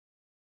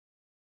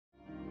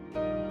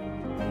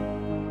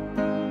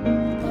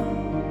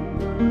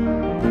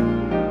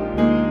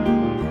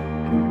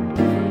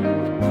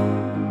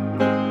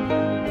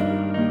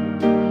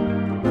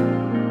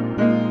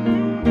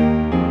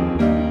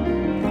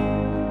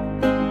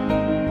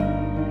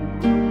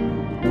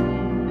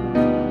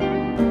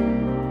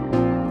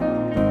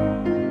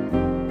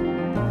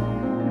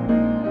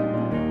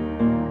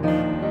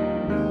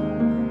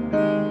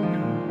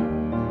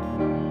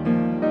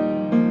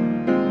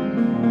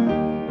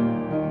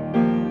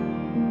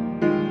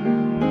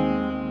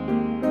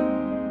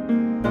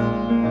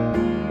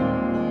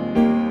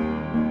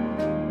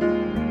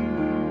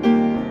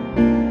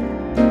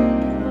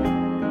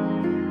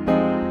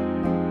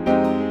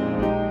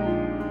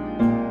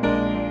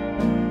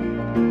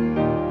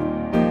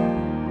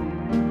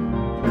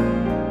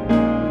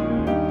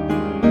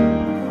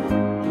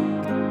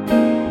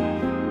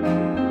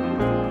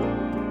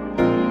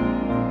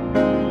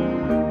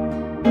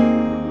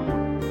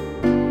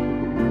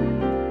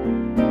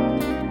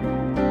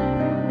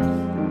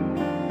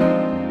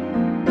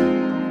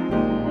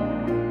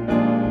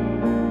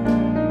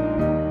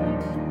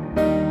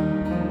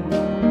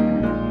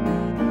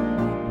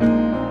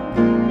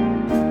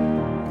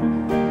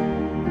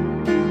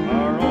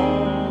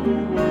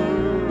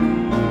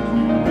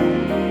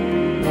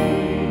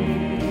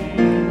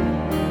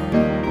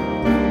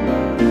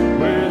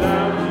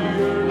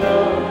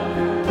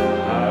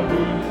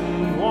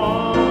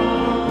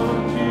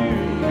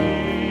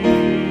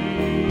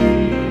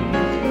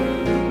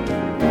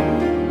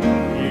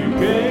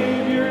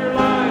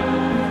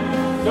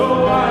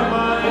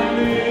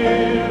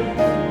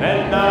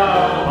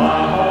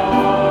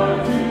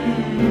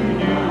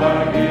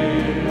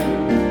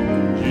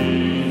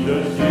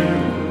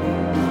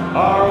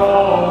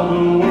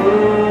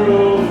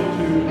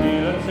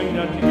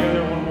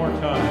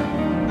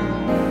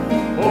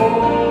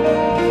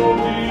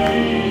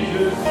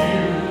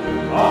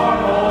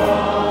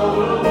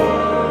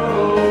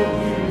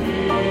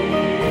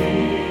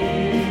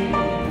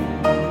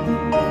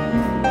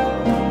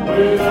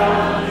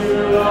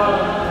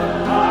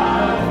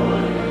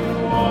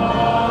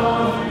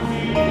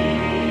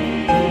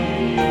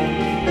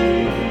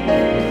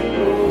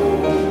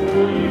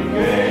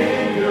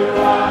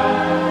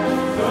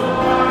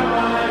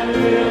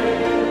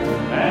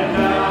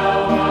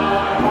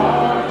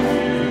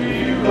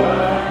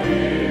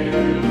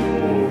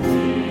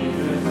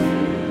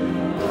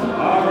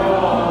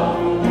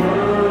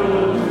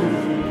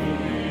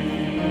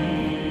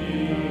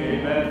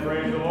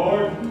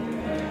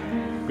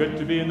Good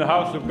to be in the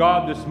house of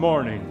God this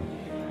morning.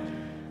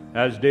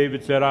 As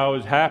David said, I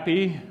was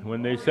happy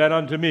when they said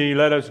unto me,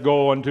 let us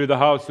go unto the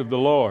house of the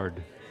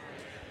Lord.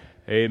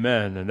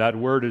 Amen. And that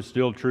word is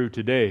still true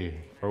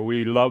today. For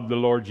we love the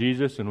Lord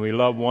Jesus, and we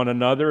love one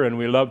another, and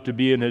we love to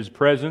be in His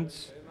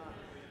presence.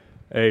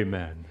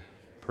 Amen.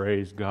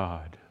 Praise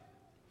God.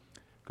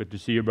 Good to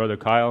see you, Brother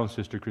Kyle and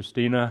Sister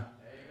Christina.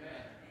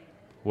 Amen.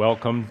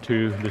 Welcome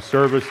to the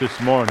service this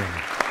morning.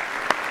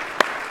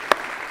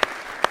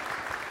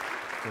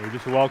 So we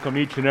just welcome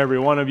each and every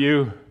one of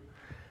you.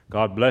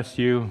 God bless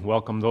you.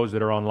 Welcome those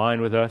that are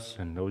online with us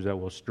and those that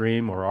will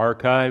stream or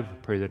archive.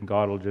 Pray that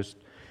God will just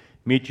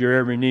meet your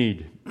every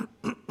need.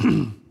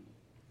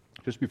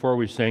 Just before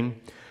we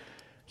sing,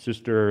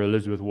 Sister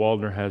Elizabeth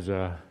Waldner has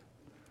a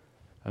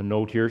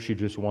note here she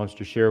just wants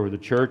to share with the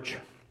church.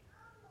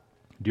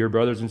 Dear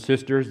brothers and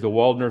sisters, the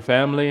Waldner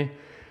family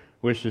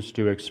wishes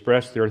to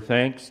express their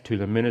thanks to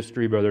the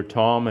ministry, Brother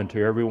Tom, and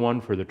to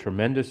everyone for the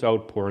tremendous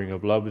outpouring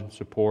of love and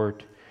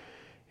support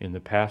in the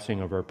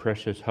passing of our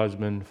precious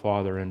husband,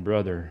 father, and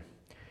brother.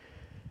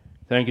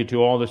 Thank you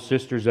to all the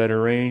sisters that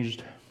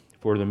arranged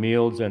for the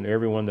meals and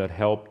everyone that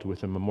helped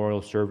with the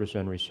memorial service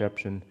and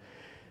reception.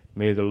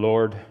 May the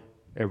Lord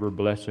ever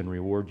bless and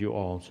reward you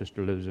all,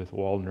 Sister Elizabeth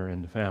Waldner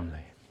and the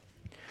family.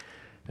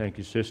 Thank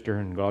you, sister,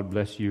 and God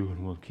bless you,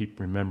 and we'll keep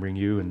remembering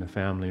you and the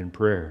family in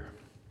prayer.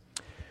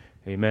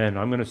 Amen.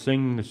 I'm going to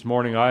sing this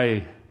morning.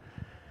 I'm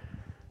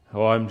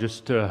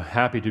just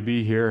happy to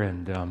be here,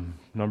 and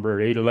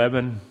number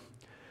 811,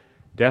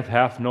 Death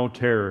Hath No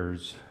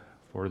Terrors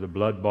for the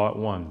Blood-Bought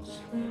Ones.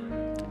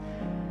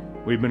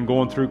 We've been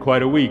going through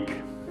quite a week,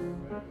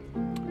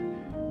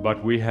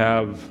 but we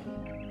have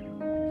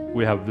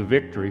the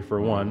victory for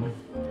one.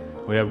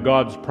 We have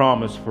God's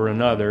promise for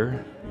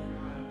another.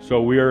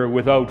 So we are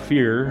without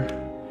fear.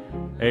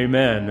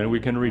 Amen. And we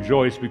can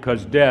rejoice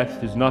because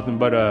death is nothing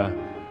but a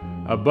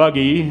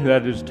buggy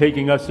that is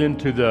taking us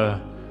into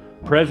the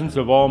presence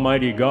of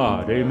Almighty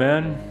God.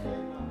 Amen.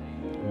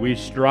 We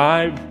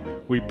strive,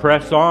 we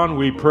press on,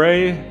 we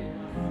pray,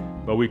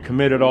 but we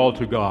commit it all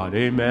to God.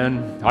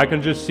 Amen. I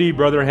can just see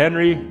Brother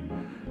Henry,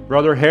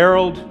 Brother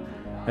Harold,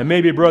 and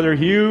maybe Brother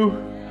Hugh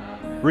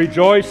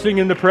rejoicing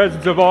in the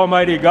presence of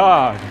Almighty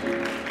God.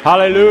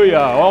 Hallelujah.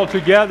 All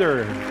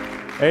together.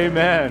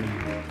 Amen.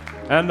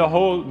 And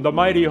the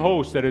mighty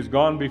host that has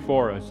gone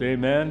before us.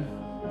 Amen.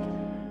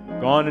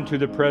 Gone into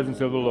the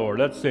presence of the Lord.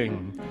 Let's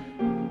sing.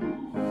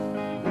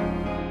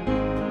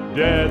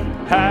 Death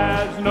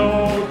has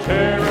no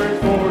terror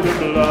for the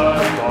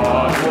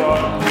blood-bought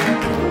one.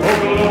 Oh,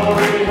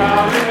 glory,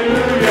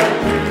 hallelujah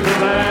to the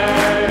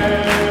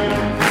Lamb.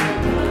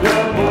 The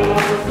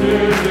most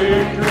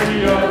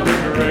victory of the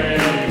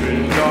grave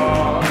is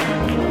gone.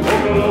 Oh,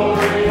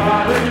 glory,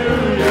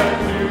 hallelujah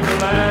to the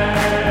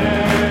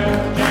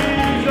Lamb.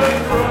 Jesus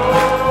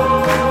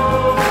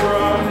rose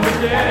from the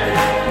dead.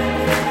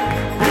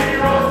 He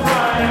rose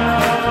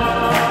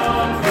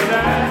triumphant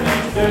as He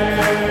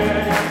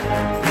said.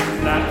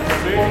 That's the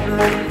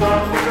victory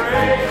from the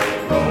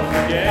grave. Rose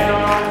again.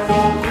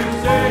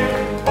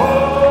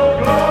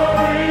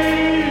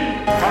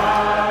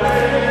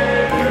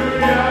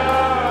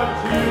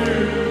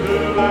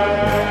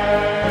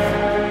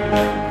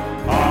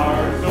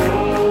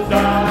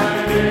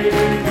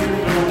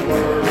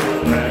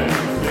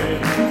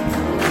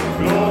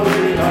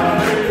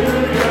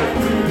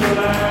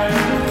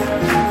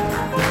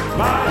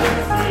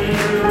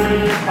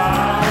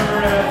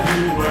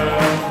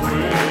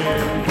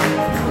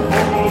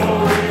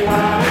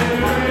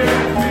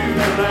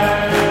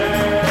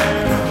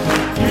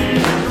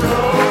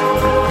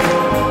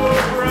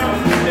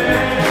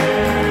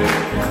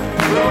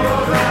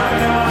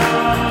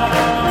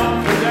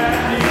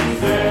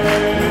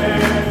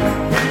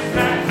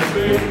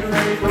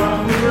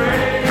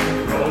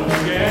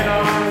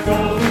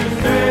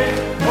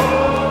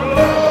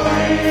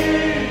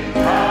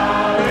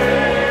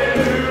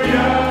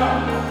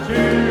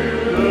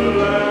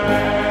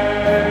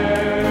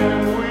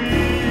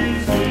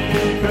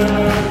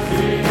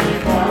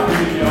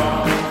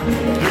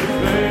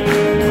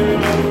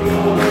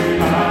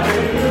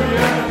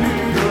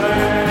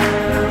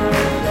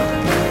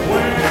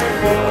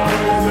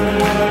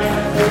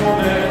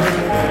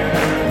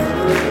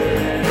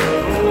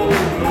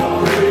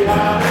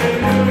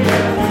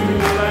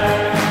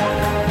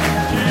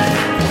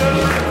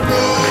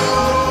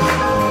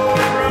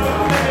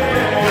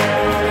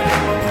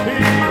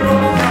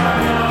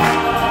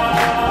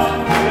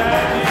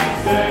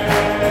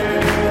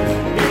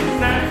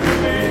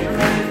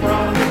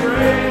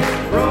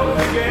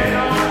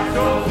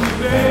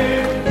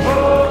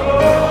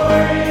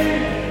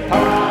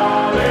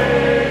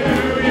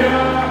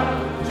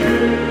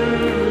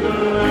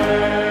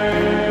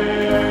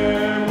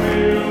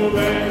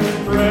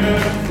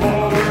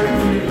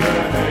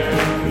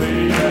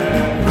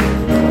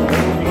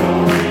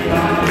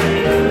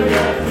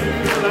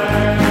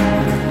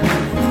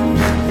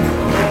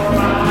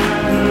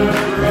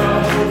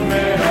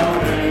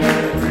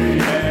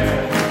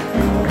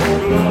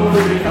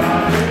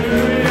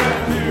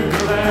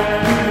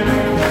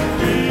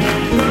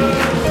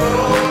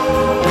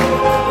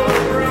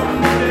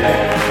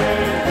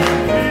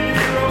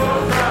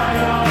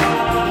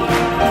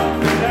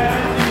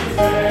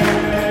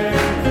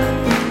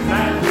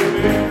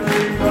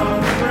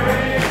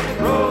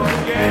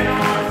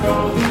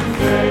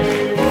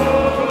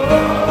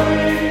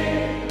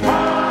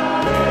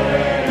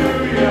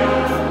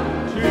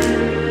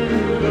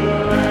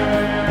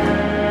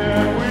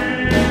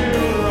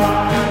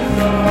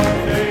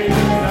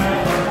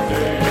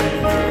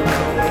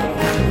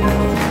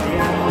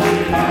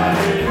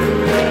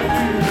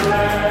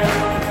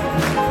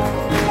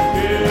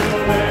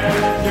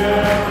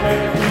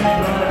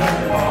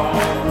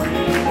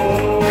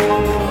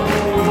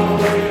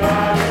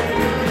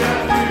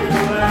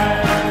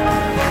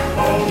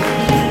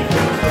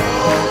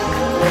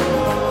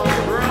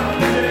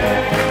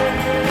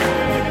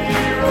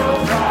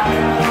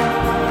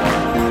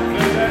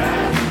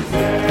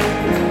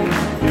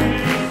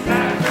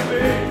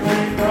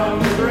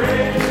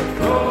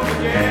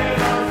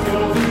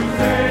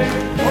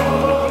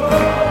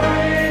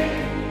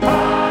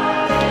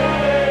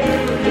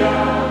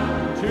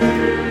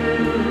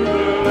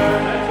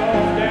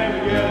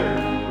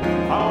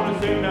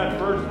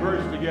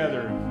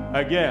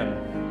 again.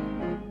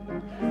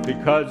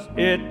 Because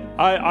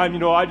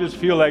I just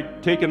feel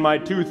like taking my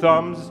two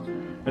thumbs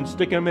and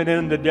sticking them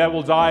in the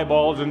devil's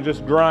eyeballs and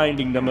just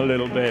grinding them a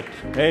little bit.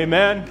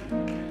 Amen.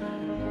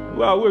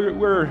 Well,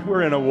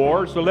 we're in a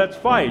war, so let's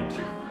fight,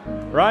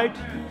 right?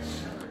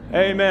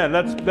 Amen.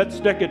 Let's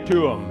stick it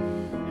to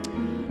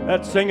them.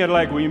 Let's sing it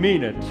like we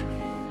mean it.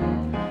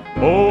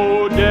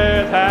 Oh,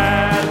 death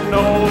has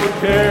no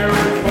terror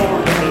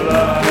for the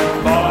blood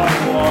of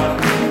one.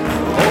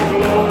 Oh,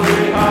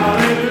 glory,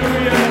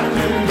 hallelujah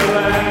to the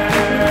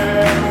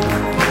Lamb.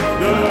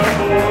 The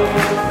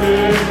most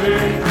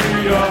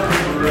victory of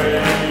the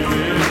grave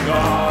is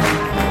gone.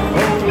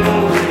 Oh,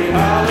 glory,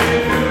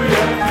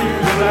 hallelujah to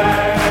the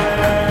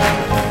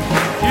Lamb.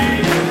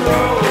 Jesus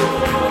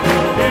rose,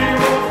 he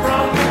rose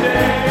from the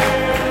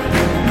dead,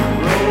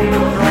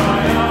 rose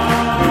triumphant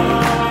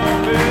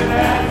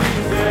as he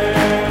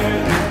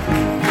said.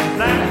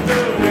 That's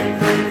the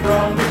victory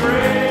from the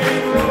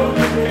grave, rose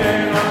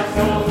again, our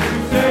souls to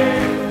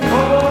sing.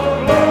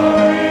 Oh,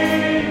 glory,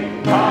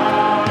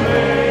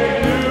 hallelujah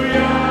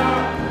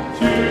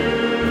to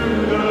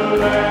the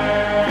Lamb.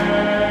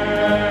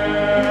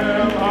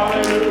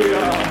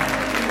 Hallelujah.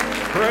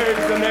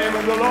 Praise the name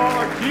of the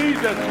Lord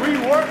Jesus. We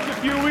worship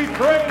you, we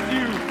praise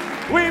you,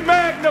 we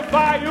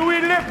magnify you, we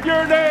lift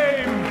your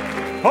name.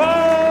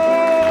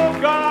 Oh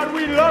God,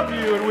 we love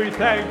you and we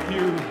thank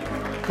you.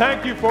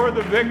 Thank you for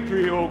the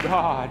victory, oh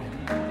God.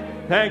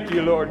 Thank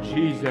you, Lord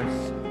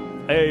Jesus.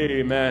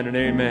 Amen and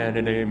amen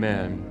and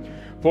amen.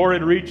 For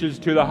it reaches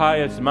to the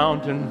highest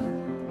mountain.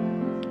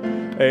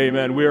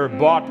 Amen. We are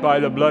bought by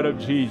the blood of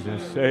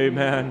Jesus.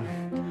 Amen.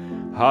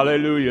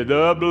 Hallelujah.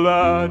 The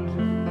blood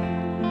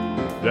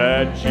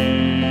that Jesus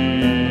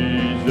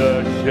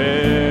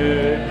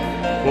shed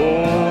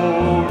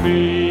for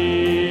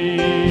me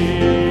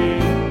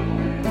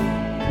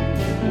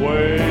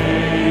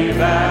way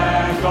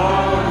back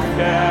on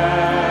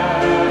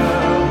Calvary.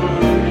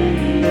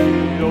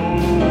 Oh,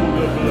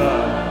 the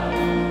blood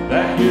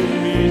that gives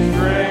me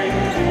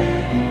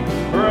strength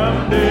from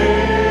day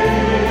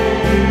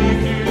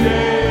to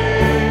day.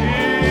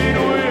 It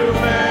will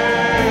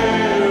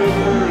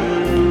never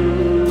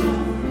lose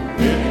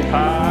its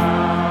power,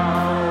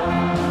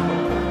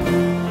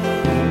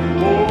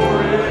 for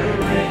it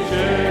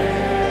reaches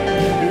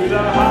to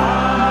the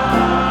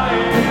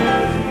highest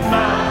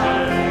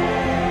mountain,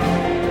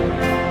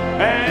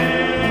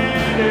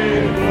 and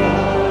it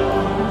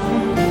flows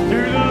to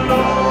the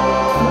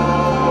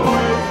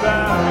lowest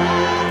valley.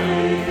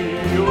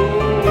 Oh,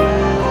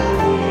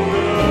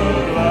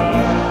 the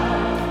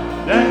blood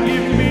that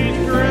gives me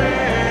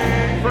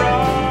strength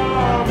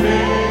from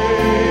day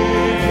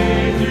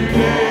to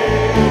day.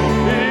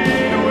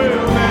 It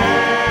will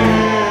never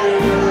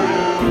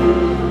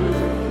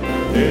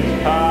lose its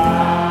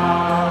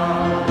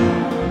power.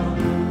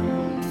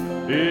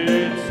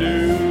 It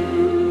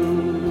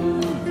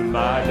soothes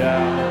my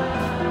doubt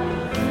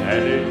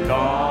and it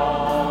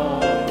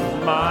calms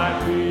my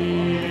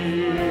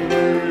fear.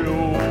 Oh,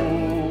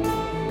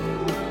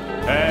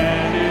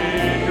 and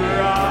it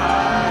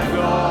dries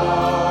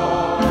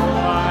all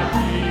my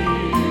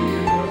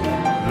tears.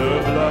 The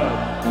blood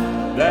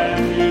that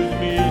gives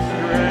me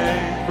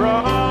strength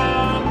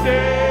from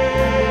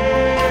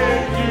day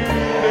to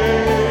day.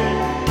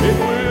 It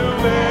will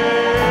never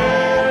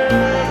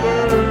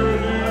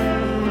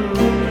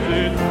lose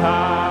its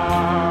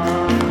power,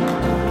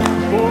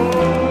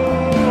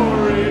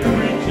 for it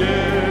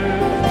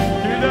reaches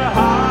to the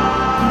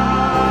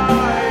highest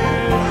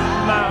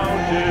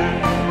mountain,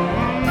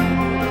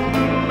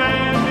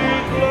 and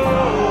it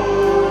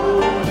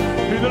flows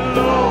to the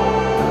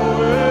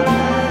lowest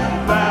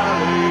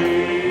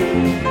valley.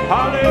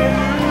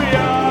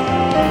 Hallelujah,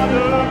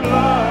 the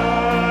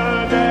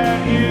blood that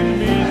gives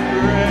me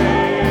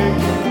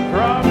strength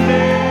from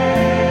day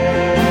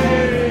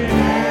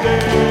to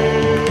day.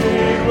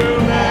 It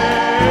will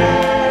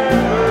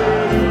never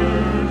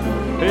lose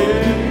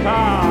its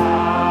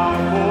power,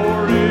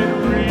 for it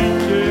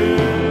reaches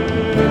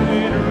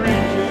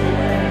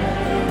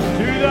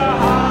to the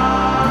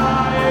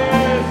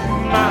highest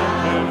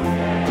mountain,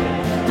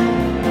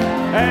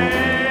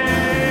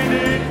 and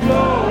it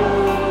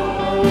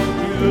flows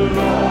to the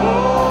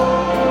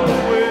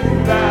lowest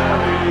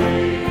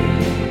valley.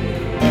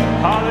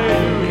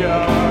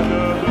 Hallelujah,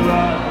 the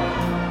blood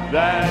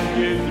that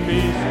gives me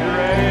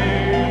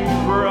strength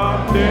from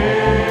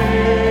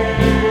day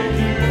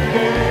to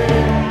day.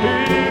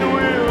 It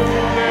will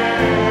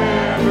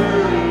never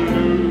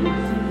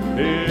lose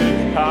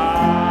its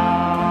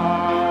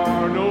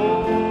power. No,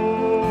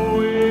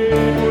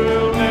 it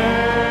will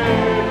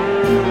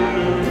never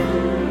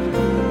lose.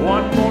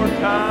 One more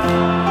time.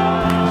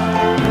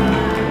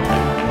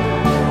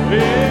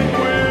 It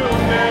will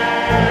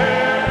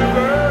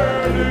never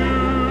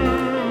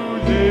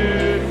lose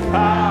its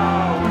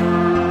power.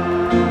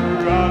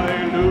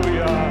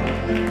 Hallelujah.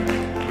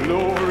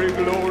 Glory,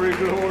 glory,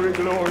 glory,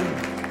 glory.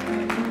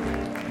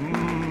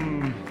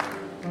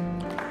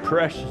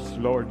 Precious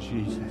Lord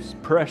Jesus.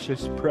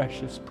 Precious,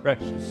 precious,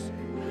 precious.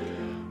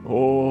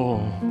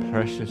 Oh,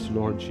 precious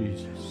Lord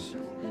Jesus.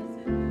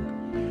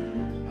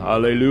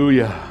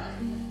 Hallelujah.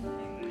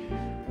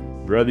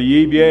 Brother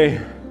Yibye,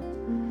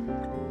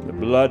 the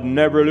blood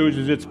never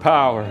loses its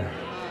power.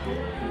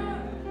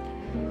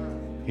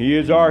 He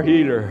is our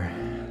healer.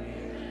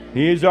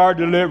 He is our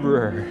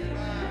deliverer.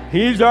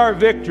 He is our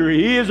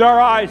victory. He is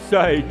our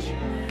eyesight.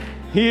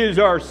 He is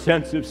our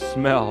sense of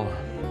smell.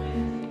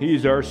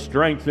 He's our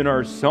strength and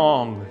our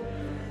song.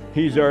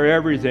 He's our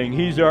everything.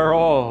 He's our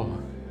all.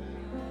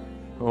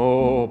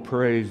 Oh,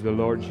 praise the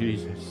Lord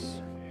Jesus.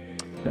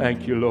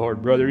 Thank you,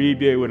 Lord. Brother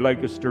Yibye would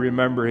like us to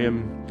remember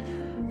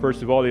him.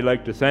 First of all, he'd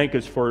like to thank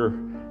us for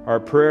our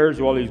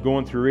prayers while he's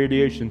going through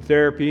radiation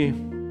therapy.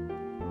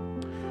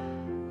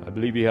 I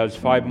believe he has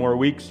 5 more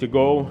weeks to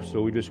go,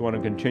 so we just want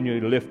to continue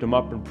to lift him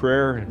up in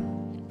prayer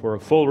for a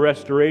full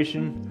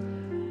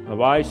restoration of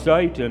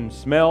eyesight and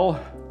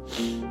smell.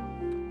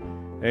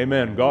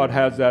 Amen. God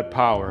has that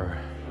power.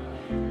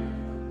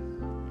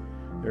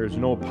 There's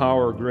no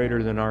power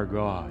greater than our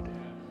God.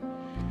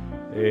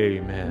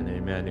 Amen,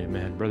 amen,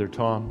 amen. Brother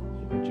Tom,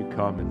 why don't you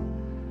come and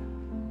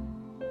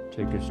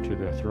take us to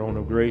the throne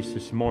of grace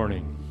this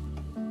morning.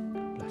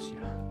 Bless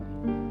you.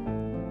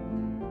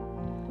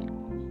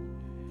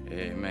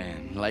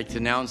 Amen. I'd like to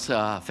announce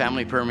a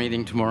family prayer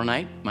meeting tomorrow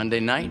night, Monday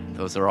night.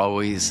 Those are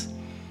always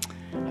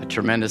a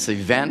tremendous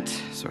event,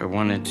 so I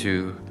wanted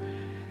to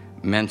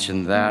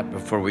mention that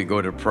before we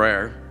go to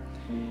prayer.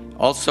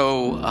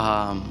 Also,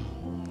 a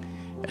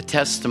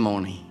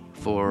testimony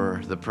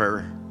for the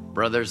prayer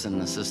brothers and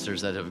the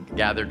sisters that have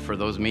gathered for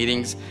those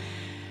meetings.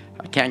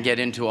 I can't get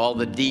into all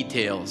the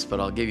details, but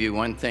I'll give you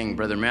one thing,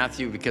 Brother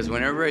Matthew, because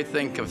whenever I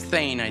think of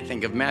Thane, I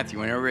think of Matthew.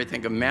 Whenever I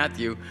think of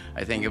Matthew,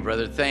 I think of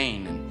Brother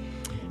Thane.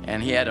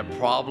 And he had a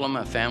problem,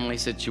 a family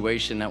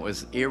situation that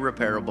was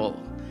irreparable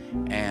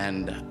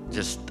and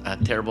just a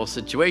terrible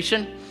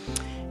situation,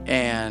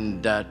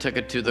 and took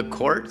it to the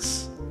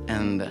courts,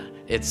 and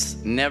it's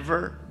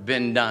never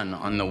been done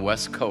on the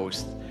West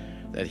Coast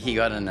that he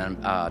got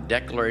a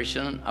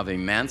declaration of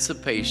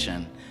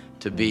emancipation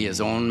to be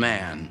his own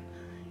man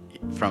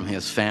from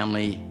his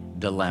family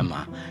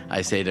dilemma.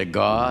 I say, to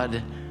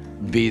God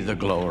be the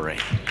glory.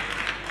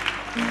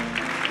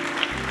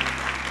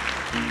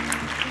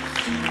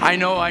 I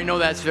know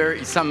that's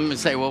very, some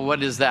say, well,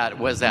 what is that?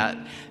 What is that?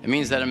 It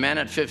means that a man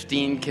at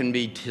 15 can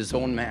be his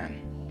own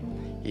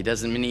man. He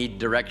doesn't need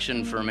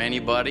direction from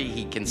anybody.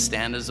 He can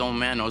stand his own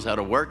man, knows how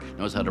to work,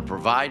 knows how to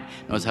provide,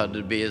 knows how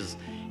to be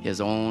his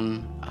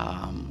own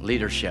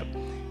leadership.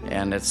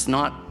 And it's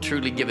not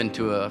truly given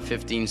to a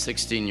 15,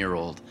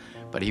 16-year-old,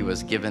 but he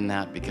was given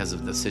that because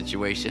of the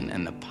situation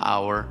and the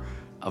power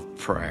of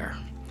prayer.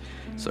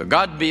 So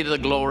God be the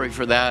glory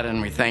for that,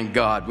 and we thank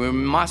God. We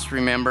must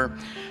remember,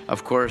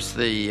 of course,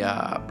 the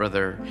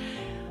Brother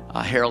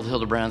Harold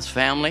Hildebrand's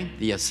family,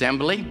 the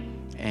assembly,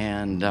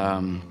 and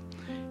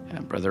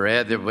Brother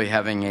Ed. They'll be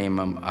having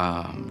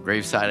a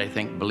graveside,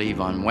 I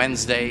believe, on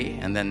Wednesday,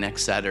 and then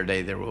next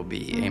Saturday there will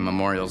be a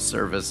memorial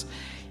service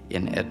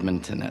in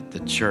Edmonton at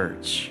the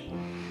church.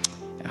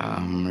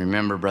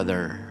 Remember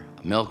Brother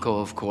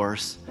Milko, of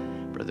course,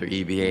 Brother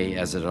EBA,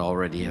 as it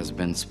already has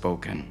been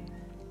spoken.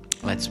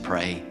 Let's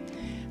pray,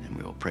 and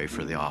we will pray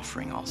for the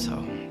offering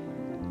also.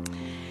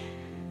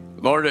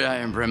 Lord, I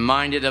am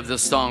reminded of the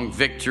song,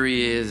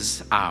 "Victory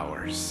is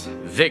ours.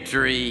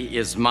 Victory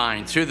is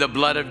mine. Through the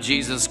blood of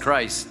Jesus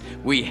Christ,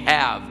 we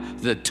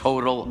have the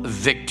total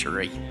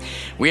victory."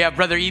 We have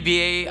Brother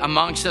EBA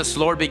amongst us,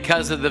 Lord,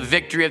 because of the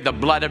victory of the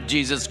blood of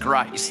Jesus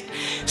Christ.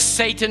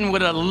 Satan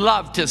would have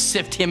loved to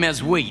sift him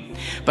as wheat,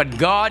 but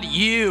God,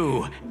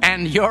 you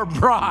and your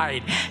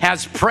bride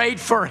has prayed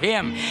for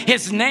him.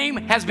 His name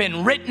has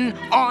been written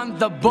on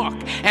the book.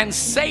 And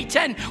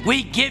Satan,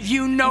 we give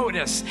you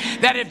notice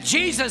that if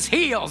Jesus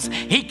heals,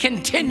 he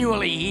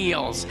continually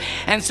heals.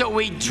 And so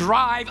we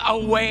drive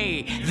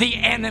away the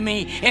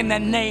enemy in the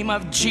name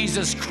of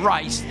Jesus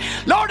Christ.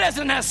 Lord, as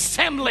an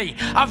assembly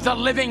of the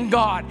living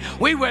God,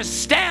 we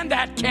withstand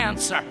that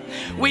cancer.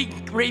 We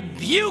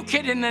rebuke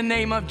it in the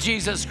name of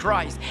Jesus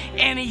Christ.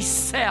 Any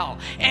cell,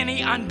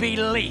 any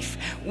unbelief,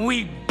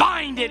 we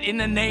bind it in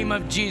the name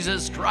of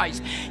Jesus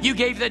Christ. You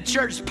gave the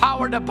church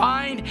power to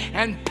bind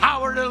and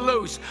power to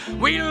loose.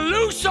 We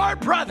loose our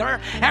brother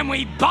and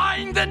we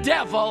bind the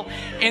devil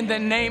in the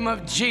name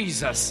of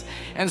Jesus.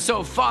 And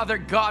so, Father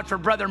God, for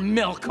Brother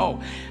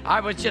Milko,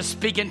 I was just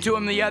speaking to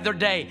him the other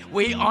day.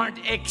 We aren't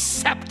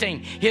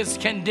accepting his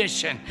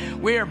condition.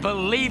 We are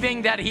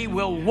believing that he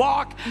will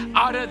walk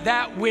out of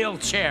that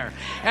wheelchair.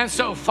 And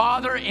so,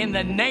 Father, in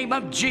the name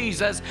of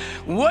Jesus,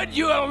 would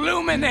you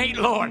illuminate,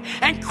 Lord,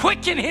 and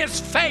quicken his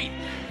faith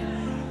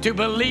to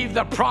believe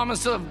the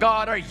promises of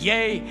God are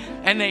yea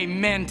and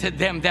amen to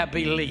them that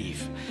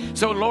believe.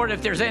 So, Lord,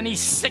 if there's any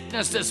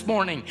sickness this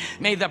morning,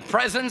 may the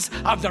presence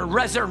of the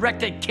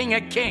resurrected King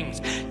of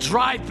Kings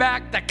drive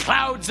back the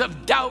clouds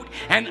of doubt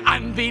and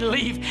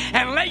unbelief,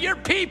 and let your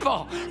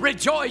people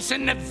rejoice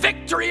in the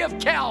victory of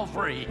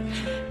Calvary.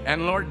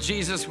 And, Lord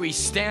Jesus, we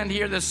stand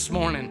here this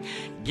morning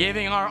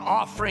giving our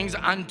offerings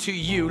unto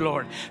you,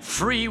 Lord.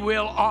 Free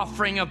will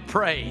offering of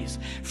praise.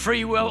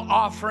 Free will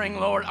offering,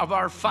 Lord, of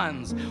our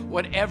funds.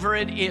 Whatever whatever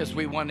it is,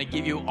 we want to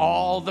give you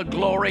all the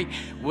glory.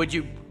 Would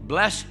you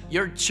bless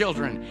your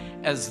children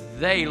as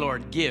they,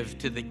 Lord, give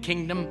to the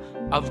kingdom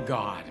of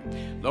God.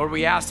 Lord,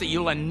 we ask that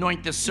you'll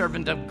anoint the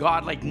servant of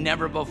God like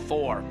never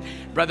before.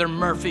 Brother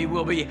Murphy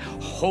will be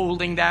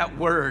holding that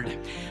word.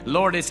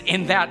 Lord, it's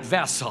in that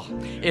vessel.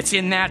 It's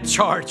in that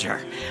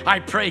charger. I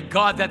pray,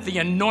 God, that the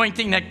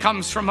anointing that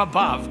comes from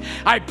above,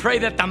 I pray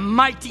that the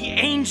mighty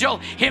angel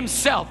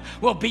himself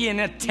will be in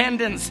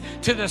attendance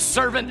to the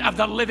servant of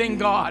the living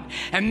God.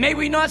 And may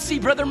we not see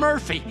Brother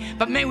Murphy,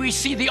 but may we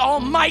see the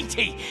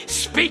Almighty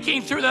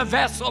speaking through the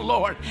vessel,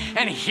 Lord,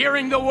 and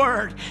hearing the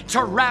word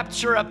to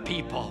rapture a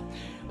people.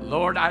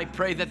 Lord, I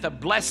pray that the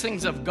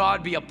blessings of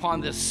God be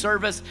upon this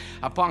service,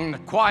 upon the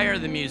choir,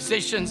 the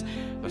musicians,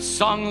 the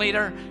song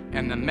leader,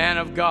 and the man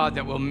of God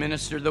that will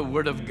minister the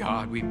word of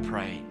God, we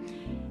pray.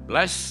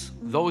 Bless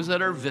those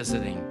that are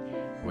visiting.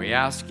 We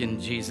ask in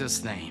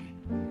Jesus' name.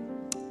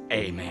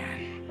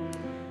 Amen.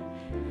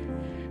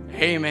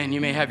 Amen.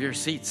 You may have your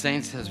seat,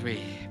 saints, as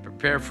we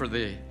prepare for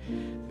the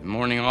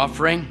morning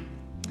offering.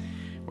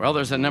 Well,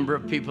 there's a number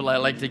of people I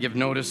like to give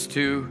notice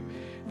to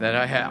that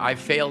I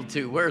failed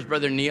to. Where's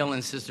Brother Neil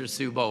and Sister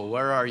Subo?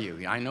 Where are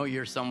you? I know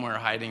you're somewhere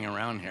hiding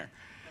around here.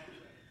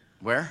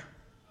 Where?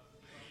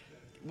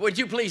 Would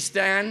you please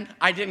stand?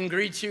 I didn't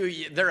greet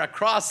you. They're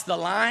across the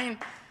line.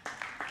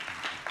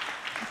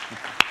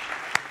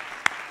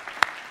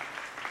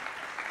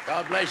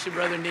 God bless you,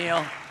 Brother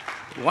Neil.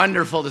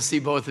 Wonderful to see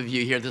both of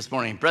you here this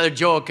morning. Brother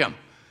Joachim,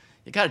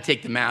 you got to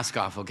take the mask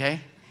off, okay?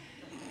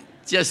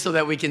 Just so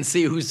that we can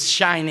see who's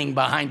shining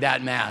behind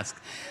that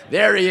mask.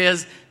 There he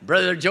is.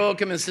 Brother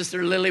Joachim and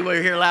Sister Lily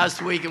were here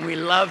last week, and we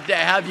love to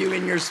have you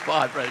in your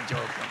spot, Brother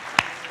Joachim.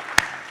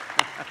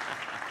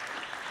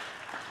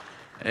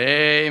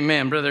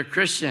 Amen. Brother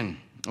Christian,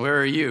 where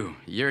are you?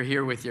 You're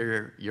here with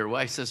your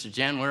wife, Sister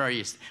Jen. Where are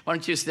you? Why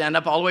don't you stand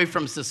up all the way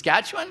from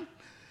Saskatchewan?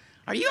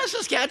 Are you in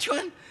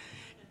Saskatchewan?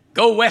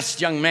 Go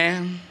west, young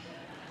man.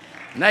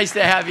 Nice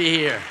to have you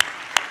here.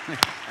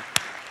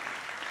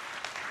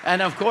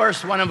 And, of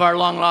course, one of our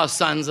long-lost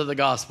sons of the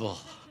gospel,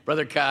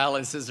 Brother Kyle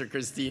and Sister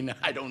Christina.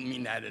 I don't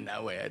mean that in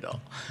that way at all.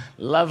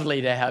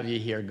 Lovely to have you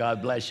here. God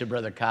bless you,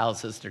 Brother Kyle,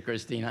 Sister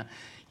Christina.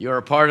 You're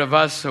a part of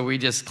us, so we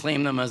just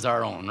claim them as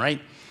our own,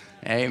 right?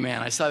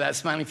 Amen. I saw that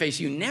smiling face.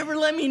 You never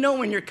let me know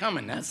when you're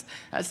coming. That's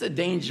the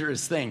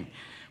dangerous thing.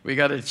 We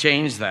got to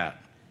change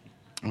that.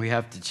 We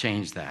have to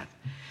change that.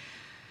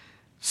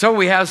 So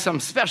we have some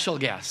special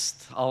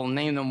guests. I'll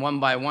name them one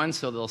by one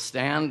so they'll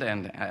stand,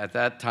 and at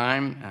that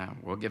time,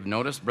 we'll give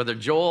notice. Brother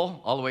Joel,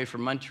 all the way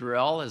from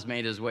Montreal, has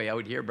made his way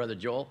out here. Brother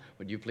Joel,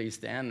 would you please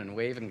stand and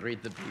wave and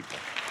greet the people?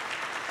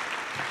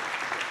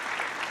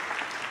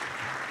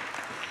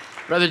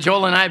 Brother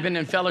Joel and I have been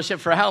in fellowship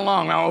for how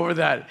long now over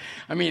that?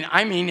 I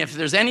mean, if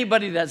there's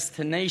anybody that's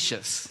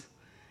tenacious,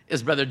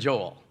 it's Brother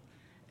Joel.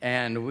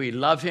 And we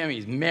love him.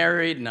 He's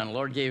married, and the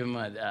Lord gave him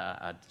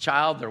a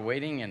child. They're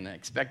waiting and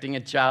expecting a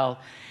child.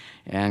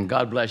 And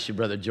God bless you,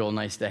 Brother Joel.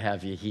 Nice to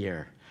have you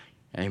here.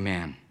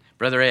 Amen.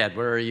 Brother Ed,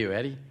 where are you?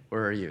 Eddie,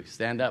 where are you?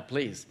 Stand up,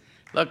 please.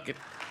 Look. If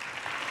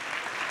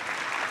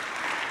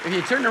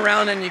you turn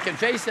around and you can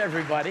face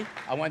everybody,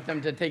 I want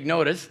them to take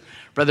notice.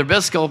 Brother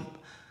Biscoe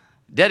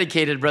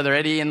dedicated Brother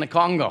Eddie in the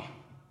Congo.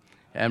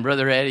 And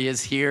Brother Eddie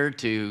is here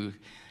to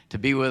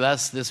be with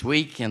us this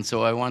week. And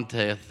so I want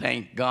to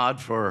thank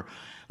God for...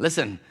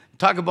 Listen,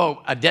 talk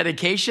about a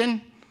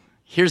dedication.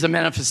 Here's a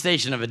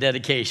manifestation of a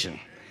dedication.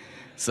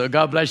 So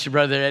God bless you,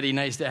 Brother Eddie.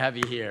 Nice to have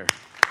you here.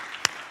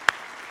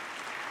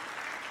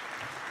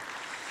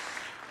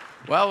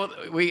 Well,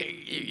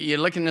 you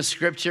look in the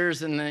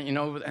scriptures, and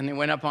and they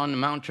went up on the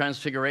Mount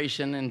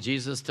Transfiguration, and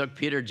Jesus took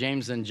Peter,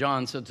 James, and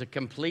John. So to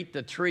complete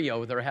the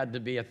trio, there had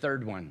to be a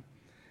third one.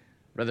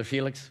 Brother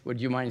Felix,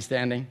 would you mind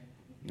standing?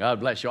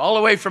 God bless you. All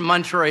the way from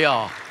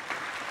Montreal.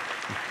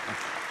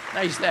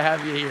 Nice to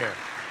have you here.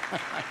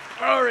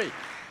 Glory.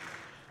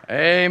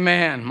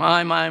 Amen.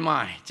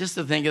 My. Just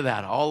to think of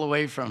that, all the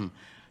way from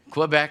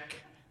Quebec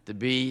to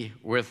be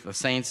with the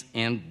saints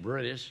in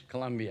British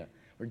Columbia.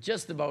 We're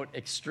just about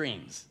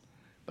extremes,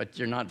 but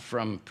you're not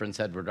from Prince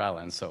Edward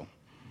Island, so.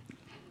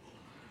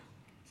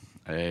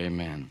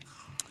 Amen.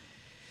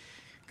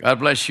 God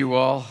bless you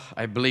all.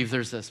 I believe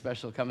there's a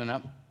special coming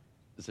up.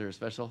 Is there a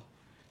special?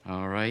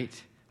 All right.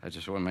 I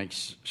just want to make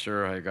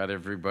sure I got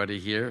everybody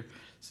here.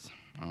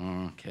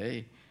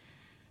 Okay.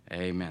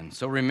 Amen.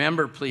 So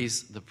remember,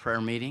 please, the prayer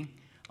meeting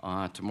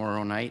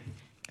tomorrow night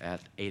at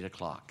 8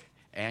 o'clock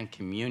and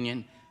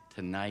communion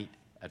tonight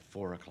at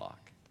 4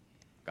 o'clock.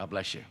 God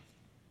bless you.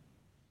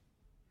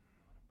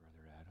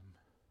 Brother Adam.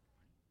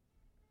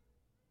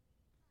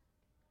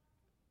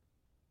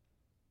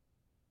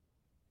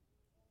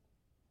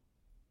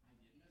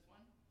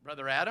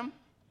 Brother Adam?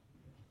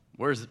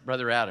 Where's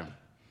Brother Adam?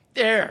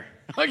 There.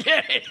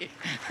 Okay.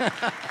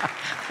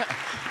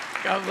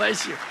 God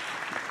bless you.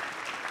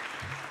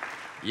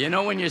 You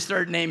know, when you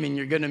start naming,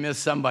 you're going to miss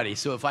somebody.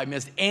 So if I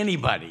missed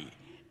anybody,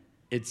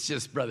 it's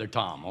just Brother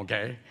Tom,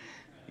 okay?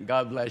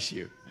 God bless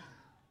you.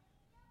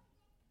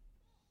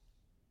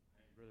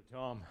 Brother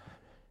Tom,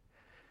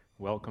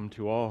 welcome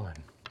to all. And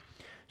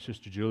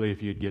Sister Julie,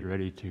 if you'd get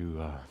ready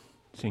to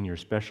sing your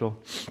special.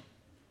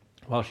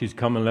 While she's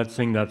coming, let's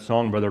sing that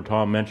song Brother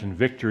Tom mentioned,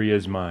 Victory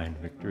is Mine.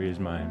 Victory is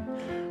mine.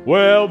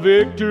 Well,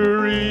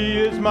 victory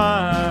is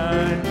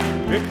mine.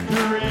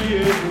 Victory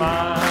is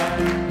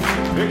mine.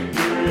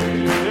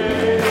 Victory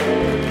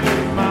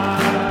is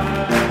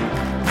mine.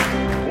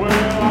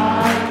 Well,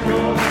 I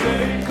know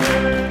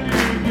Satan,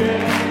 you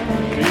get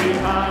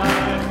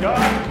behind.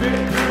 God's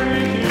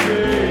victory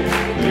today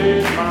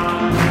is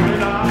mine.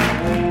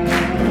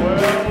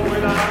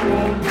 When I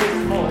woke this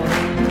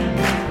morning,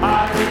 I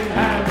didn't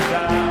have a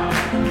doubt.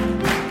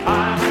 I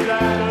knew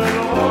that the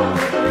Lord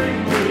would bring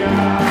me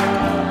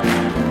out.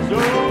 So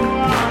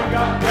I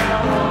got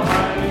down on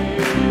my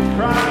knees,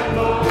 cried,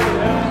 Lord,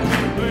 help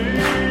me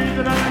please.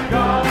 And I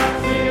got up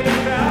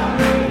singing about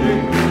the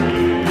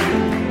victory.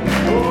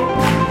 Oh,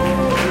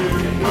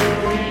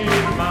 victory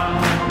is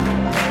mine.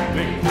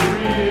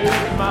 Victory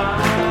is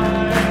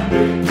mine.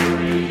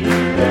 Victory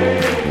today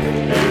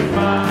is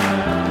mine.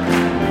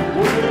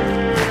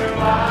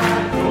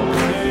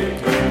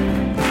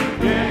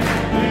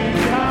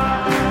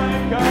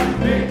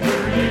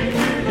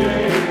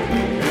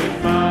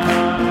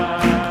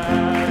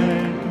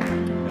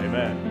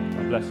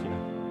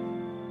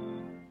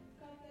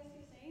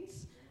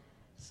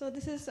 So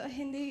this is a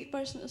Hindi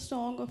personal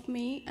song of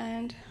me,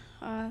 and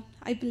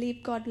I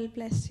believe God will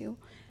bless you.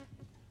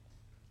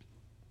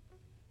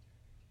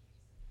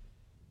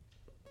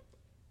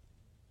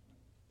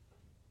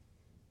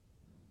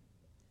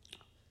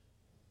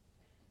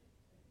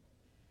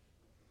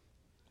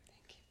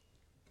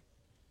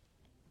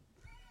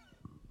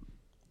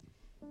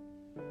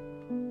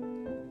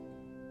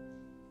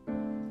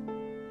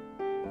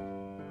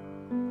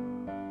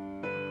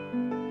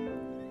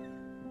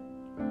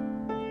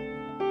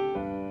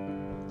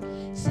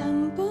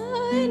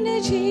 संपूर्ण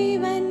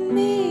जीवन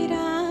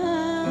मेरा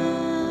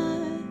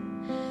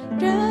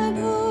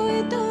प्रभु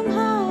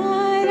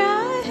तुम्हारा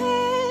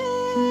है,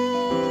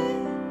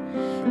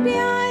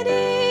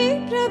 प्यारे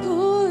प्रभु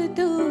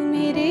तू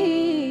मेरे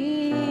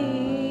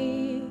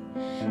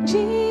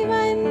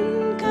जीवन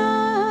का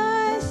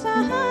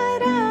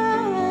सहारा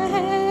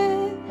है।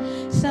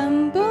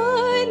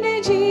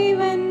 संपूर्ण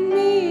जीवन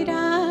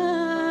मेरा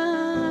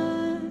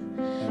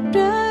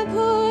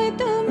प्रभु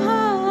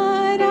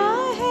तुम्हारा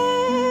है,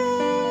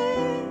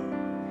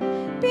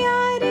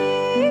 प्यारे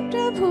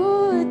प्रभु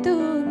तू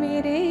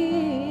मेरे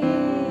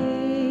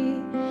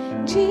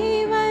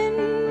जीवन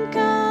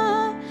का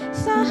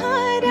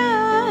सहारा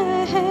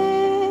है।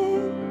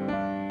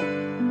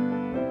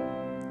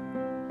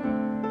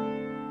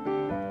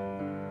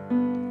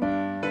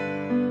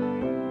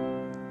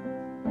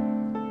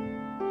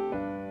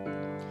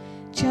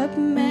 जब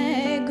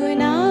मैं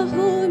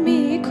गुनाहों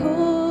में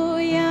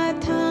खोया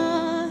था,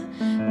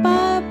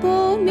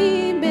 पापों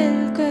में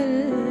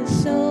बिल्कुल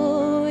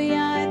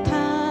सोया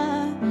था,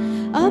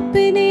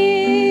 अपने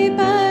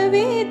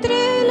पवित्र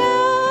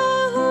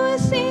लहू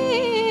से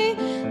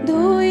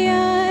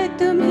धोया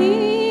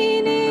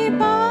तुम्हीं ने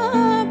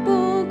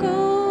पापों को,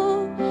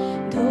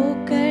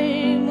 धोकर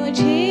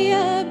मुझे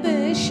अब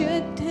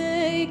शुद्ध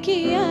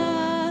किया,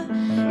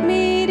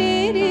 मेरे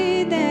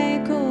हृदय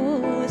को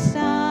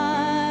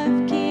साफ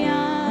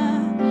किया,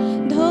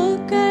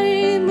 धोकर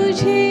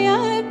मुझे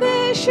अब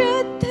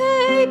शुद्ध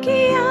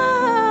किया,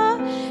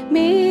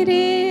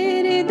 मेरे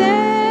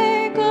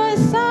हृदय को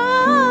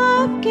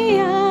साफ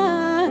किया।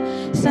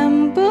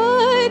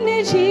 संपूर्ण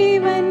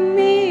जीवन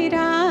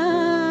मेरा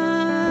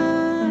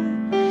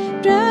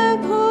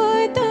प्रभु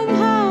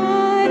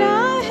तुम्हारा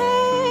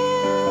है,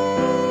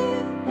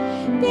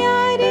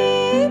 प्यारे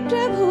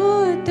प्रभु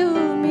तू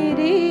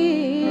मेरे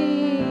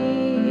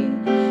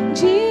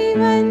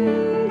जीवन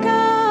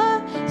का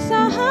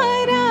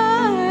सहारा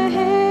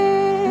है।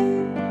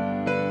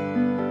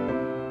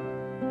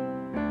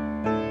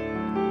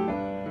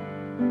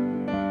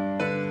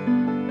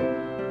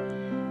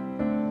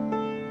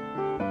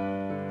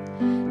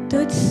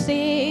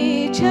 तुझसे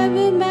जब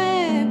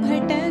मैं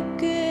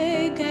भटक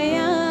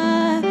गया,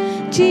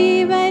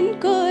 जीवन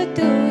को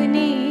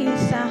तूने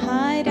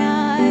सहारा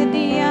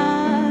दिया,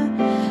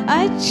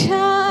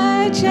 अच्छा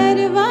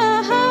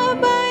चरवाहा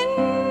बन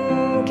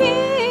के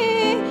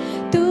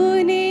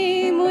तूने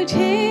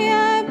मुझे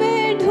अब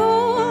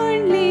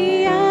ढूंढ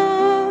लिया।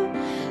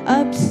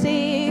 अब से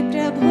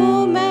प्रभु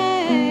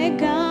मैं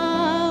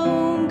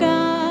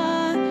गाऊंगा,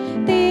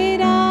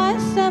 तेरा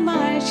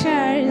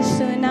समाचार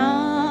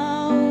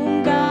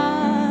सुनाऊंगा।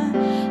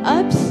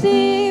 अब से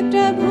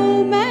प्रभु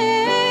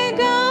मैं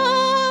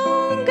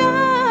गाऊंगा,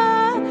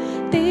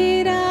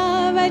 तेरा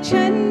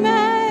वचन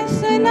मैं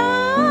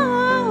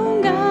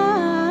सुनाऊंगा।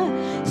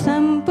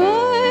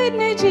 संपूर्ण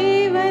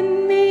जीवन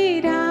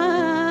मेरा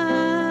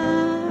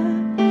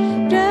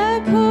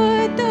प्रभु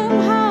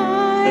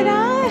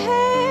तुम्हारा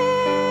है,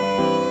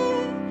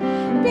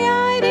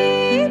 प्यारे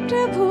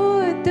प्रभु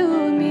तू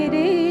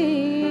मेरे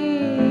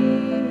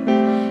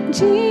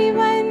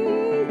जीवन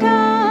का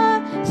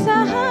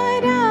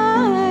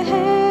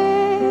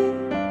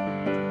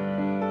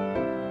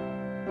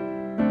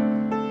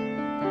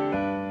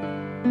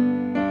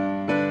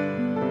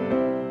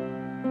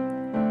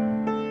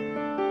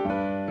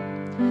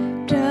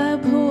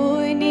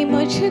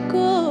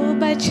मुझको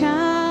बचा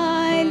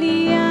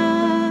लिया,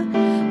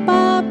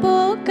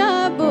 पापों का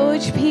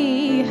बोझ भी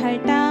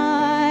हटा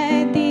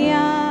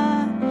दिया,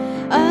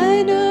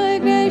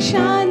 अनुग्रह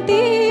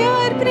शांति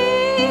और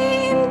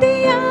प्रेम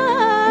दिया,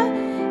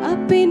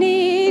 अपने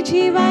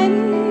जीवन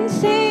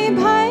से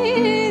भर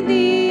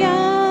दिया,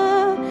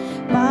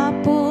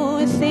 पापों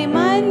से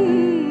मन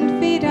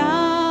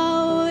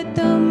फिराओ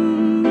तुम,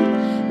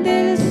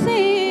 दिल से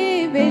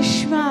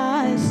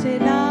विश्वास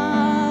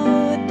लाओ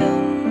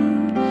तुम,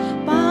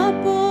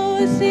 पापों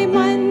से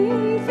मन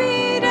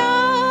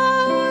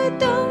फिराओ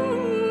तुम,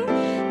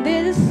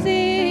 दिल से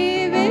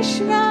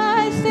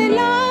विश्वास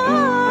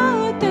लाओ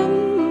तुम,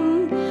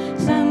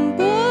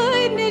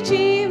 संपूर्ण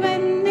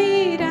जीवन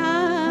मेरा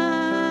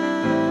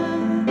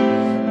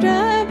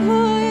प्रभु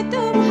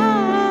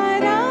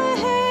तुम्हारा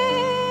है,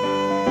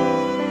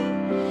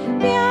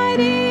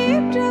 प्यारे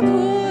प्रभु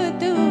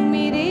तुम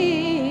मेरे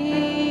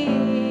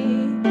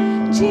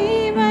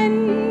जीवन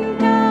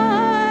का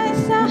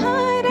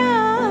सहारा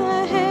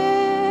है,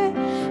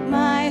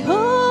 my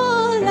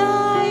whole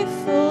life,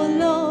 oh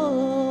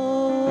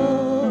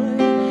Lord,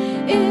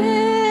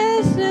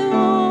 is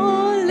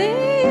only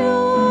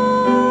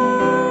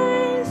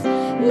yours,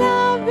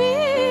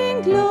 loving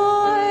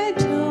Lord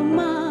to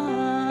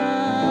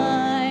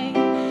mine.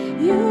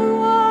 You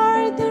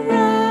are the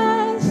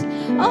rest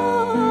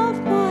of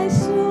my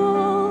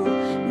soul,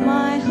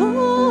 my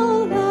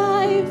whole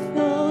life,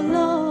 oh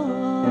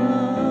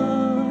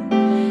Lord,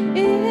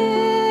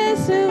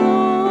 is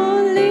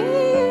only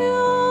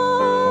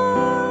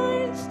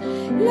yours,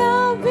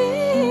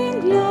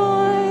 loving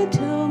Lord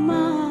to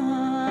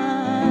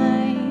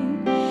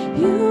mine.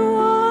 You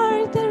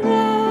are the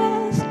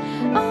rest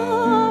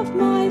of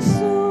my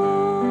soul.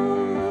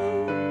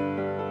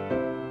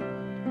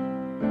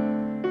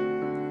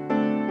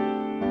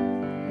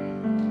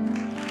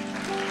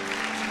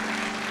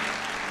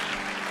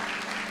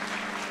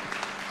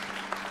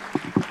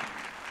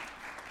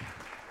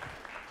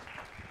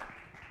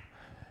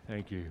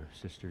 Thank you,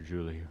 Sister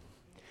Julie.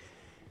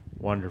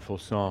 Wonderful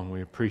song.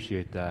 We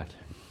appreciate that.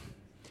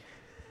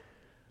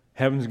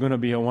 Heaven's going to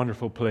be a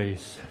wonderful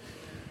place.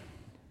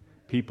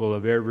 People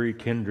of every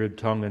kindred,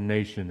 tongue, and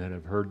nation that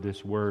have heard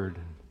this word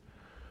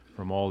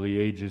from all the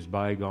ages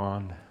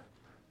bygone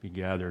be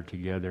gathered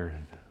together,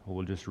 and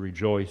we'll just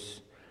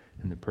rejoice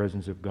in the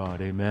presence of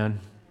God. Amen.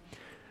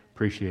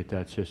 Appreciate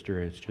that,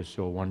 sister. It's just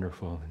so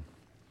wonderful.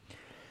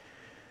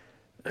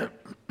 I'm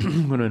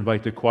going to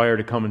invite the choir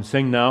to come and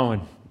sing now,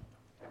 and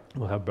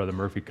we'll have Brother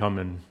Murphy come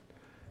and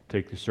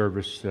take the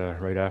service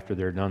right after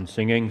they're done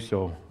singing.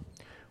 So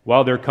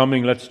while they're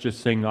coming, let's just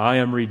sing, I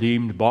am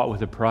redeemed, bought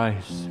with a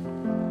price.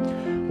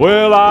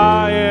 Well,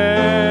 I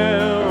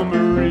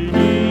am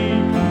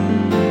redeemed,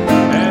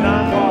 and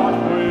I'm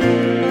bought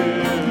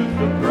with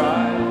the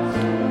price.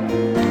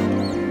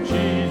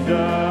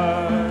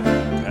 Jesus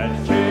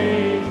has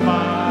changed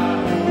my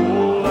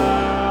whole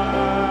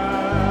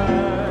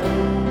life.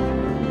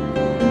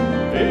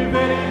 If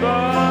anybody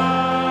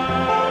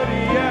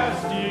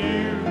asks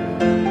you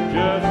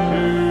just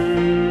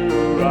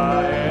who I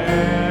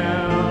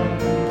am,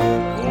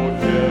 oh,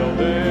 tell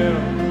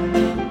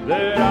them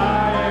that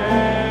I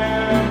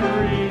am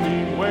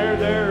redeemed. Where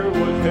there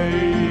was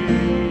hate,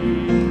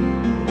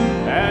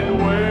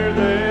 and where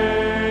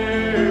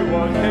there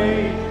was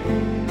hate,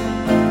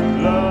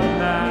 love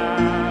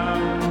now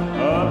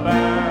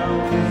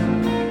abounds.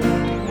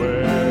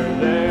 Where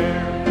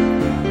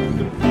there's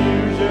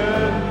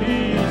confusion,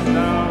 peace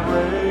now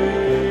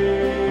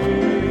reigns.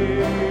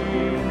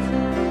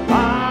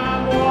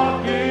 I'm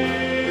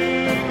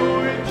walking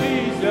with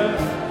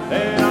Jesus,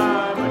 and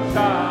I'm a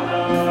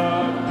child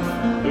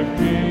of the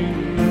King.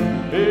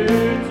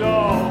 It's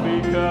all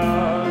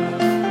because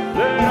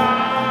that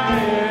I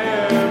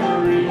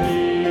am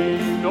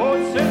redeemed. Oh,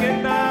 sing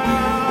it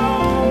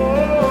now.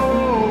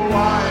 Oh,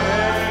 I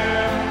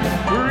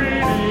am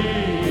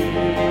redeemed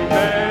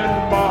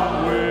and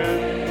bought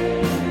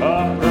with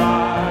a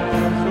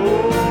price.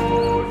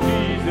 Oh,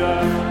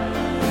 Jesus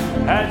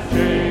has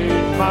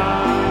changed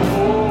my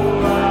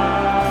whole life.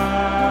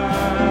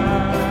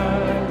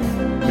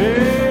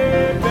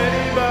 If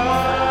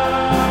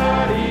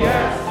anybody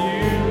asks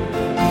you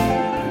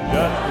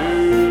just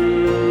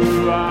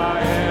who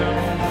I am,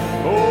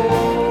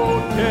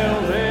 oh,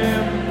 tell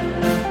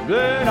them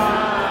that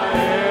I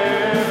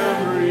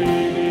am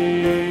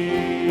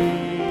redeemed.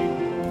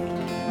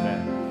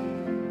 Amen.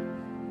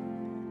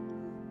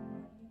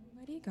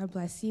 Everybody, God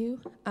bless you.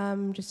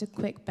 Just a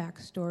quick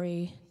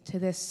backstory to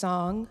this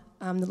song.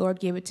 The Lord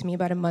gave it to me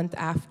about a month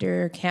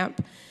after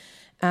camp.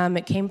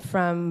 It came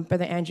from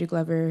Brother Andrew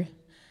Glover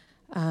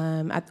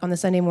on the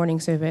Sunday morning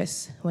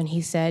service when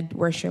he said,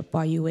 "Worship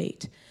while you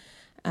wait."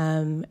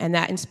 And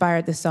that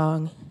inspired the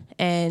song.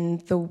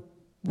 And the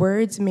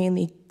words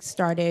mainly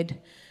started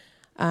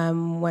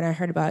when I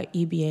heard about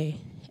EBA.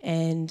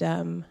 And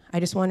I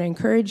just want to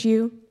encourage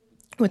you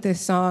with this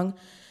song.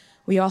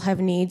 We all have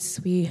needs.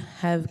 We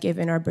have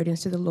given our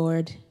burdens to the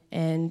Lord.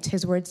 And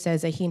his word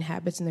says that he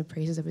inhabits in the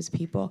praises of his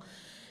people.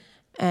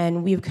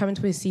 And we've come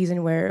into a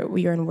season where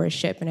we are in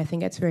worship, and I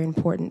think that's very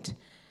important,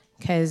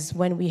 because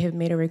when we have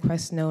made a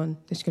request known,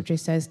 the scripture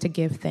says to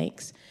give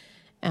thanks.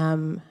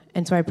 And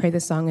so I pray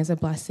this song is a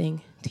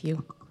blessing to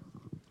you.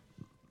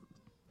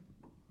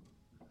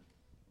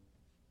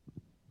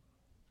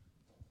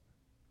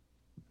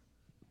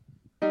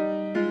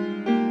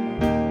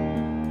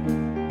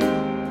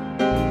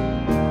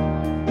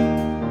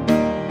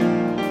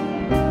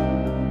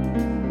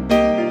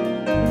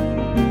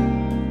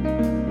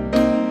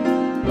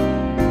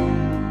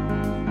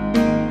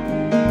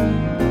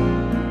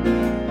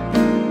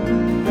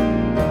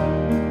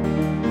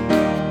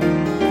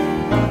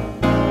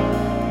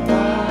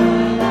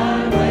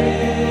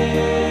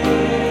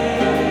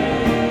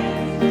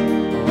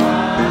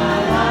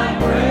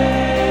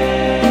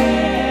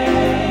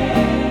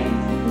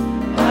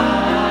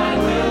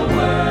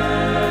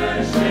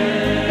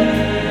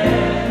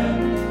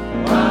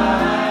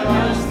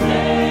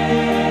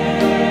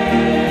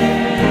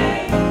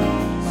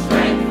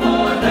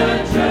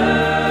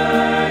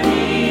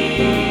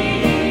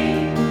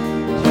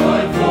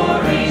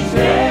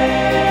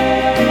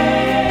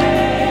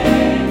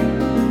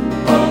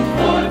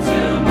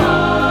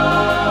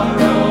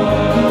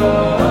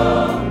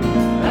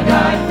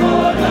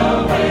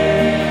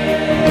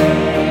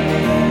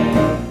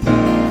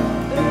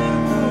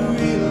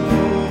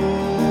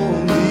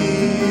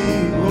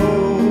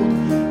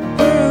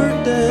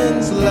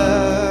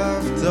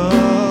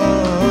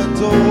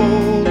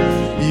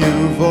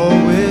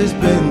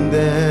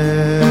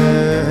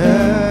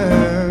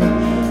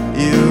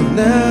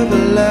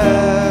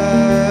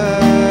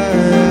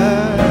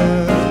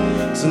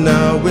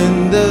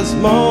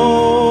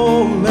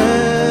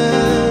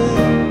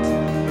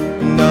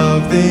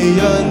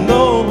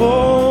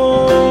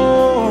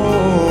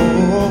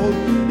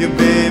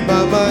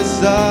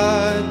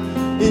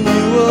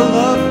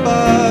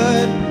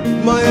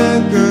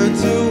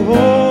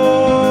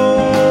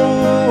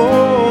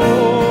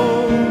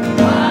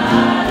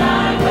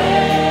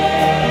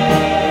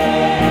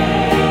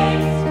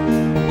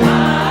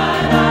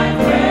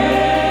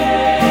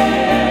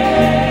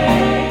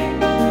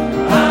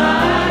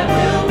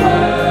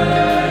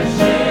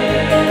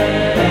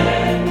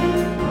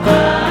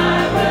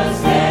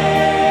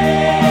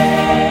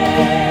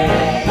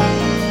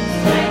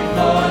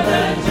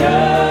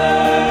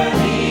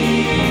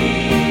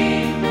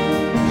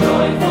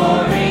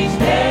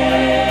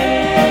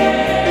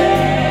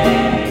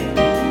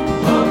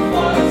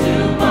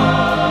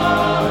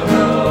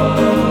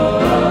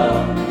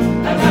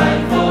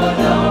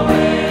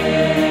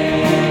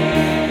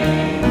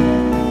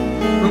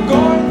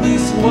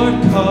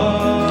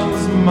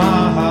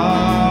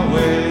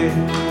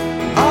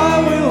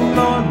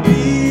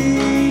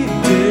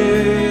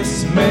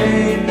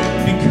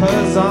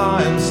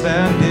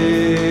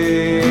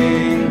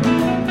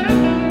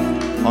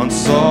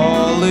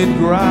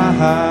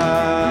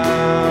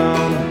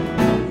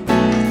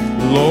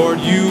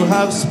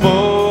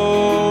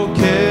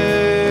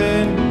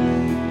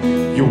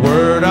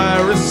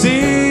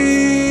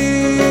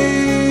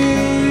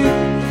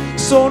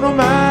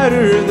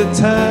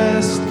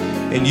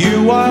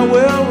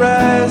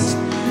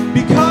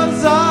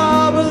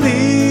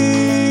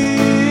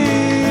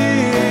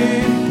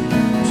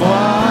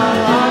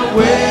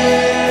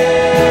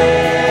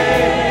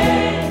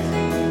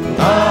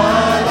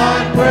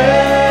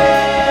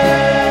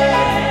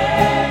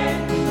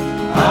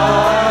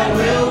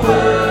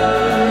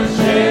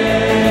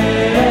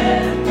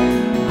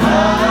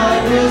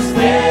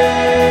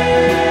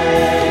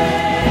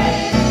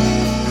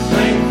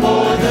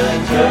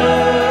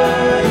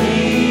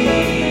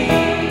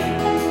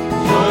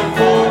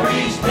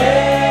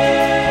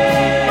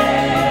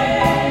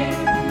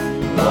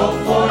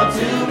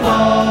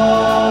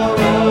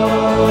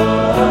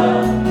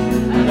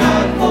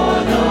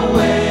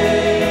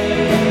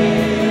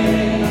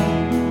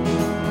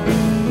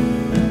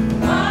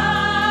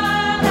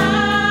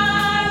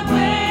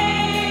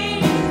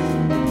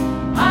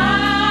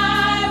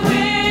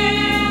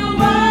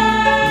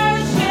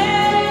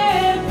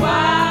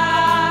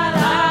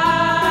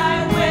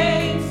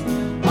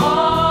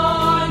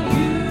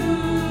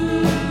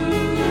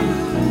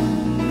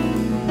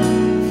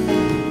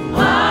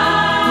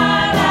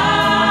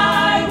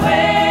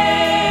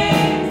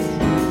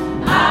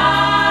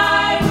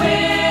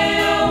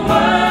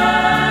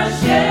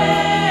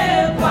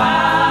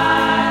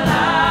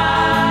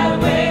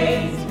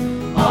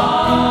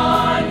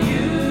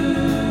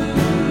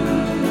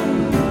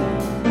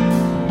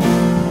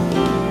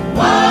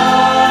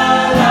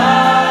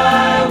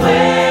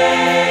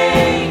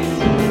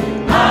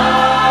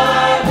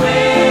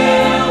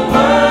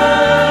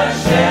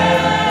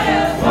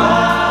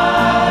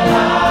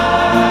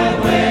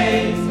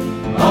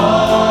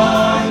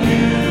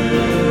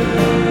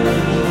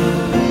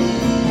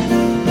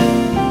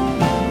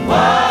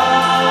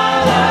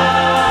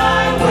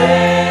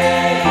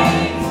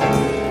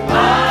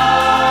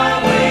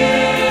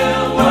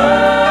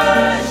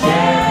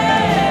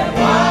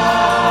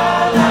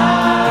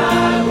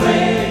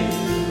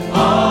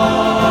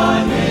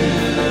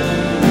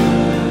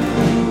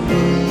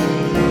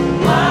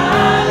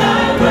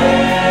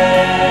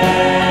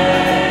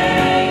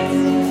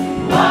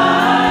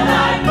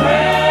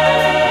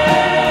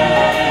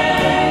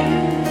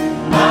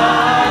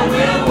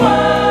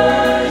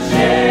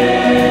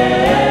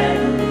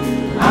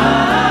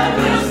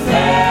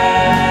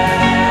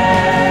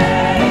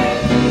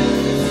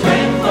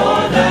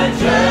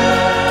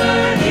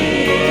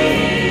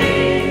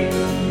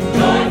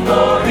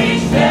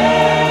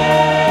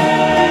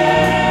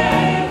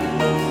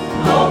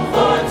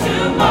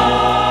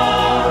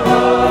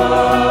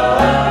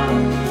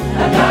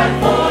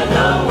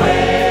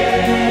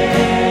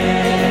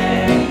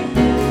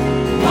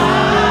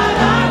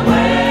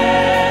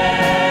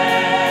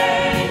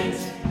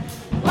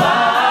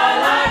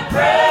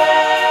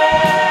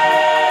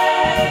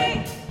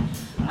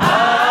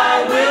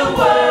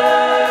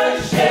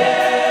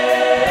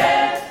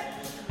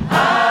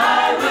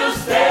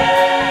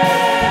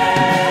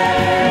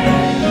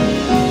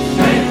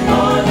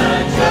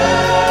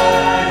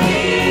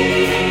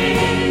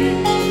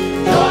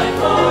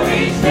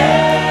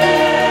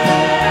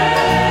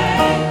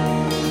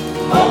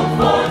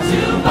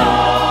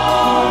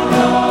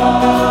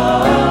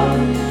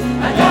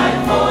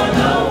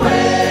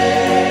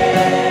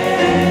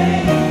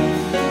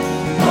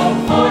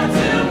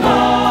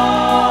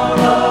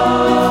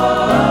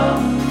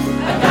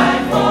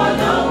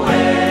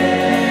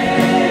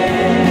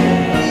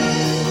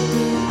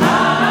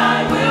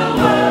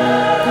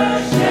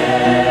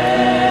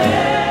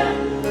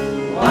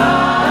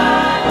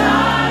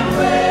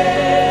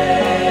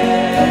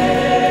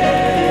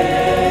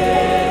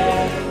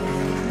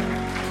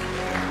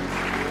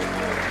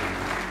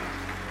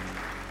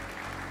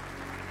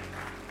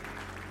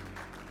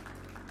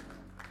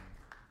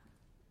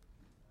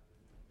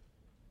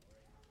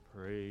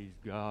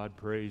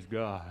 Praise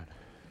God.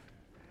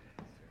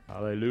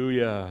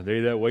 Hallelujah. They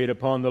that wait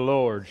upon the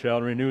Lord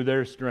shall renew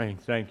their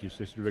strength. Thank you,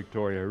 Sister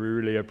Victoria. We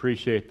really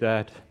appreciate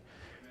that.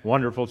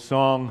 Wonderful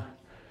song.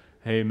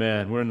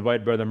 Amen. We're going to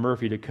invite Brother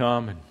Murphy to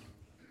come. And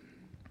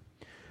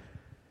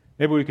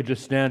maybe we could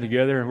just stand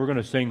together and we're going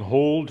to sing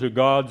Hold to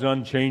God's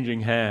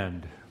Unchanging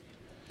Hand.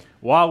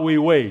 While we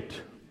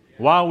wait,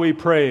 while we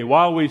pray,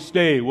 while we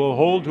stay, we'll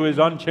hold to His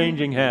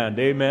unchanging hand.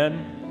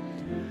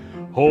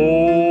 Amen.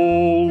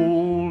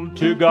 Hold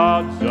to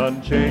God's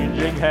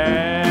unchanging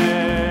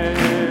hand.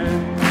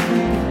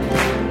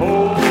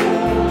 Hold to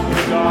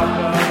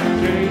God's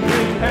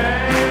unchanging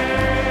hand.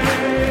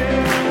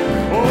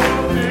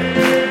 Hold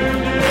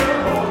in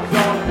your hopes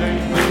on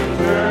things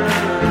eternal.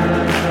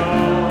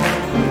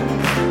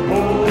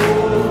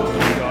 Hold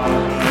to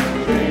God's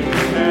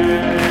unchanging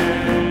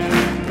hand.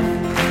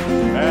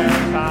 And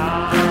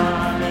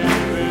time is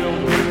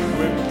filled with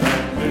swift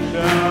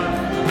transition.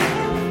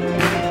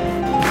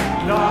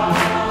 Not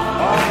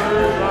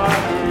others are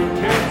who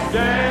can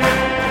stand.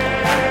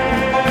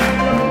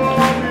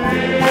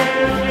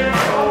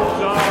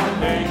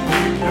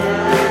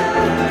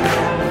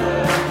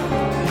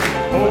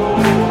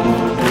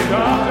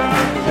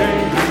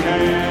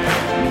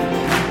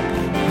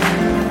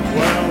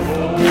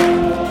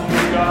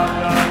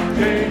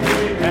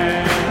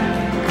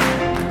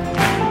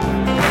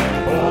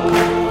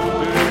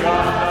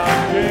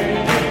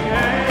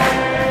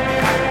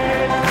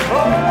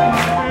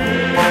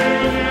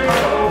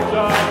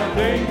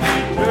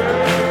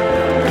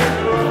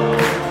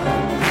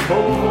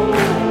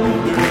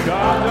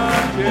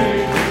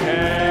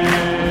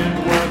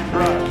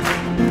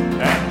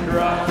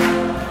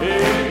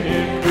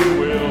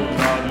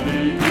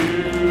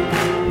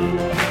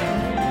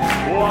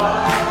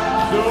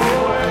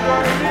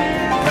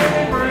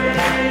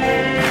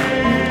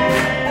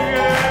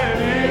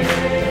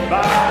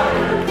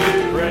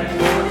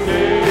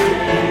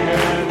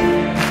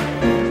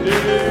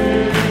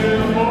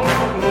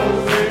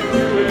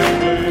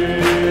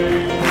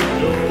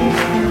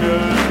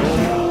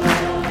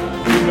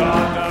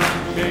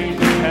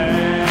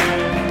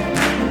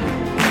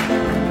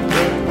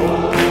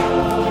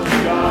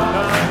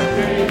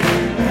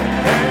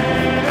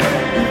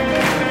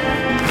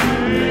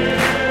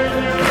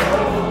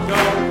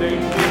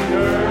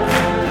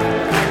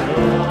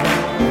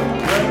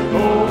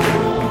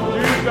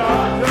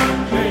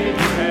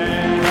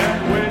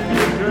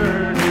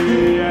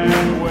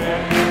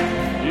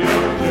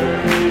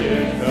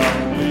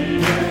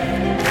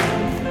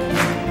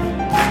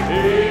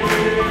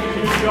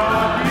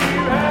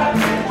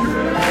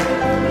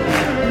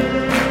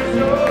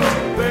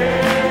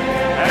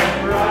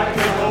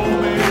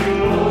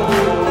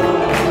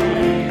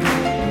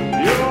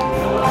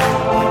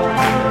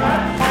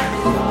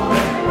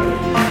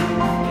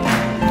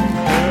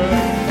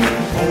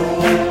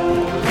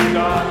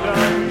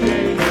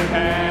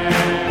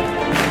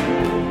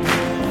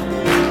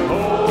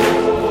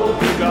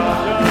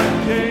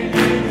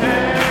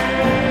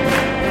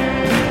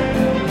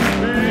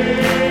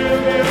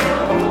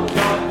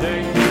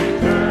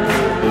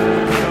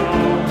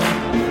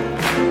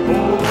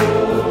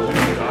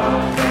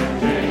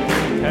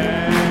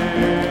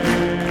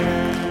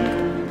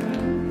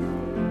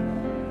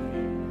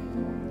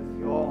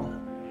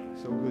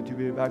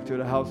 To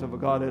the house of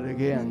God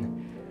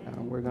again.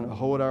 We're going to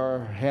hold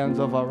our hands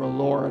of our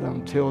Lord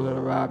until the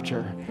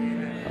rapture,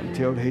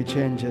 until He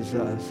changes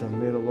us. And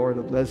may the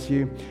Lord bless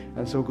you.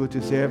 And so good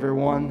to see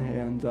everyone.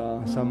 And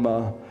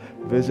some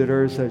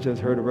visitors. I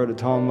just heard Brother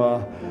Tom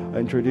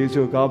introduce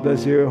you. God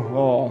bless you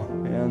all.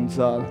 And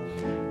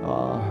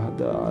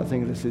I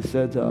think this is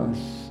said,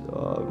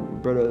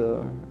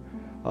 Brother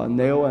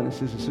Neil and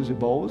Sister Susie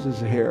Bowles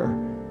is here.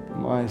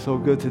 My, so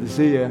good to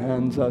see you.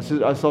 And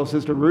I saw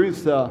Sister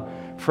Ruth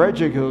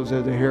Frederick was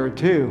here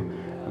too.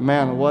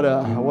 Man, what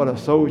a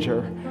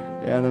soldier.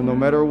 And no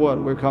matter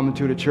what, we're coming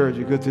to the church.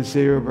 It's good to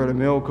see you, Brother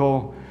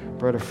Milko,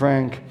 Brother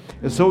Frank.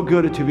 It's so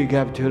good to be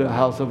gathered to the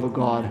house of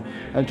God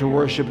and to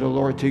worship the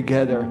Lord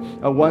together.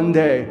 One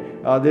day,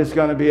 this is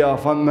going to be a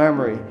fun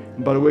memory,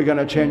 but we're going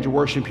to change the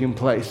worshiping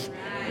place.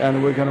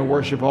 And we're going to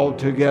worship all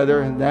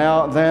together. And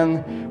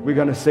then we're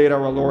going to see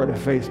our Lord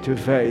face to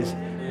face.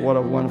 What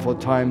a wonderful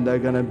time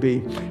that's going to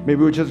be. Maybe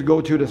we'll just go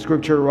to the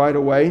scripture right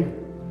away.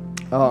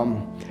 Book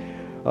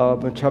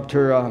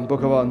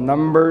of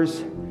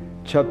Numbers,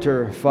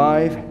 chapter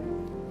 5.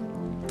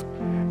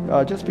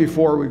 Just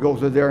before we go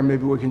to there,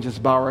 maybe we can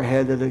just bow our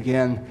head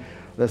again.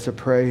 Let's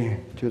pray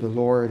to the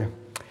Lord.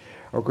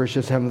 Our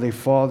gracious Heavenly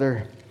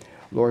Father,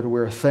 Lord,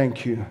 we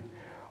thank you.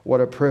 What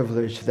a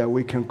privilege that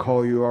we can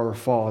call you our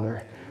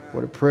Father.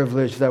 What a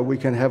privilege that we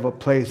can have a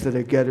place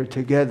that gather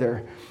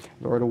together.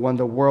 Lord, when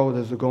the world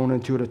is going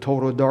into the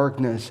total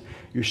darkness,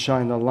 you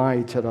shine the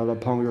light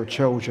upon your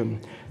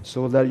children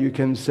so that you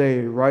can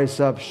say,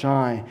 rise up,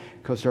 shine,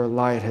 because your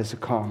light has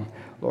come.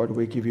 Lord,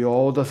 we give you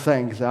all the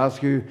thanks. I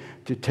ask you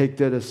to take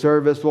the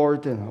service,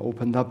 Lord, and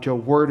open up your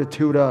word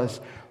to us.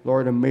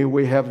 Lord, and may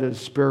we have the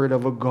Spirit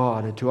of a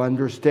God to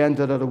understand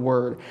the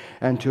word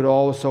and to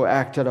also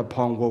act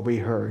upon what we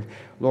heard.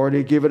 Lord,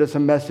 you give it as a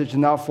message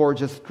not for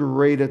just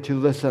read to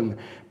listen,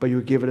 but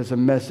you give it as a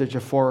message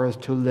for us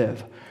to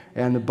live.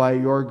 And by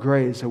your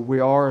grace, we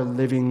are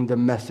living the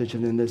message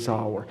in this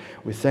hour.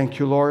 We thank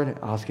you, Lord.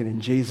 Ask it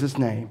in Jesus'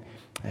 name.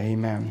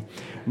 Amen.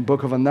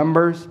 Book of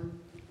Numbers,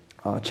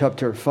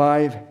 chapter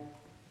 5. It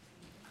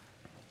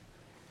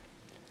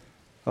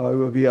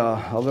will be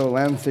a little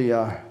lengthy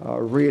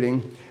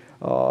reading.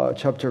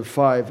 Chapter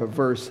 5,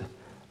 verse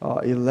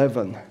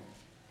 11.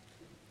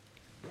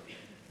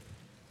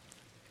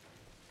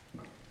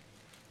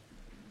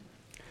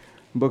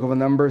 Book of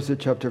Numbers,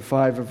 chapter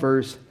 5,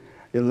 verse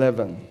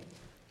 11.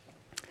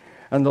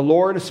 And the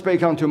Lord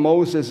spake unto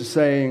Moses,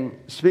 saying,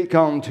 Speak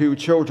unto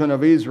children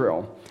of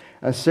Israel,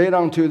 and say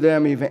unto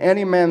them, If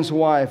any man's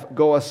wife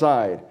go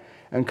aside,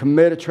 and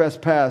commit a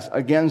trespass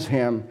against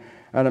him,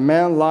 and a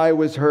man lie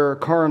with her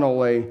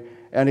carnally,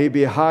 and he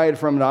be hid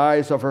from the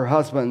eyes of her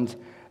husband,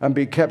 and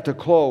be kept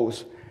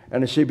close,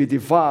 and she be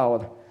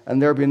defiled, and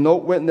there be no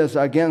witness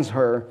against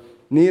her,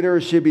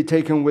 neither she be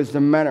taken with the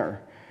manner,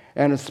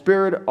 and the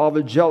spirit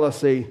of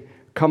jealousy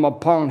come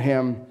upon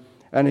him,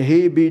 and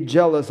he be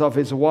jealous of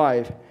his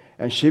wife,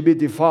 and she be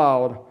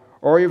defiled,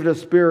 or if the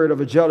spirit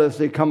of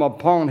jealousy come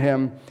upon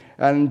him,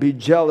 and be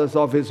jealous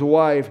of his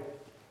wife,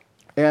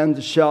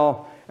 and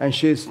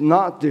she is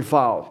not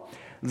defiled,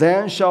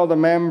 then shall the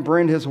man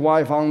bring his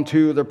wife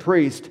unto the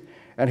priest,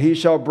 and he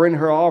shall bring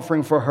her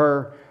offering for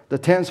her, the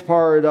 10th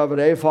part of an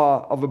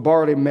ephah of a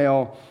barley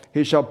meal.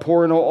 He shall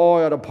pour no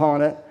oil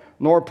upon it,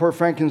 nor pour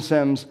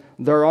frankincense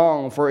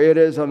thereon, for it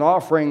is an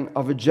offering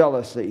of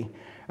jealousy,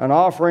 an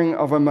offering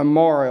of a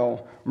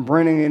memorial,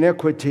 bringing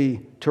iniquity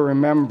to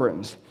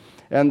remembrance.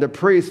 And the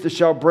priest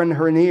shall bring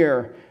her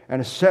near,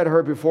 and set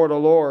her before the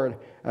Lord.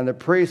 And the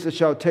priest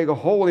shall take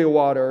holy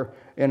water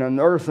in an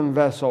earthen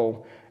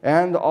vessel,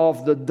 and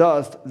of the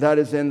dust that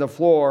is in the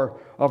floor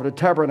of the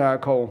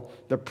tabernacle,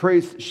 the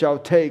priest shall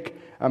take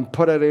and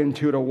put it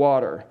into the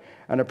water.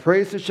 And the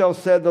priest shall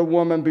set the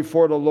woman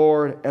before the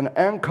Lord, and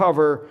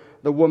uncover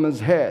the woman's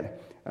head.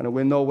 And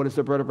we know what is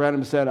the Brother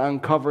Branham said,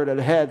 uncover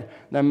the head.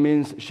 That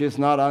means she's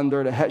not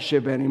under the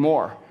headship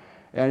anymore.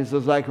 And it's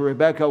just like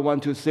Rebecca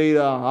went to see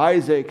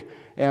Isaac,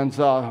 and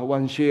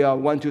when she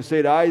went to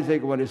see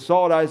Isaac, when he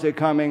saw Isaac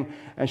coming,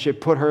 and she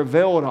put her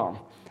veil on.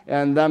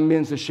 And that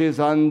means that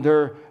she's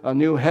under a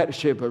new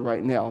headship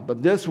right now.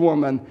 But this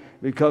woman,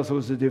 because it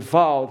was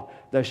defiled,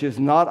 that she's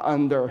not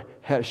under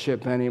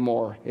headship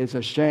anymore. It's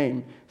a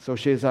shame. So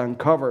she's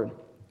uncovered.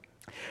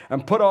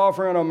 And put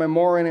offering of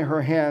memorial in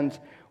her hand,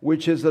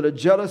 which is the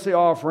jealousy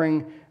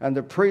offering, and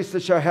the priest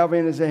shall have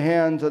in his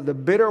hand the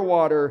bitter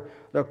water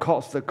that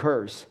caused the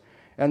curse.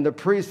 And the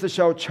priest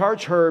shall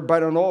charge her by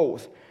an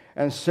oath,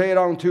 and say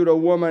unto the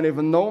woman, If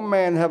no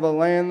man have a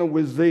land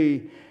with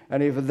thee,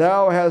 and if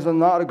thou hast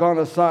not gone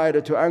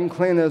aside to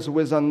uncleanness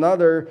with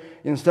another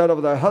instead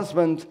of thy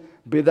husband,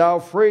 be thou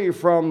free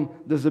from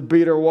this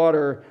bitter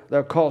water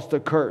that caused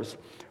the curse.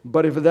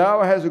 But if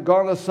thou hast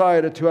gone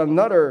aside to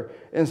another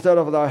instead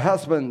of thy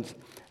husband,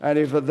 and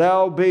if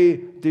thou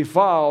be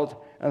defiled,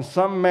 and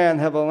some man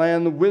have a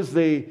land with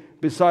thee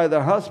beside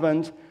thy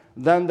husband,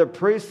 then the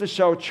priest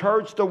shall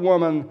charge the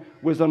woman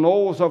with an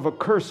oath of a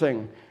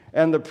cursing.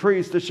 And the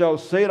priest shall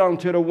say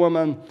unto the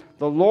woman,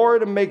 The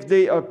Lord make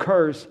thee a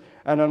curse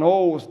and an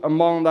oath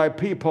among thy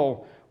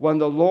people, when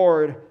the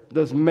Lord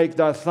does make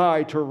thy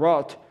thigh to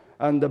rot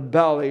and the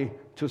belly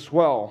to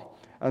swell.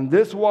 And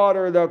this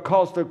water that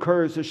caused the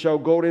curse shall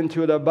go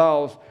into the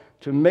bowels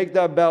to make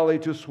thy belly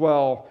to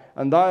swell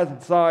and thy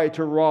thigh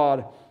to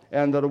rot.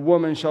 And the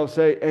woman shall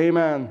say,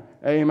 Amen,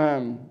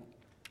 amen.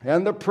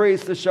 And the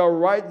priest shall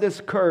write this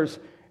curse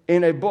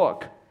in a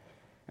book,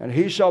 and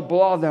he shall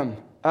blot them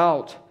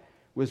out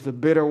with the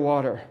bitter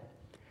water.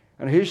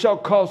 And he shall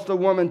cause the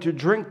woman to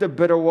drink the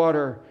bitter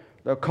water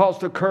that caused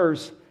the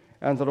curse,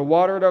 and the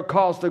water that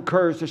caused the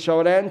curse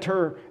shall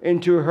enter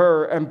into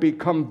her and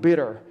become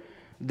bitter.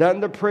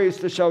 Then the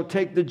priest shall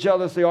take the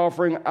jealousy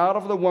offering out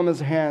of the woman's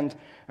hand,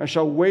 and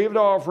shall wave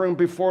the offering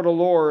before the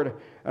Lord,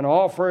 and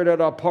offer it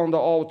upon the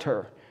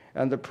altar.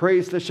 And the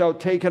priest shall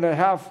take a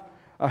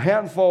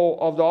handful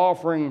of the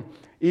offering,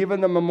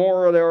 even the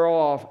memorial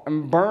thereof,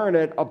 and burn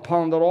it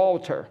upon the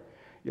altar.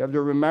 You have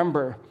to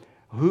remember,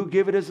 who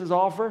gave it as his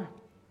offer?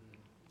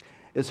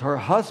 It's her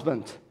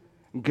husband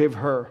gave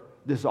her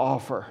this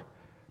offer,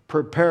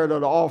 prepared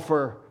an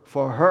offer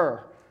for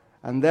her.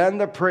 And then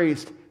the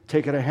priest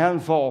take a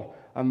handful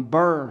and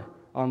burn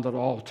on the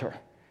altar.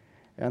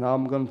 And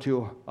I'm going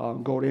to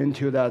go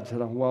into that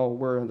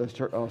while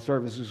the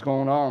service is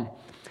going on.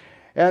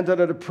 And that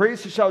the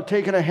priest shall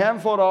take a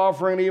handful of the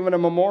offering, even a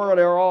memorial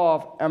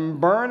thereof, and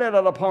burn it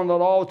upon the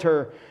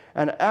altar,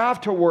 and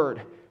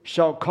afterward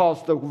shall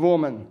cause the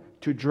woman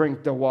to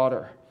drink the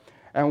water.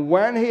 And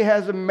when he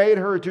has made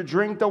her to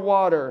drink the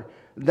water,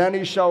 then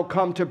it shall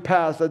come to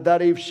pass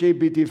that if she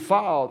be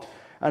defiled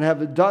and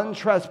have done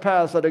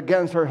trespass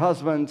against her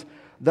husband,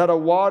 that a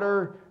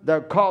water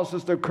that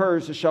causes the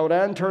curse shall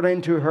enter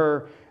into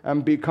her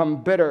and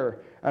become bitter,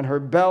 and her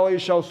belly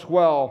shall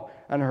swell,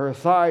 and her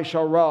thigh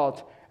shall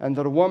rot, and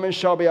the woman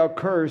shall be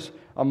accursed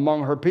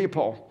among her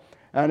people.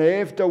 And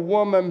if the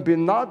woman be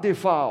not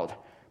defiled,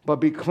 but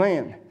be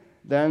clean,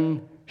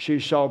 then she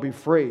shall be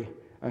free,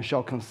 and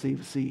shall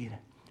conceive seed.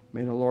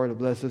 May the Lord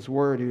bless His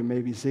word. You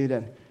may be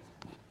seated.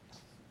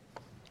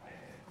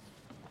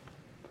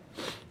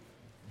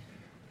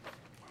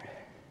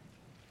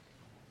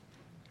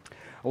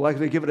 I'd like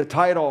to give it a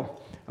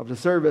title of the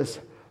service,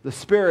 The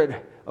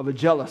Spirit of a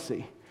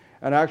Jealousy.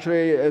 And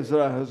actually, is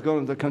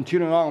going to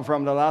continue on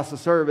from the last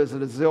service,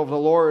 it is the of the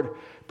Lord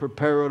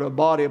prepare the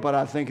body, but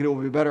I think it will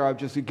be better I'll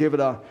just give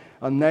it a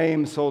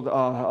name, so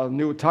a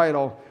new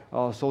title,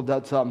 so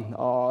that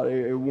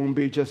it won't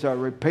be just a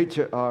repeat.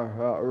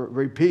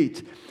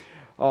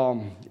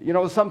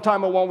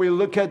 Sometimes when we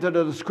look at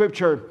the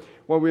Scripture,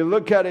 when we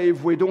look at it,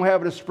 if we don't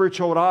have the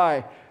spiritual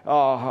eye,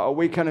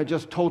 we can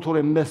just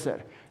totally miss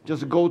it.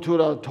 Just go to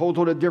the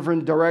totally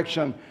different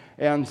direction.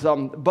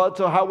 But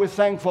how we're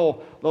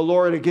thankful the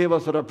Lord gave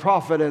us a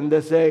prophet in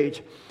this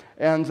age.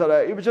 And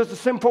it was just a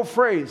simple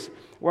phrase.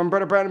 When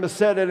Brother Branham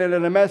said it in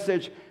a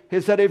message, he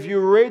said, if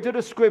you read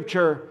the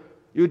Scripture,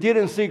 you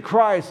didn't see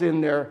Christ in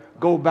there,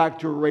 go back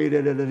to read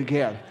it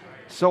again.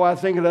 So I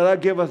think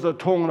that gives us a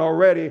tone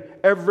already.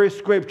 Every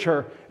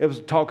Scripture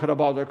is talking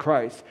about the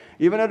Christ.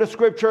 Even in the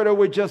Scripture that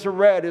we just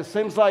read, it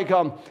seems like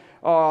a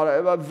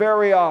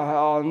very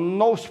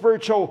no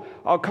spiritual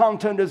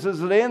content is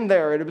in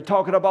there. It was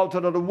talking about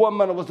that the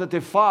woman was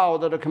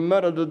defiled, that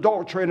committed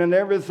adultery and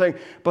everything,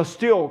 but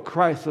still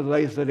Christ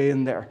lays it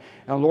in there.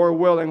 And Lord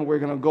willing, we're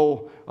going to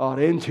go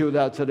into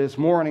that this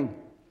morning.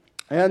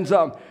 And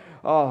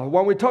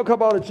when we talk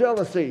about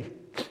jealousy,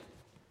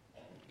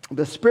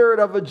 the spirit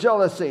of a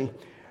jealousy,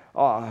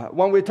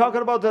 when we're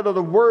talking about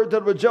the word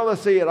that was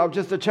jealousy, and I'll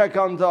just check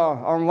on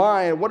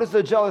online, what does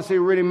the jealousy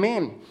really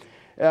mean?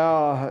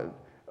 My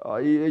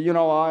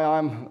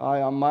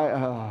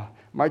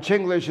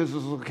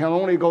Chinglish can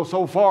only go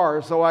so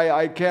far, so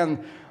I can't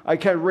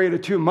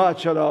read too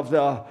much of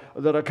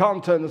the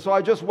content. So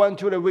I just went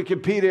to the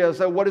Wikipedia and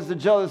said, what does the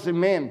jealousy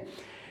mean?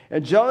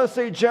 And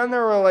jealousy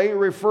generally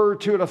refers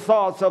to the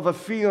thoughts of the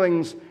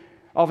feelings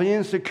of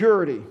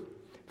insecurity,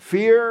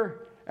 fear,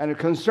 and a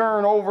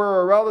concern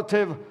over a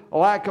relative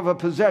lack of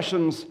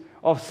possessions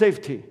of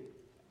safety.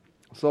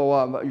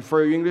 So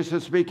for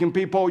English-speaking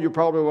people, you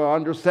probably will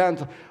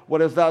understand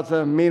what is that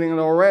meaning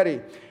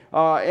already.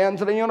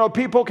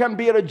 People can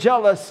be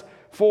jealous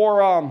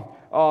for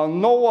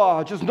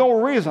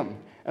no reason.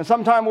 And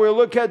sometimes we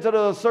look at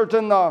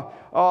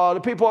the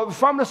people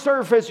from the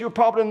surface, you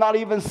probably not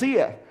even see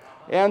it.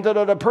 And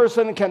the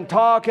person can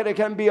talk, and it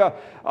can be so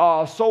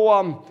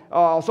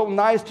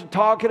nice to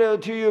talk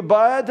to you,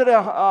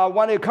 but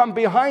when it comes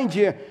behind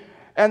you,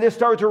 and they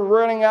start to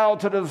running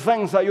out to the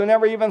things that you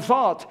never even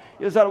thought.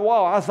 You said,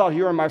 wow, I thought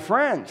you were my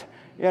friend.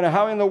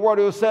 How in the world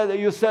you said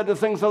the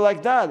things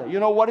like that?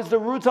 What is the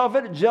root of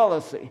it?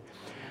 Jealousy.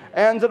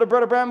 And the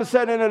Brother Branham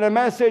said in a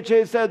message,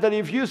 he said that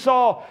if you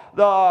saw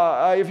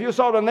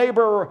the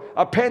neighbor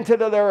painted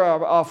their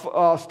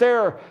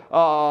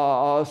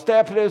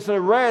step is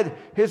red,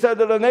 he said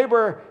that the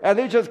neighbor, and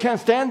they just can't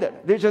stand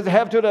it. They just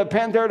have to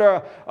paint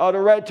the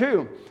red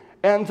too.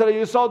 And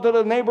you saw that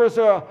the neighbor's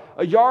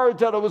yard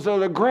that was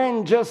the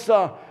green just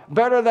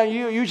better than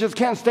you. You just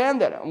can't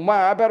stand it.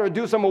 Wow, I better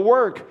do some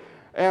work.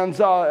 And,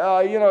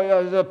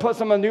 put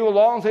some new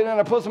lawns in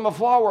and put some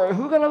flower.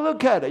 Who's going to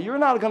look at it? You're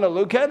not going to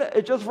look at it.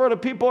 It's just for the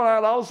people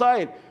on the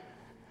outside.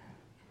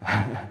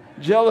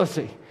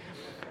 Jealousy.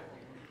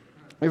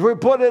 If we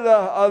put it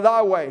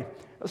that way.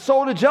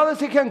 So the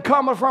jealousy can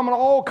come from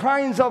all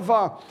kinds of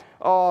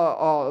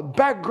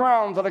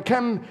background that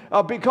can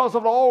because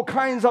of all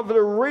kinds of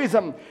the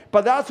reason.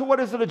 But that's what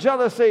is the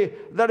jealousy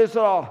that is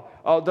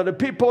the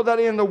people that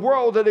in the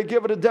world that they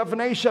give it a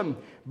definition.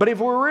 But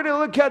if we really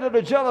look at it,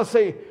 the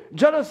jealousy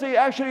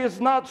actually is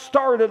not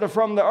started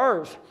from the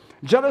earth.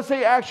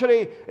 Jealousy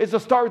actually is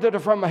started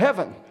from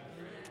heaven.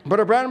 But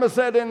Abraham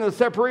said in the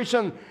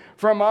separation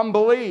from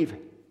unbelief,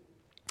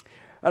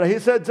 and he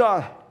said,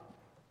 I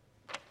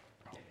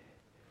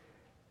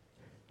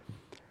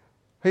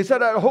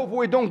hope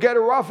we don't get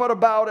rough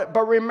about it,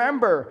 but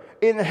remember,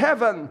 in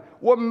heaven,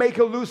 what made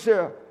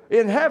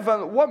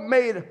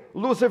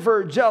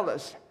Lucifer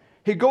jealous?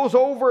 He goes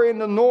over in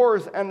the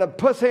north and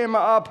puts him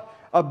up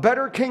a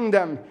better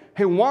kingdom.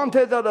 He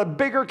wanted a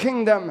bigger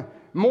kingdom,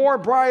 more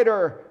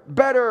brighter,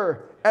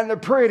 better, and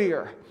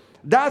prettier.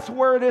 That's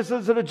where this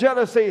is the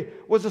jealousy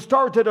was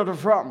started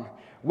from.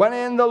 when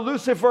in the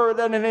Lucifer,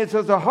 then in his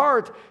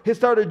heart, he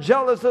started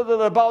jealous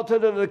about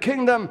the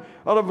kingdom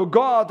of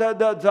God.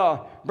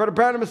 Brother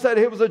Branham said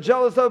he was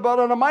jealous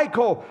about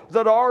Michael,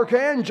 the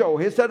archangel.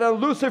 He said that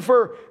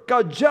Lucifer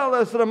got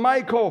jealous of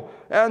Michael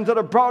and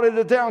brought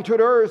it down to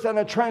the earth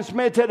and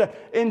transmitted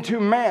into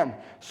man.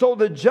 So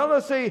the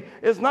jealousy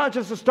is not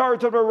just a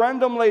start of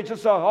randomly,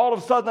 just all of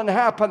a sudden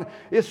happen.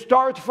 It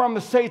starts from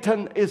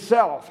Satan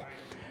itself.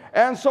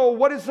 And so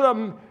what is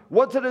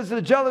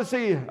the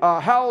jealousy?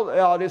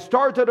 How it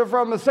started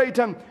from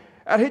Satan,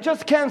 and he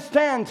just can't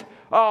stand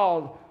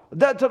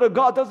that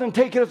God doesn't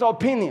take his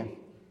opinion.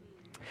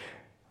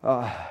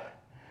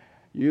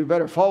 You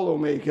better follow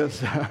me,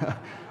 because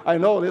I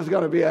know this is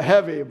going to be a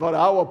heavy, but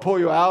I will pull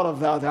you out of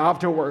that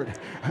afterward.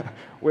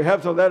 We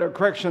have to let a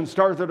correction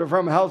start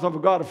from the house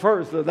of God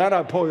first, and then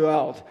I pull you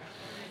out.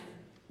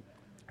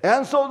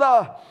 And so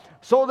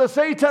the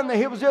Satan,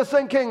 he was just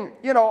thinking,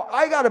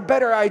 I got a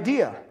better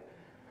idea.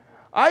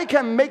 I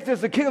can make this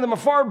kingdom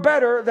far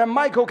better than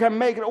Michael can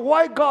make it.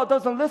 Why God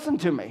doesn't listen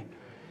to me?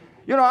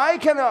 I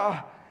can,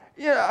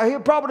 he'll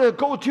probably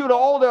go to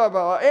all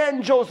the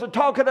angels and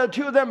talking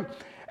to them.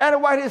 And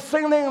while he's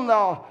singing,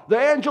 the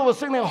angel was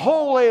singing,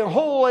 holy,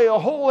 holy,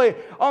 holy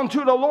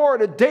unto the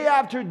Lord, day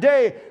after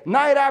day,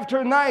 night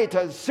after night.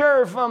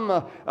 Seraphim,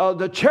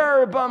 the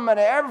cherubim, and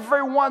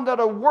everyone that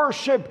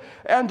worship,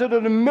 and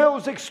the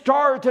music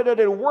started, and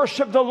they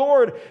worship the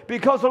Lord,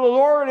 because the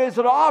Lord is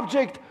the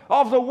object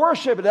of the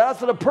worship.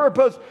 That's the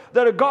purpose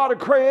that God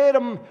created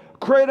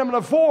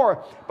him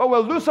for. But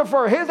with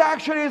Lucifer, his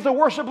actually is the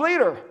worship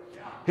leader.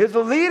 He's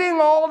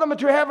leading all of them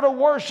to have the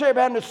worship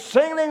and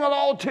singing it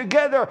all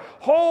together,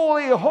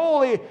 holy,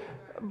 holy.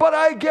 But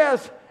I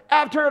guess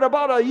after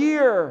about a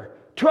year,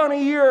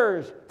 20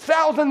 years,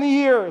 1,000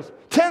 years,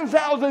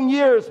 10,000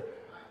 years,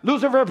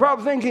 Lucifer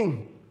probably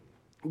thinking,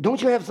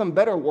 don't you have some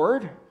better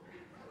word?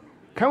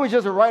 Can't we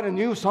just write a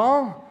new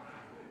song?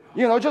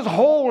 Just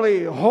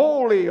holy,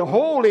 holy,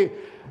 holy.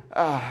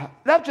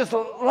 That's just a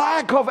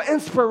lack of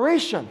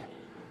inspiration.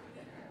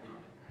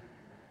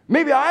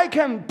 Maybe I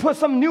can put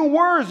some new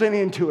words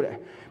into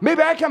it.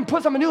 Maybe I can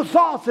put some new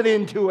thoughts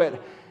into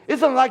it.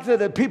 Isn't like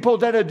the people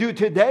that do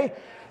today.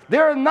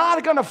 They're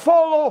not going to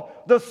follow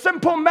the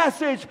simple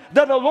message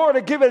that the Lord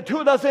has given to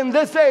us in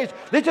this age.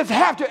 They just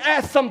have to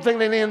add something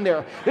in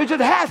there. They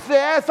just have to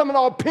add some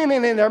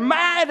opinion in there.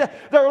 Add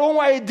their own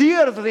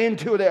ideas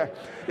into there.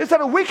 They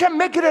said, we can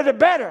make it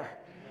better.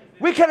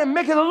 We can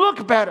make it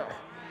look better.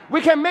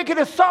 We can make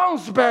it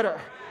sounds better.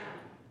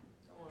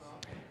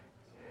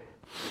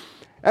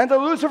 And the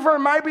Lucifer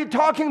might be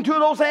talking to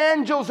those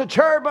angels, the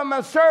cherubim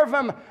and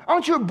seraphim.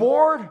 Aren't you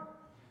bored?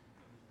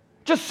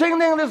 Just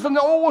singing this an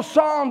old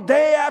song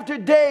day after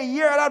day,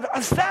 year after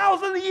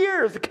 1,000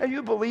 years. Can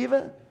you believe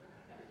it?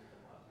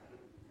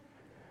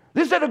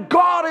 They said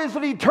God is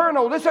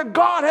eternal. They said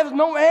God has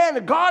no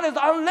end. God is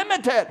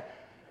unlimited.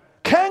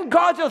 Can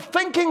God just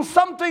thinking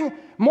something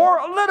more,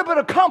 a little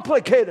bit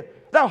complicated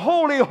than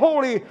holy,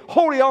 holy,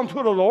 holy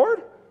unto the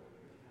Lord?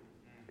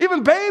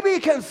 Even baby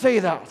can say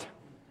that.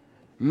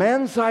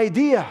 Man's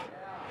idea.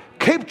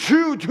 Keep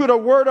true to the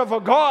word of a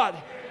God.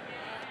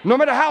 No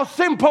matter how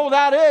simple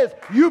that is,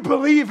 you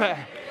believe it.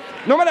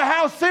 No matter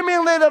how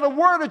seemingly that the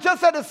word is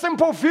just a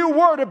simple few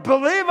words,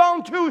 believe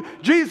unto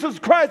Jesus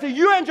Christ, and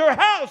you and your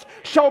house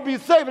shall be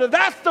saved.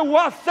 That's the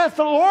what says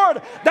the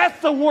Lord.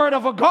 That's the word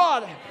of a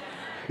God.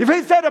 If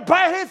he said that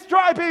by his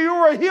stripe you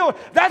were healed,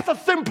 that's a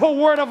simple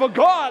word of a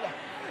God.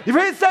 If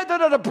he said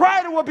that the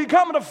bride will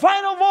become the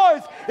final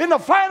voice in the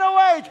final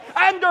age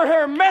under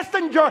her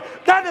messenger,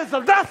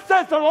 that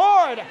says the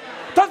Lord.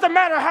 Doesn't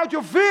matter how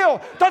you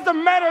feel.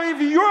 Doesn't matter if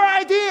your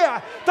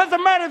idea.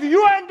 Doesn't matter if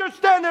you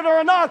understand it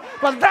or not.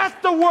 But that's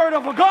the word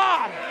of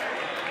God.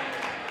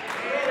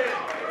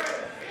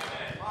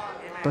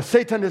 But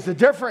Satan is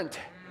different.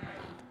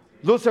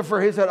 Lucifer,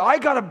 he said, I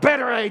got a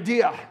better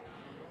idea.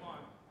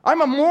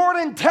 I'm a more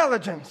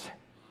intelligence.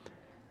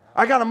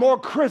 I got a more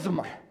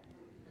charisma.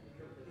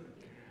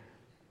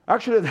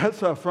 Actually, that's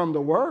from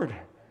the word.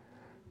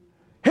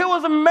 He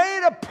was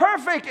made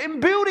perfect in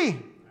beauty.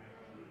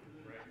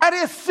 And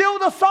he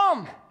sealed the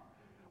sum.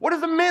 What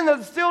does it mean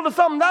that sealed the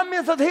sum? That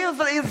means that he is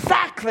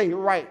exactly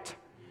right.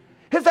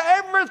 His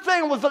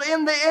everything was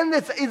in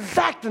this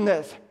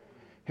exactness.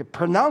 He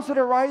pronounced it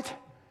right.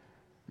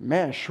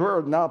 Man,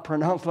 sure not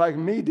pronounced like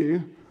me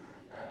do.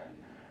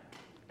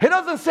 He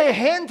doesn't say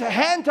hint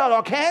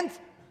or can't.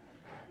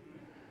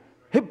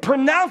 He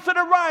pronounced it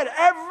right.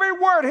 Every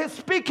word he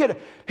speaking,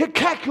 he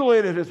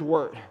calculated his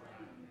word.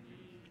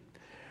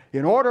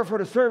 In order for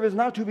the service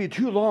not to be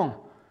too long,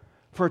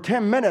 for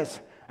 10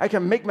 minutes, I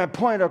can make my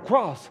point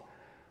across.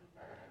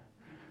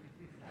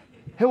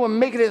 He will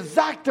make it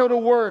exact to the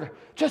word,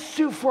 just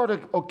suit for the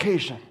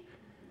occasion.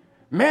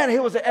 Man, he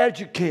was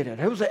educated.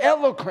 He was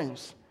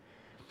eloquent.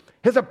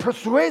 He's a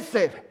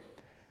persuasive.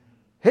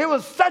 He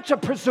was such a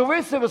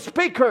persuasive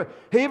speaker,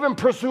 he even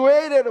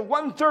persuaded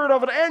 1/3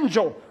 of an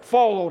angel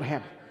followed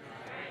him.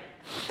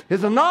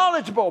 He's a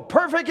knowledgeable,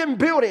 perfect in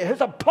beauty. He's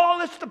a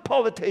polished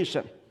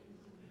politician.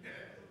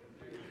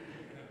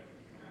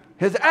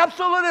 He's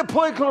absolutely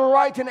politically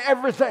right in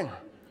everything.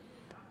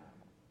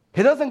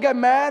 He doesn't get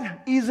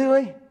mad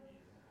easily.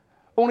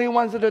 Only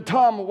once at a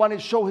time when he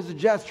shows his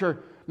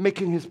gesture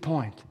making his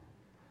point.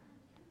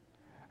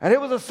 And he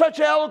was such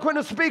an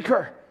eloquent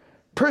speaker,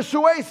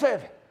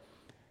 persuasive.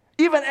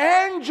 Even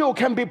angel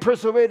can be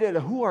persuaded.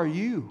 Who are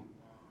you?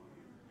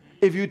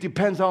 If you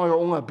depends on your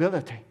own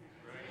ability.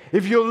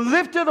 If you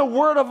lifted the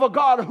word of a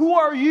God, who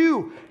are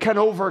you can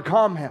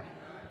overcome him.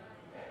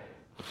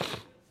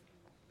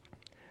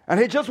 And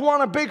he just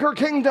want a bigger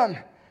kingdom,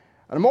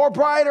 and more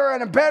brighter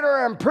and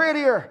better and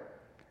prettier.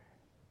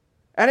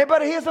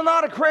 But he's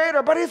not a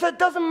creator, but he said, it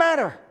doesn't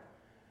matter.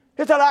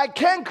 He said, I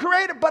can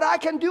create it, but I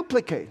can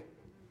duplicate.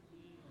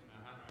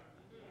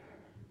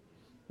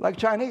 Like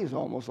Chinese,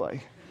 almost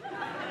like.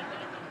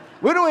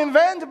 We don't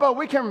invent, but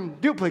we can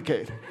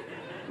duplicate.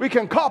 We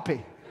can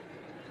copy.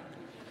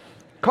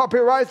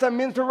 Copyright, that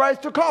means the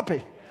rights to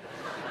copy.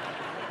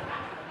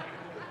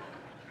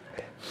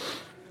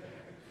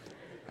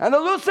 And the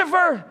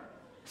Lucifer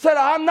said,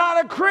 I'm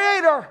not a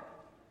creator,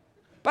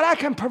 but I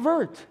can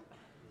pervert.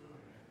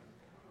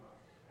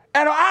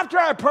 And after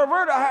I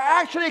pervert,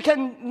 I actually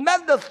can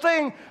let the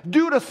thing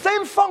do the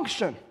same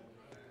function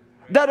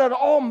that an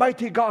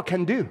almighty God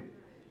can do.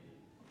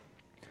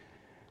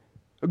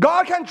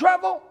 God can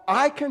travel,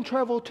 I can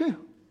travel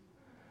too.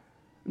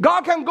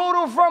 God can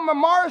go from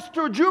Mars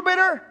to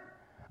Jupiter.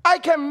 I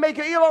can make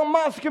Elon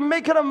Musk and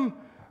make it a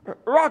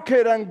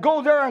rocket and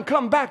go there and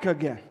come back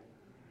again.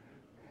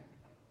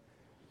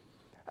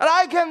 And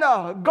I can,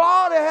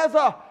 God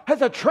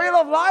has a trail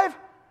of life.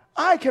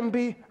 I can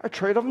be a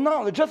trail of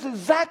knowledge, just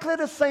exactly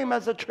the same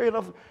as a trail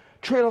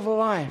of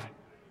life.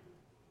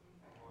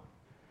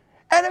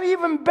 And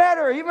even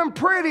better, even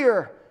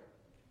prettier.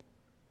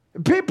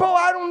 People,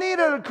 I don't need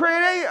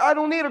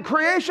a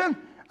creation.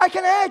 I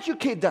can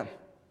educate them.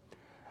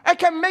 I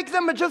can make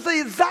them just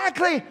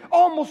exactly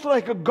almost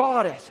like a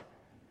goddess.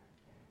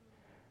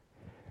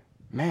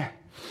 Man,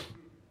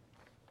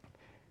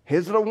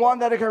 he's the one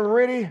that can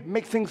really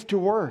make things to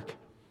work.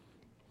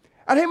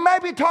 And he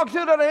maybe talks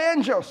to the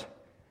angels.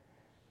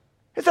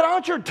 He said,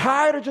 aren't you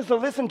tired of just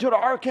listening to the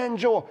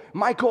archangel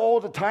Michael all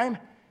the time?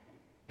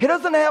 He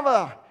doesn't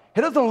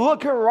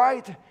look it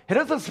right. He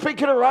doesn't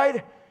speak it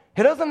right.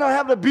 He doesn't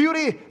have the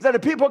beauty that the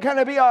people can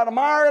be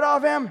admired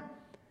of him.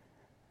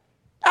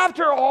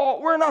 After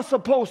all, we're not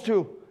supposed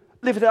to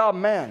lift up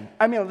man.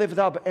 Lift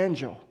up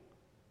angel.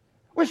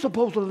 We're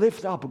supposed to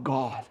lift up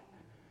God.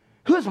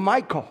 Who's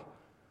Michael?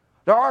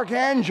 The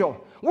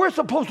archangel. We're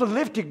supposed to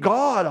lift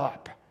God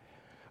up.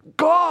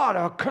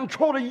 God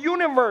controls the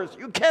universe.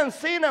 You can't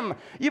see him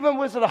even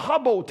with the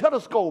Hubble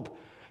telescope.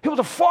 He was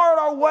far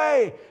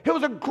away. He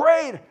was a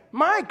great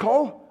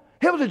Michael.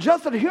 He was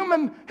just a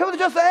human. He was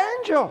just an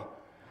angel.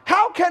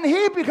 How can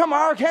he become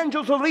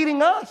archangels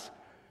leading us?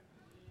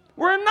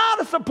 We're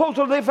not supposed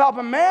to lift up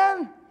a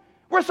man.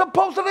 We're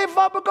supposed to lift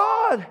up a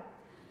God.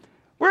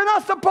 We're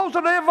not supposed to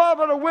lift up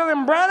a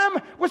William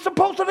Branham. We're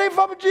supposed to lift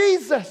up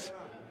Jesus.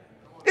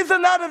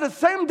 Isn't that the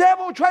same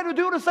devil trying to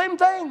do the same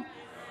thing?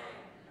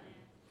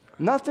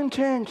 Nothing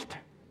changed.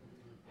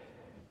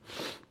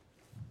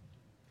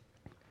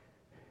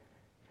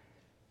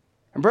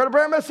 And Brother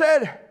Branham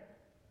said,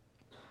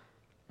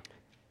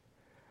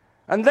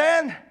 and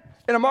then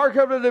in the mark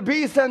of the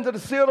beast and the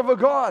seal of a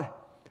God.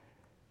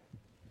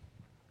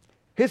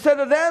 He said,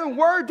 and then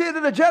where did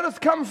the jealous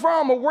come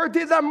from? Or where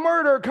did that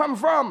murder come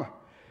from?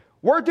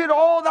 Where did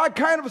all that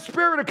kind of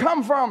spirit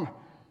come from?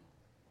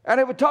 And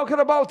he was talking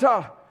about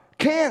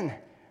Cain.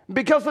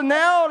 Because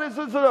now this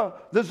is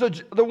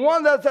the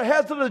one that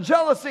has the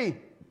jealousy.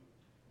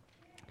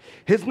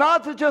 He's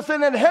not just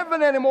in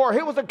heaven anymore.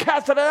 He was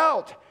casted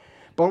out.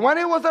 But when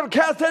he was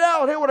casted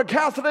out, he would have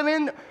casted it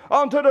in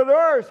onto the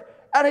earth.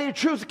 And he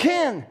chose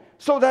Cain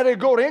so that he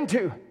go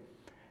into.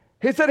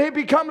 He said he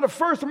became the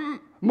first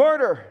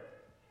murder.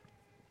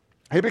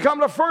 He became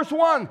the first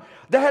one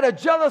that had a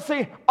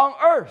jealousy on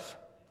earth.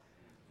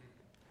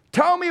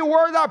 Tell me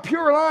where that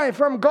pure line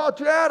from God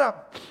to Adam.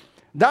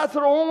 That's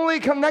the only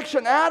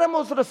connection. Adam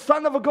was the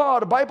son of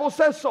God. The Bible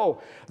says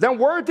so. Then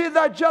where did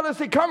that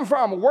jealousy come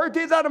from? Where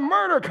did that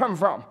murder come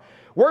from?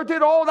 Where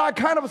did all that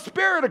kind of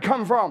spirit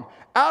come from?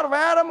 Out of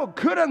Adam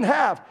couldn't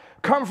have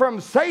come from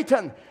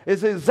Satan.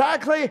 Is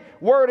exactly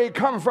where they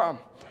come from.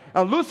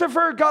 And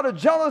Lucifer got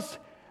jealous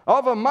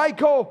of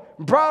Michael,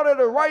 brought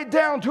it right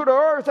down to the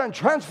earth and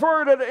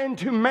transferred it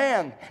into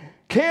man.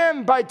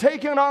 Cain, by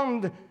taking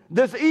on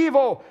this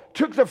evil,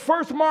 took the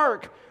first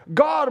mark.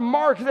 God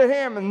marked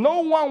him, and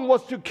no one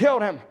was to kill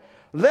him.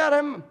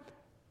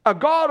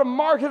 God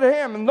marked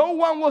him, and no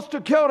one was to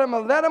kill him,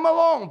 and let him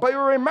alone. But you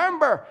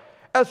remember,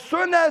 as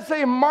soon as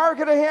they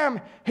marked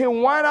him, he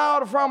went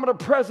out from the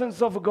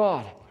presence of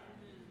God.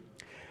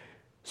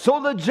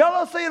 So the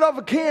jealousy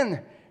of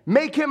Cain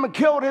make him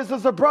kill his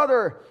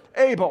brother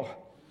Abel.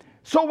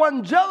 So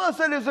when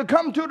jealousy is to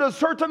come to a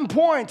certain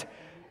point,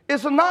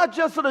 it's not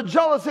just the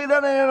jealousy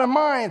that is in the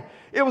mind.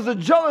 It was the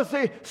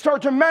jealousy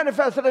start to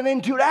manifest it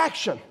into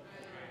action.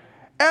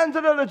 And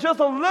just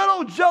a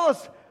little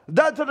jealous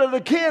that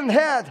the king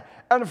had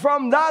And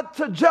from that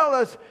to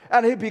jealous,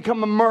 and he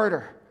become a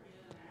murderer.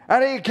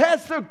 And he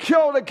gets to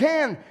kill the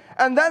king.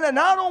 And then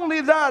not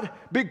only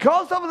that,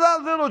 because of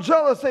that little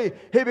jealousy,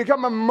 he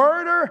become a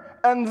murderer.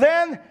 And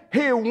then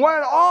he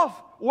went out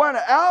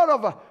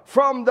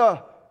from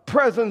the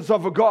presence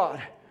of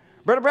God.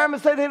 Brother Branham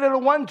said he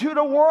went to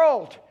the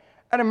world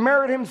and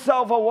married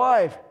himself a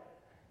wife.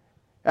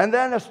 And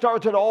then it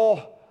started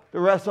all the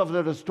rest of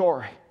the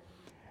story.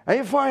 And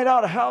you find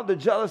out how the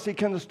jealousy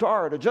can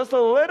start. Just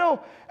a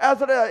little,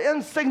 as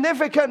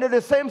insignificant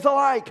it seems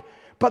like.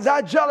 But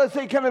that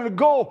jealousy can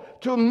go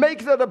to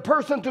make the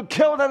person to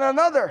kill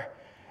another.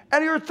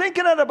 And you're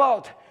thinking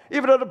about,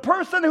 if the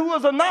person who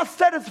was not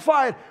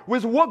satisfied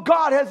with what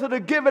God has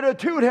given it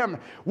to him,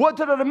 what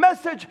the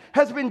message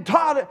has been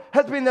taught,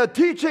 has been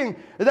teaching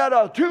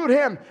that to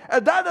him,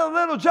 and that a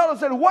little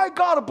jealous, and why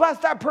God bless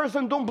that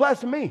person, don't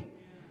bless me?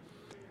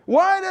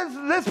 Why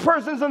does this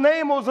person's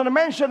name was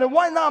mentioned, and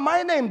why not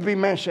my name be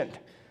mentioned?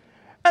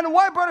 And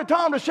why Brother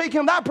Tom was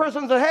shaking that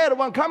person's head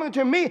when coming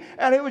to me,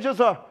 and he was just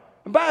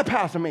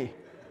bypassing me?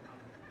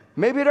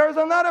 Maybe there's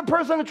another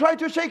person who tried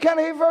to shake hand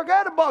and he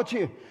forgot about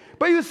you.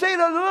 But you see,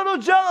 the little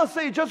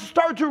jealousy just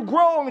start to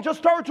grow, and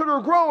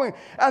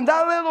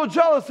that little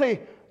jealousy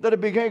that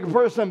it became a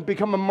person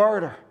become a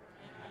murder.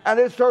 And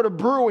it started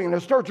brewing,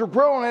 it started to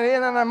grow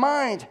in the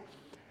mind.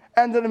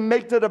 And then it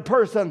make the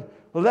person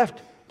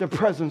left the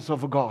presence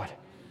of God.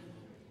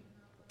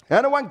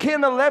 And when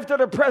Cain left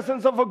the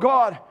presence of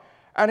God,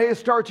 and he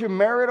started to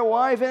marry a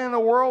wife in the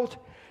world,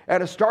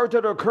 and it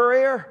started a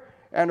career,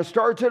 and it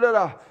started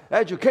an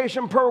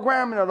education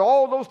program, and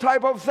all those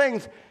type of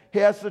things, he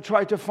has to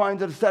try to find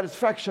the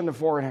satisfaction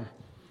for him.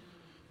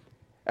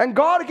 And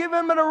God gave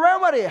him a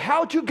remedy,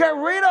 how to get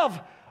rid of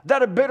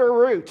that bitter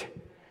root,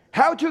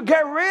 how to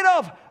get rid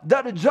of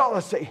that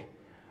jealousy.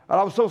 And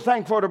I was so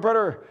thankful the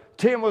brother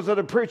Tim was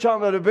to preach on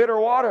the bitter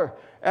water.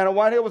 And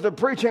when he was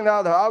preaching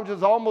that, I was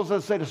just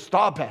almost say to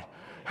stop it.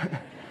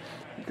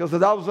 Because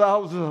that was I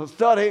was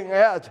studying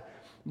it.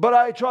 But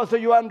I trust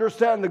that you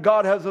understand that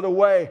God has it a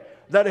way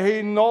that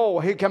he know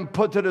he can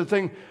put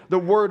the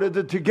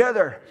word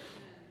together.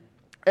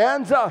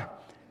 And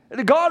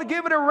God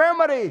gave it a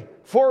remedy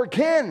for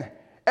Cain.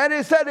 And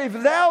he said, if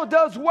thou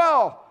dost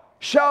well,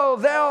 shall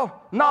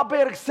thou not be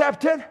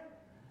accepted?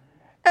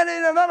 And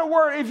in another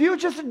word, if you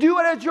just do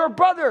it as your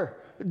brother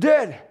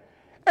did.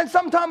 And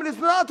sometimes it's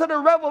not to the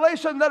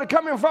revelation that are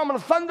coming from a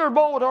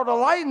thunderbolt or the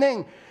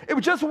lightning. It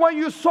was just when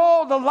you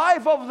saw the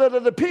life of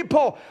the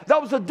people that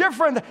was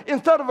different.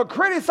 Instead of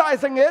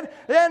criticizing it,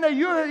 then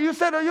you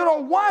said,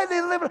 why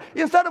they live it.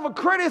 Instead of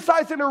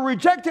criticizing or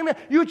rejecting it,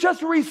 you're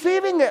just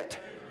receiving it.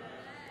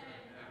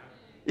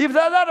 If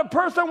that other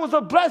person was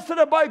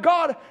blessed by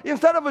God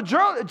instead of a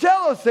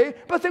jealousy,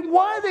 but think,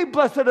 why are they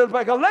blessed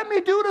by God? Let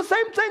me do the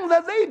same thing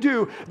that they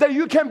do, that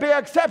you can be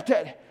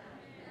accepted.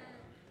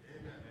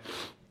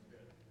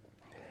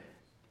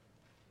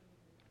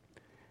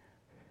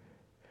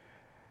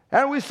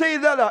 And we see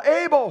that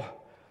Abel,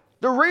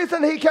 the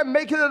reason he can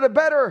make it a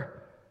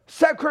better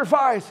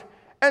sacrifice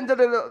and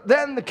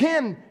than the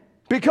king,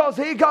 because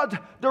he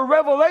got the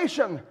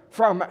revelation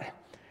from it.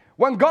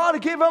 When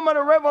God gave him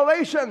a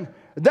revelation,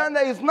 then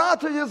it's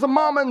not his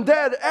mom and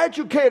dad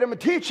educate him,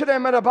 teach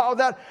him about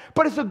that,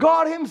 but it's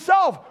God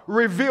himself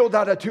revealed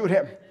that to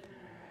him.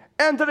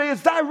 And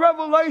it's that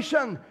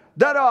revelation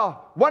that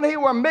when he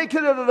was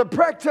making it a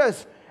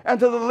practice, and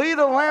to lead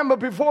the lamb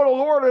before the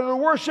Lord and the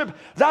worship,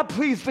 that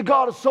pleased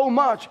God so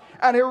much.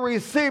 And he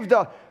received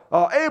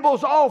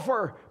Abel's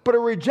offer, but he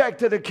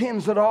rejected the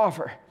king's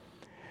offer.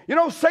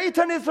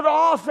 Satan is the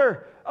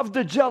author of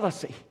the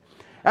jealousy.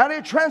 And he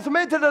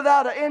transmitted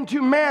that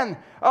into man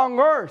on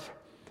earth.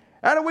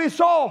 And we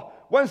saw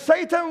when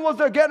Satan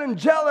was getting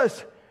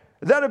jealous,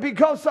 that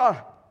because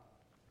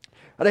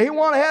he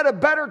wanted to have a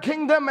better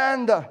kingdom,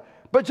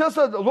 but just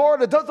the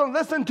Lord doesn't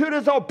listen to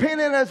his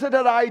opinion as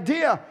that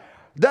idea.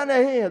 Then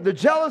the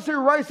jealousy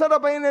rises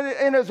up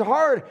in his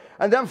heart.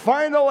 And then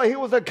finally he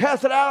was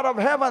cast out of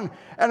heaven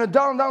and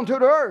down to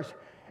the earth.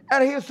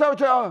 And he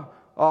started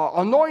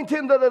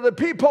anointing the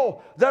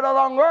people that are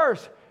on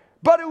earth.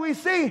 But we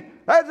see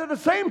at the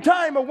same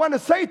time when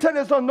Satan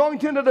is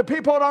anointing the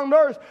people on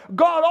earth,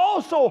 God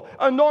also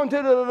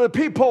anointed the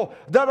people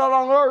that are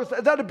on earth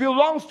that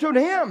belongs to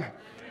him.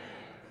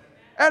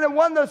 And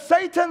when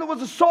Satan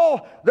was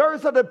saw, there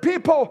is the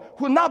people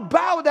who not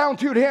bow down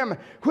to him,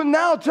 who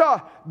now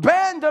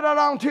bend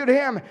down to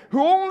him,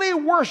 who only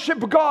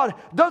worship God,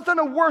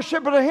 doesn't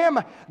worship him.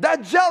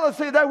 That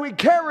jealousy that we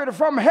carried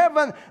from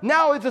heaven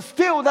now is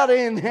still that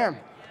in him.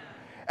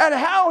 And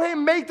how he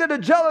made the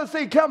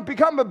jealousy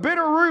become a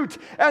bitter root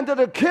and that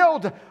it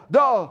killed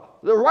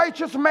the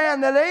righteous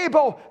man and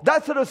Abel.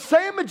 That's the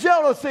same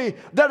jealousy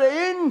that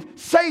in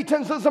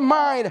Satan's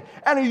mind.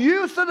 And he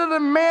used it to the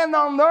man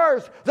on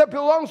earth that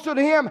belongs to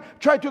him,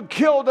 tried to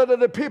kill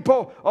the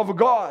people of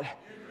God.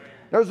 Amen.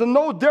 There's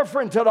no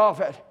difference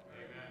of it. Amen.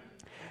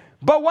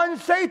 But when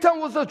Satan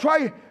was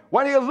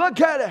when he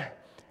looked at it,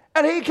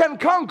 and he can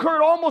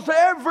conquer almost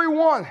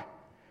everyone,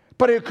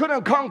 but he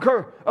couldn't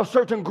conquer a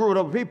certain group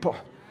of people.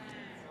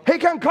 He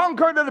can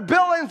conquer the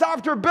billions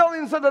after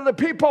billions of the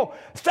people,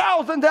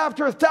 thousands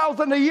after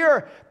thousands a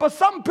year. But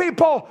some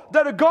people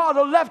that God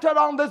left it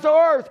on this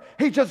earth,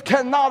 He just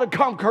cannot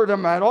conquer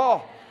them at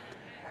all.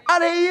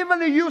 And He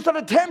even used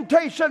the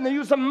temptation, He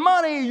used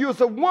money, He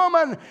used a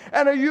woman,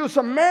 and He used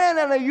a man,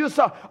 and He used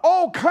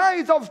all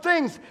kinds of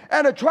things,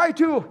 and try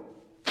to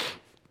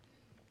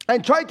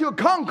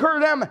conquer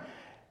them.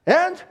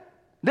 And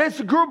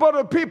this group of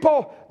the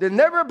people, they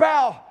never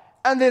bow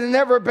and they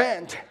never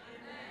bend.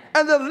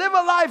 And they live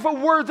a life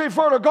worthy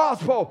for the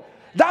gospel.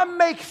 That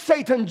makes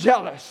Satan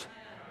jealous.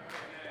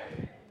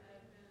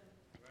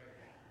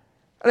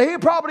 And he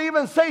probably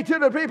even say to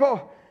the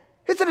people,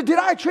 he said, did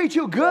I treat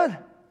you good?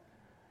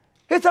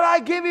 He said,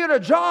 I give you the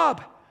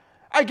job.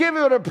 I give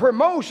you the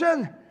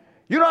promotion.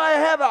 You know,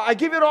 I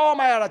give you all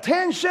my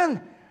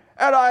attention.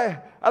 And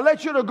I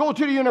let you to go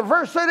to the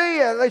university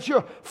and let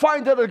you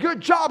find a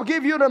good job,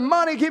 give you the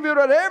money, give you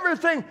the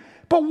everything.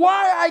 But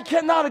why I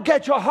cannot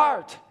get your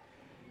heart?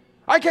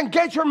 I can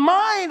get your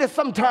mind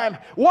sometime.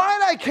 Why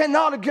I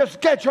cannot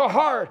just get your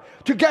heart,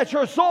 to get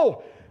your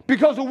soul?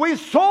 Because we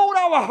sold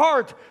our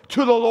heart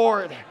to the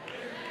Lord.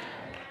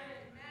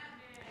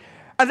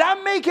 And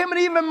that make him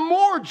even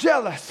more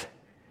jealous.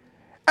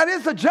 And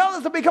it's a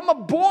jealous that become a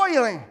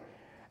boiling.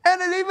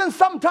 And it even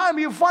sometimes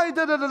you find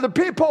that the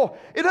people,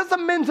 it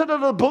doesn't mean that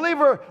the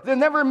believer, they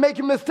never make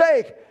a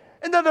mistake.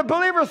 And that the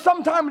believer,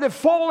 sometimes they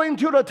fall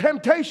into the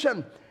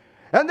temptation.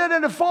 And then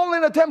in the fall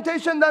into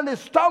temptation, then they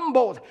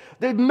stumbled.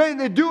 They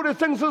do the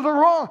things that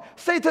are wrong.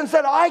 Satan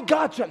said, I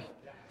got him.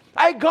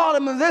 I got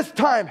him this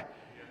time.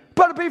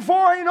 But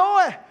before he knew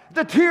it,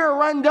 the tear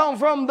ran down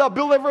from the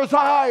believer's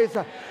eyes.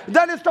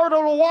 Then he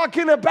started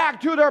walking back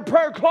to their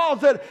prayer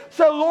closet.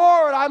 Said,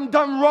 Lord, I'm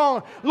done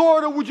wrong.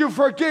 Lord, would you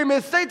forgive me?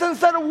 Satan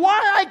said,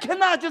 why I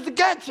cannot just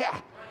get you?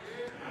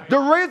 The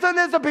reason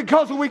is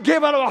because we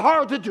give our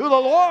heart to the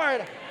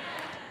Lord.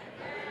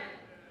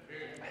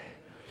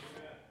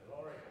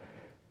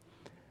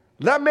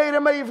 That made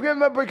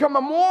him become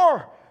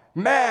more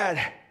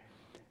mad.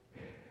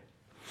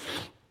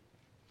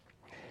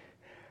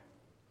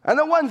 And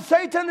then when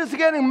Satan is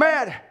getting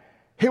mad,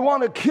 he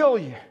want to kill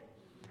you.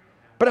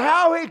 But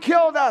how he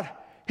killed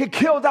that? He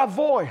killed that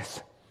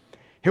voice.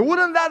 He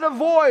wouldn't let the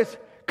voice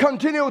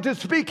continue to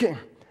speaking.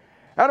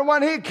 And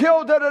when he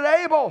killed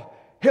Abel,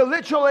 he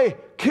literally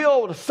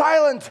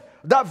silenced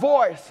that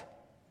voice.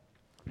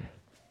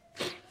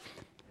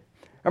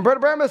 And Brother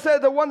Branham said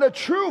that when the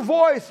true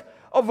voice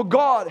of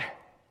God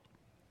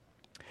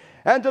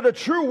and to the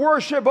true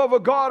worship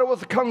of God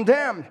was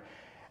condemned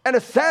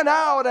and sent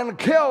out and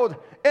killed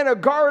in a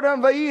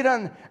garden of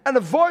Eden, and the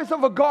voice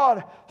of a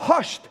God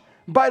hushed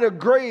by the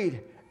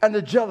greed and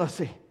the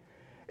jealousy.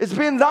 It's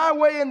been that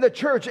way in the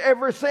church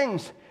ever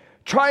since,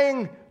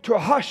 trying to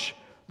hush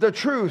the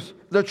truth,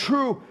 the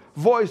true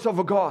voice of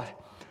a God.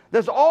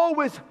 That's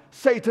always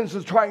Satan's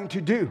is trying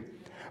to do.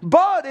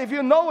 But if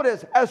you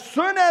notice, as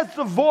soon as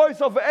the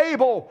voice of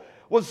Abel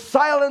was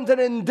silent and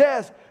in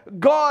death,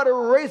 God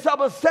raised up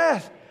a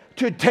Seth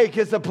to take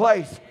his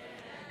place.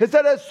 He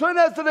said as soon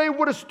as they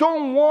would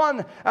stone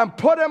one and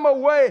put him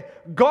away,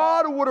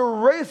 God would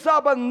raise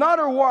up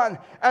another one.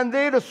 And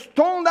they'd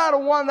stone that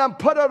one and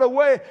put it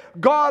away.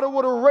 God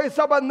would raise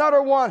up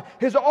another one.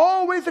 He's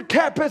always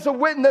kept his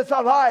witness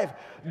alive.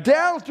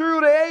 Down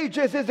through the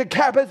ages, he's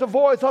kept his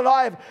voice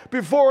alive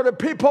before the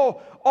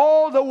people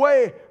all the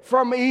way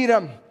from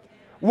Edom.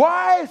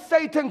 Why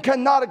Satan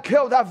cannot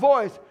kill that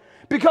voice?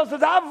 Because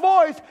that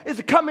voice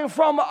is coming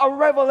from a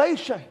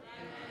revelation.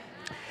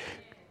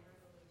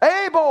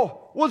 Abel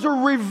was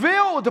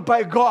revealed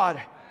by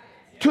God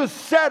to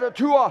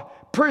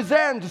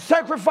present,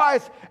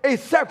 sacrifice a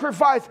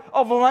sacrifice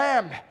of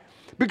lamb.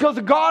 Because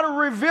God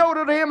revealed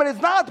to him, and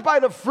it's not by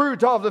the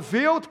fruit of the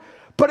field,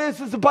 but it's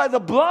by the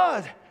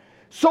blood.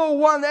 So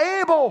when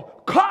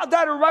Abel caught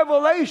that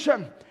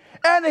revelation,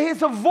 and his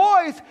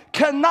voice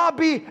cannot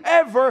be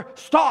ever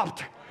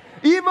stopped.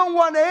 Even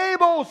when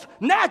Abel's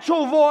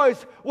natural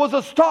voice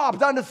was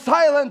stopped and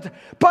silent,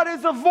 but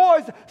his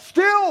voice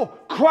still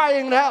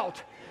crying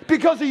out.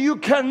 Because you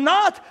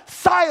cannot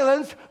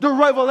silence the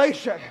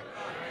revelation.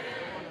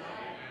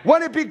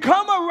 When it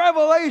become a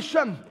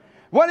revelation,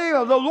 when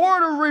the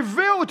Lord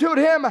revealed to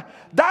him,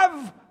 that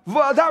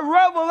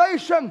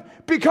revelation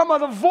become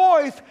the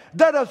voice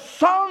that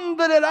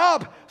sounded it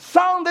out,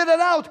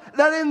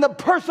 that in the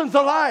person's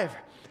life.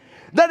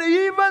 That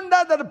even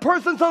that the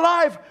person's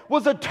life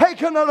was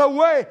taken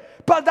away,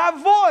 but that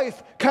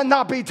voice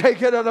cannot be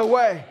taken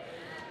away.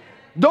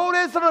 Though it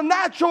is the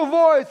natural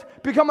voice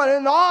become an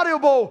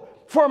inaudible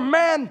for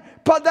man,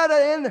 but that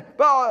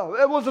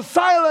it was a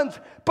silence,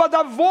 but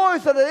that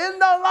voice that in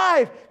their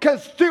life can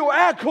still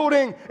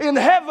echoing in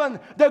heaven,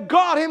 that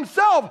God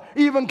himself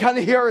even can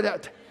hear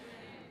it.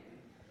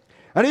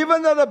 And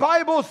even though the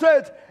Bible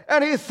says,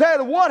 and he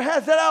said, what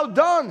hast thou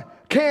done?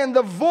 Can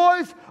the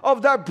voice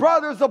of thy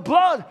brothers of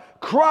blood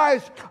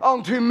cries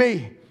unto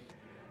me?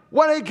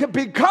 When it can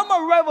become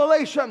a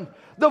revelation,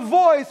 the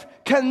voice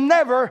can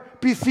never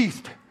be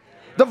ceased.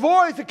 The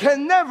voice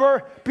can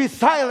never be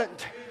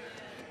silent.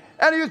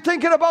 And you're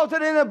thinking about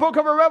it in the book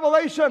of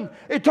Revelation.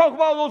 It talks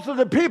about those are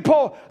the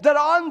people that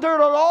are under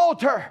the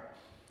altar.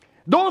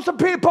 Those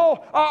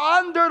people are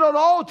under the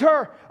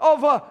altar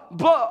of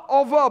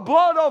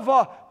blood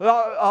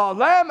of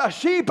lamb, a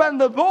sheep, and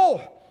the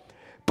bull.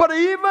 But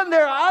even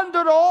they're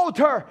under the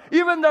altar,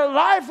 even their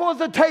life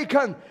was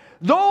taken.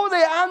 Though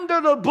they're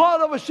under the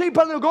blood of a sheep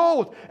and the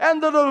goat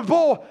and the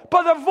bull,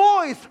 but their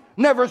voice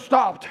never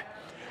stopped.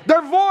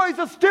 Their voice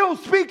is still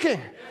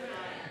speaking.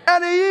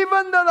 And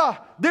even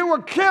they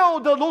were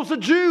killed, those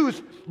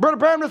Jews. Brother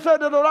Branham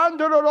said that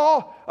under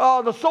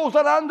the souls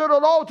that under the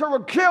altar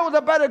were killed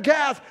by the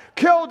gas,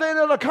 killed in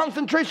the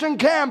concentration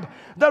camp,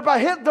 that by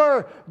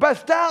Hitler, by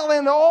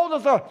Stalin, all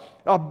this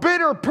a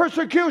bitter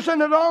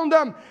persecution around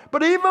them.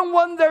 But even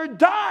when they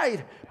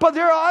died, but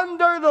they're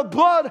under the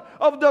blood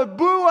of the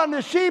bull and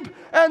the sheep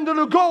and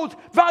the goats,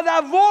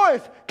 that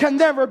voice can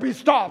never be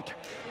stopped.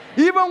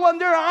 Even when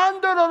they're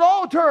under the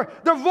altar,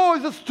 their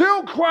voice is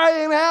still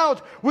crying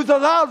out with a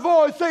loud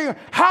voice, saying,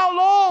 "How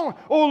long,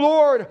 O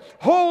Lord,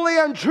 holy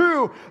and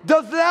true,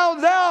 dost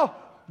thou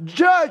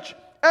judge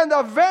and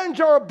avenge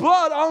our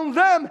blood on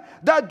them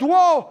that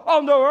dwell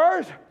on the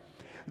earth?"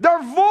 Their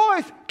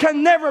voice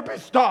can never be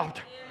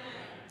stopped.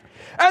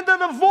 And then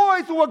the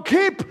voice will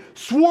keep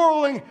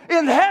swirling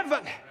in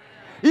heaven.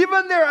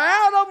 Even they're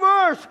out of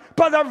earth,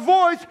 but their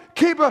voice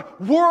keep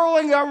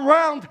whirling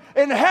around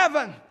in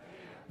heaven.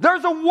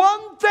 There's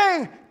one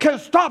thing can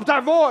stop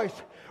that voice,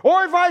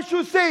 or if I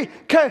should say,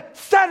 can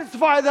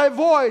satisfy that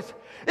voice.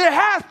 It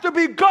has to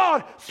be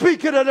God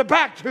speaking it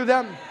back to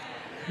them.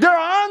 They're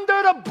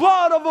under the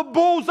blood of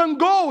bulls and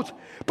goats,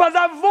 but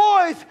that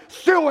voice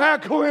still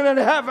echoing in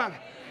heaven.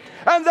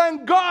 And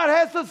then God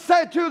has to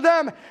say to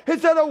them, He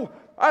said,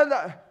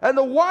 and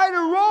the white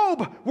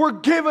robe were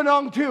given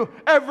unto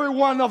every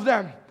one of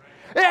them.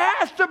 It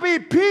has to be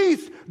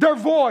peace, their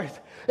voice.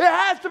 It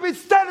has to be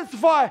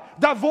satisfied,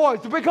 that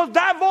voice, because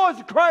that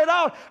voice cried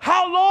out,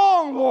 "How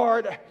long,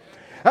 Lord?"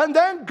 And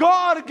then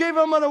God gave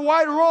them a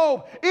white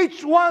robe,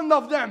 each one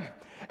of them,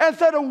 and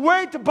said,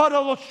 "Wait but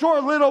a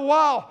short little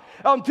while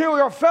until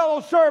your fellow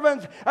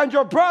servants and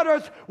your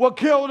brothers were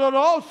killed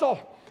also."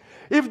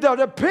 If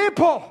the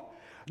people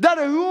that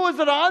who is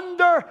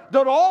under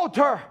the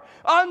altar,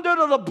 under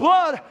the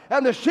blood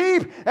and the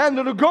sheep and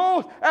the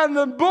goat and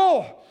the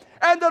bull,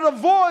 and the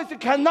voice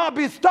cannot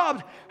be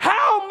stopped,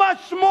 how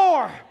much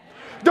more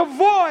the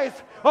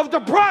voice of the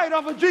bride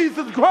of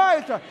Jesus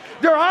Christ?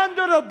 They're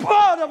under the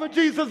blood of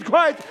Jesus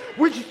Christ,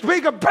 which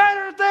speak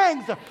better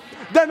things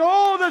than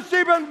all the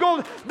sheep and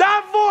goats.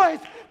 That voice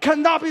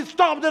cannot be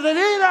stopped at it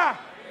either.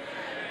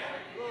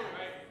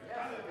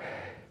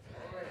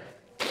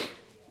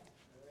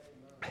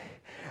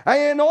 And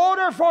in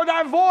order for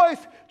that voice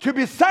to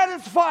be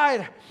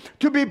satisfied,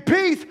 to be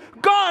peace,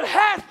 God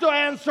has to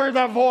answer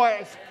that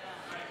voice.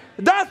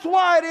 That's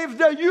why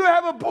if you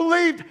haven't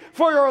believed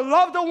for your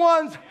loved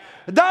ones,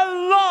 that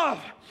love,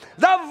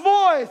 that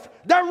voice,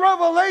 that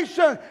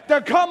revelation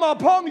that come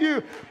upon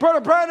you,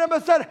 Brother Branham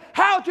said,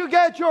 how to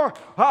get your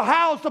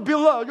house to be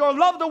loved, your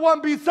loved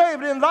one be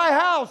saved in thy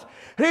house.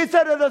 He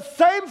said, in the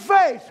same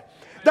faith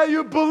that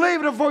you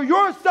believed for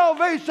your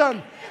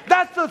salvation,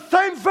 that's the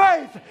same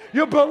faith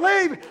you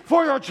believe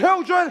for your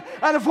children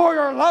and for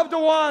your loved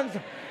ones.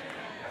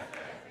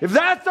 If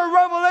that's the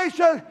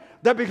revelation,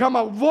 that become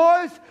a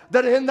voice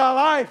that is in their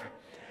life.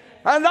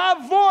 And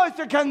that voice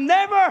that can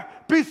never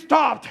be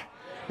stopped.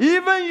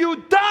 Even you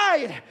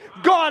died,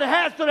 God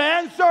has to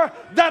answer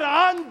that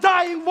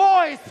undying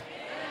voice.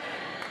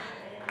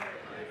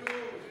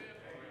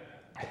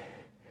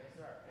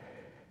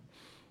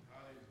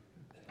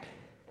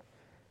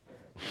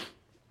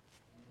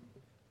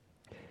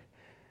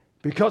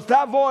 Because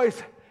that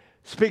voice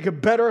speaks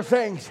better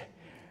things.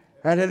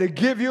 And it'll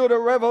give you the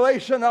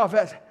revelation of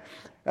it.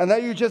 And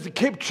then you just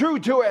keep true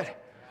to it.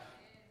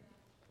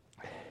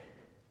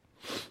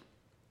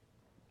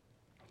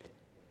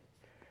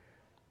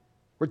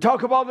 We're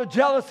talking about the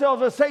jealousy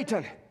of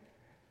Satan.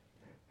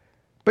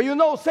 But you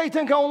know,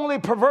 Satan can only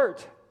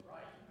pervert.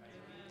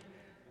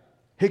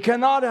 He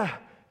cannot,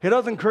 he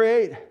doesn't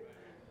create.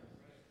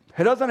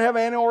 He doesn't have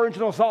any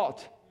original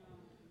thought.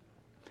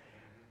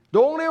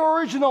 The only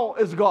original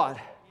is God.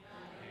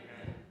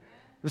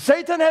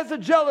 Satan has a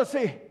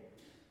jealousy,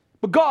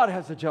 but God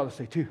has a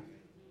jealousy too.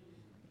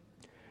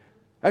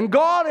 And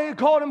God, he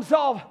called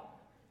himself,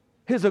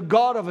 he's a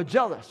God of a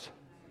jealous.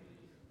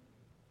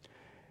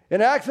 In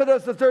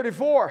Exodus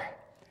 34,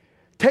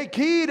 take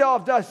heed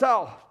of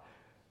thyself,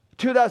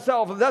 to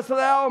thyself, lest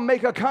thou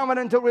make a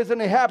covenant with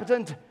an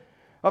inhabitant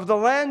of the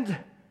land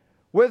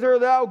whither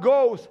thou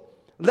goest,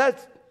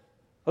 lest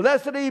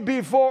he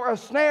be for a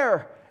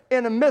snare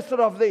in the midst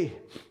of thee.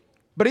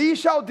 But he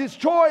shall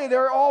destroy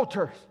their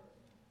altars,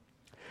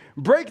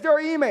 break their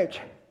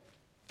image,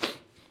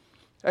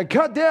 and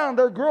cut down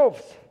their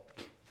groves.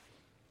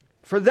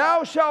 For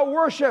thou shalt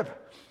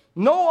worship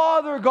no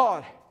other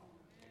God.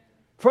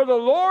 For the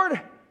Lord,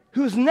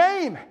 whose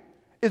name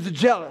is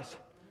jealous,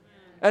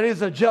 and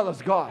is a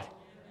jealous God.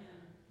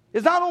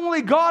 It's not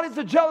only God is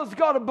a jealous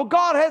God, but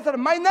God has said,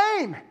 my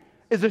name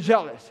is a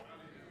jealous.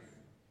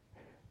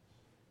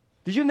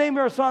 Did you name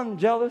your son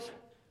Jealous?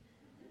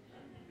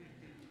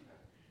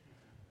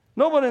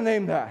 Nobody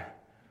named that.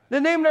 They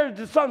named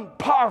their son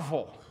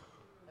Powerful.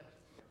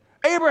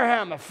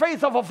 Abraham, the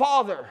faith of a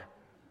father.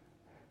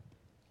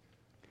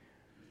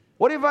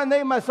 What if I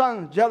name my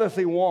son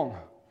Jealousy Wong?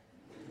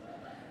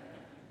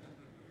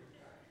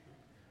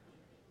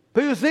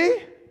 But you see,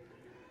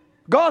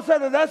 God said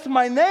that's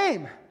my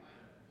name.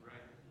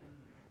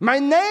 My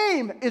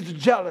name is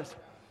Jealous.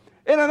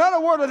 In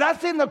another word,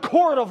 that's in the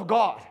court of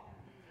God.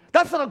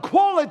 That's the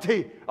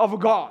quality of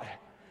God.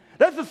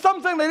 That's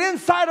something that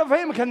inside of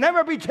him can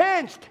never be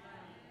changed.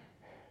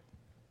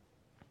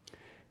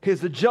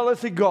 He's a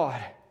jealousy God.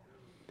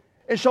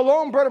 In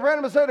Shalom, Brother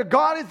Branham said that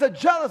God is a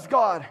jealous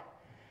God.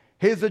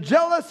 He's a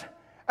jealous,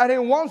 and he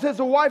wants his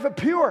wife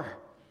pure.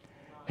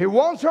 He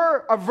wants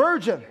her a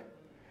virgin,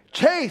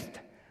 chaste,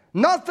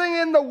 nothing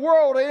in the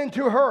world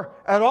into her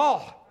at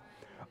all.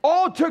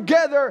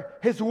 Altogether,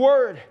 his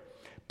word,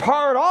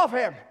 part of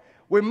him.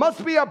 We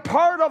must be a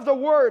part of the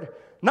word,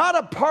 not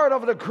a part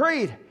of the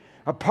creed,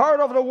 a part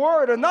of the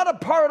word, and not a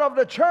part of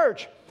the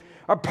church,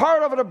 a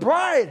part of the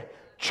bride.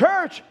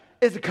 Church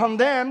is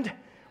condemned.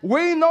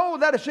 We know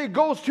that she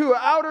goes to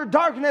outer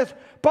darkness,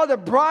 but the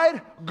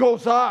bride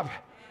goes up.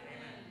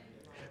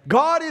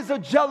 God is a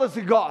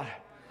jealousy God.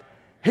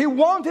 He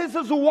wants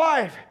his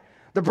wife,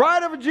 the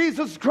bride of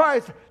Jesus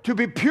Christ, to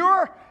be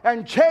pure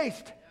and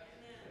chaste.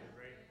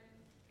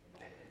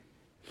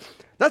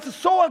 That's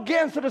so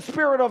against the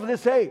spirit of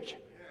this age.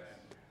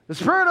 The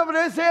spirit of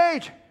this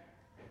age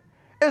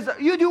is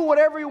you do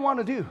whatever you want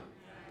to do.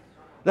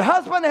 The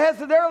husband has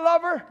their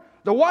lover.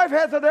 The wife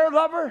has their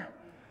lover.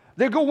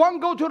 They go, one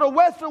go to the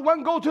west and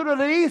one go to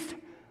the east.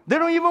 They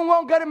don't even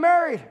want to get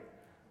married.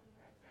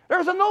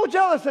 There's no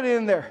jealousy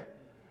in there.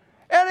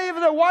 And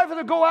even the wife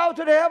to go out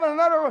to have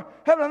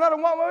another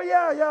one. Well,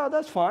 yeah,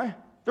 that's fine.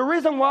 The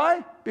reason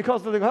why?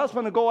 Because the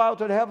husband to go out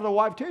to have the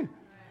wife too.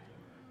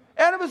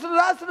 And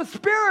that's the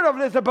spirit of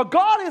this. But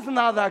God is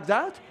not like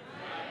that.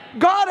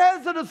 God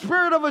has the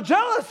spirit of a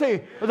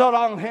jealousy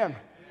on him.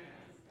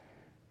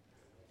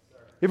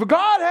 If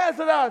God has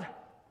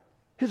that,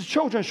 his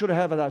children should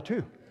have that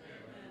too.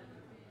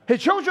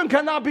 His children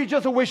cannot be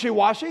just a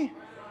wishy-washy.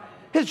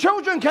 His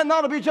children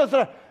cannot be just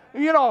a,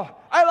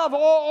 I love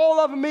all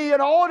of me,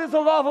 and all is a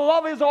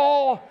love is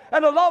all,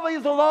 and the love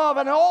is a love,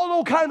 and all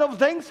those kind of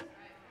things.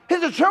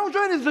 His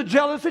children is the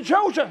jealous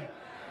children.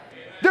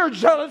 They're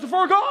jealous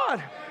for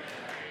God.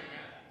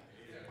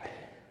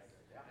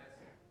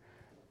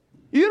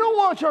 You don't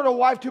want your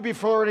wife to be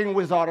flirting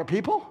with other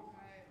people.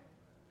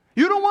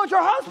 You don't want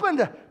your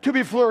husband to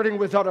be flirting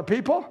with other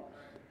people.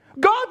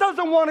 God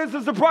doesn't want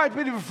his bride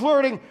to be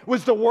flirting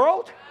with the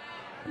world.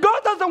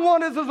 God doesn't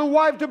want his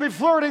wife to be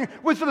flirting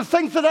with the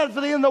things that's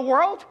in the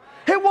world.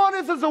 He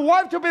wants his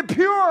wife to be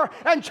pure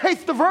and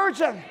chaste the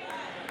virgin.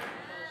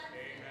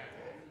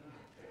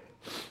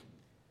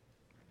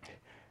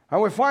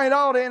 And we find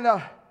out in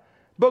the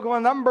book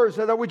of Numbers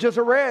that we just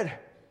read,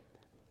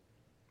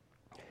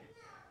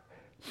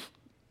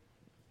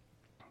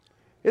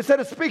 it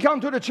said, speak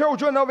unto the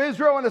children of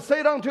Israel and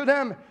say unto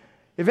them,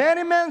 if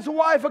any man's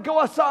wife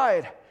go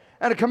aside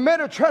and commit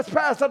a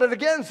trespass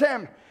against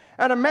him,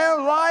 and a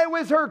man lie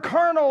with her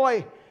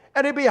carnally,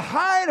 and it be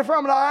hid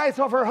from the eyes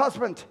of her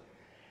husband,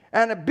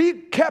 and be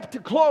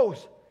kept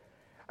close,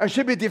 and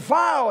she be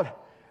defiled,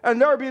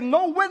 and there be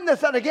no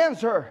witness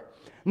against her,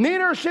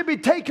 neither she be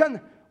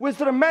taken with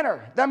the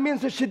manner. That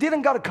means that she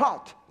didn't get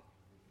caught.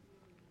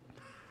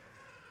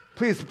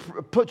 Please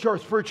put your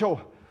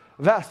spiritual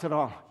vest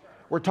on.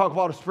 We're talking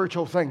about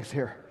spiritual things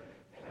here.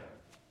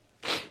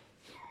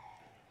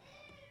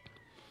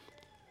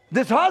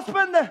 This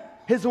husband,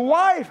 his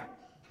wife,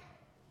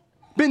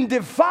 been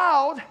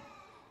defiled,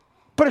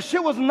 but she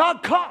was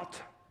not caught.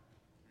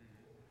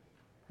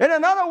 In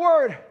another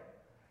word,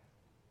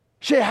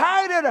 she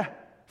hid it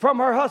from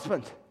her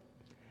husband.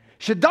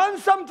 She done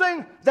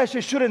something that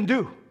she shouldn't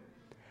do.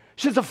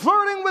 She's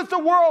flirting with the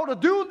world to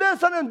do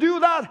this and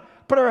do that,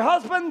 but her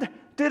husband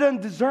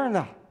didn't discern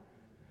that.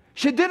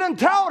 She didn't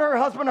tell her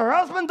husband. Her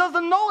husband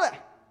doesn't know it.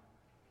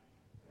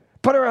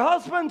 But her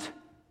husband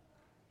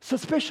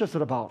suspicious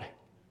about it.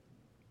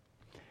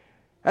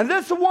 And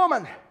this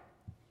woman,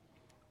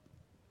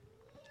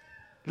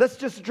 let's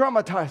just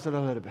dramatize it a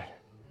little bit.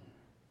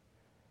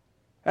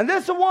 And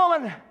this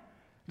woman,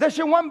 that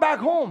she went back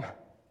home.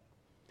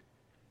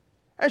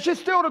 And she's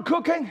still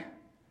cooking.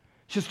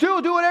 She's still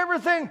doing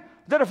everything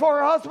that for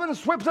her husband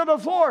sweeps on the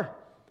floor.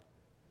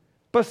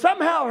 But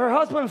somehow her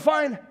husband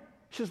finds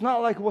she's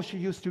not like what she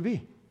used to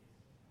be.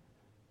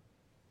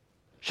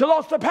 She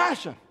lost the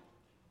passion.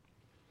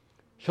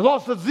 She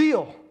lost the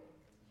zeal.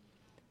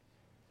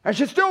 And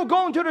she's still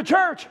going to the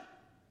church.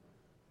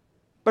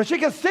 But she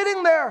gets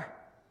sitting there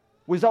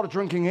without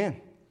drinking in.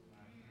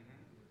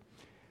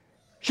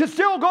 She's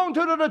still going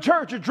to the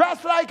church,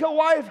 dressed like a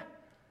wife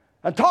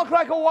and talk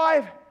like a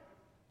wife.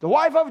 The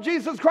wife of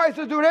Jesus Christ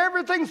is doing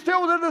everything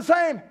still the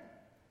same.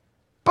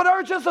 But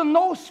there's just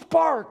no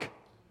spark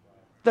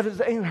that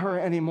is in her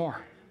anymore.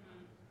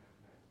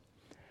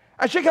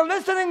 And she can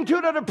listening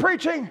to the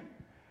preaching.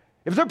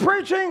 If they're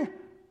preaching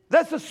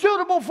that's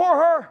suitable for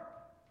her.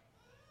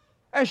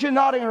 And she's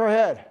nodding her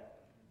head.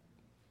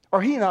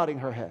 Or he nodding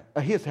her head,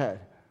 his head.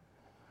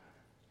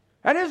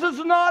 And he's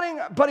just nodding,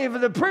 but if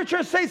the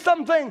preacher says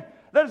something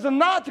that is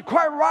not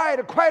quite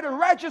right, quite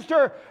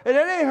register, it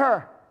ain't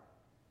her.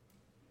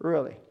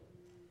 Really?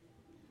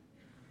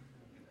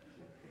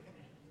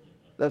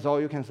 That's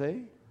all you can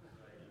say?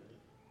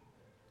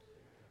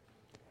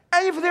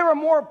 And if they were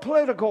more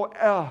political,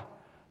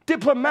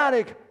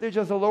 diplomatic, they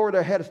just lowered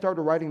their head and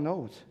started writing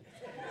notes.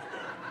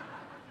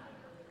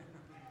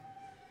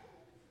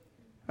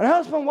 And her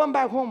husband went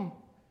back home.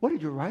 What are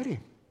you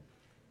writing?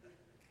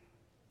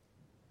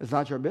 It's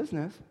not your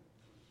business.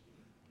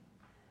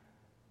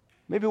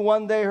 Maybe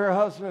one day her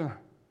husband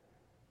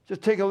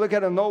just take a look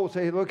at a note.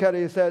 He looked at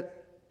it, he said,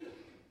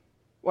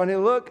 when he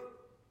looked,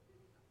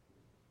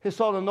 he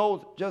saw the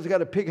note just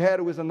got a pig head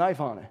with a knife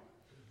on it.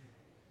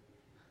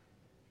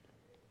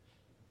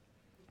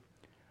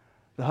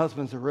 The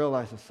husbands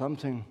realized that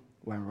something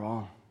went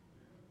wrong.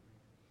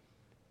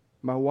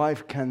 My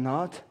wife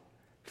cannot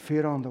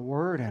feed on the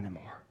word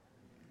anymore.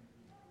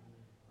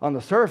 On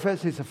the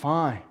surface, he's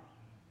fine.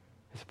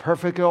 He's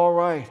perfectly all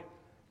right,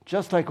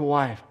 just like a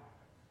wife.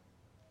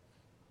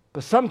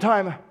 But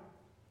sometime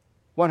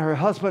when her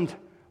husband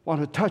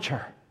wants to touch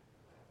her,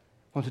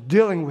 wants to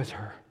dealing with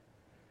her,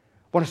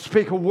 wants to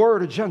speak a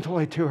word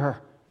gently to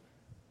her,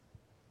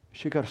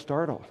 she got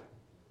startled.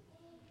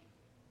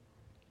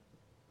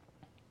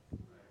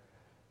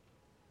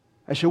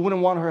 And she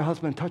wouldn't want her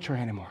husband to touch her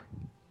anymore.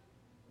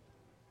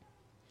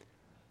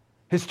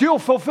 He still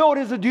fulfilled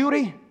his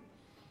duty.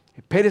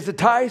 He paid his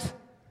tithes.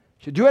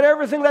 She did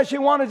everything that she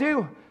wanted to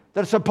do,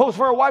 that is supposed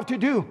for a wife to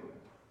do.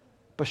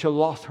 But she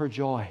lost her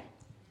joy.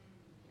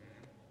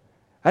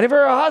 And if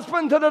her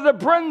husband did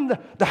bring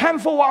the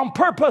handful on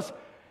purpose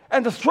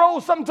and to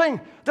throw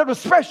something that was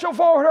special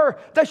for her,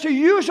 that she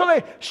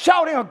usually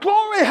shouting,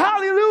 glory,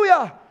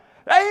 hallelujah,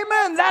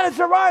 amen, that is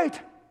right.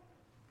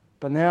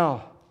 But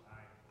now,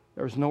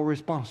 there's no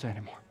response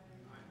anymore.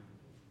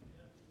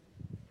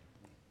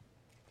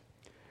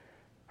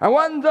 And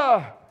when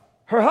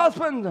her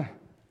husband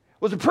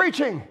was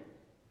preaching,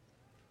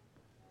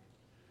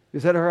 you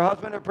said her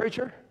husband a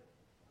preacher?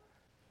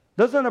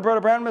 Doesn't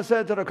Brother Branham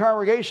say to the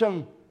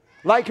congregation,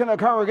 liken a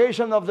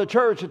congregation of the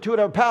church to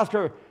the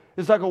pastor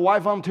is like a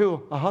wife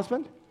unto a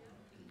husband?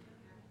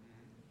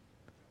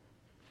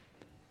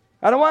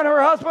 And when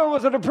her husband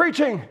was at the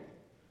preaching,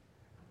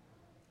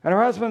 and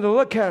her husband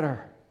looked at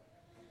her,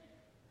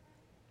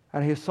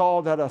 and he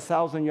saw that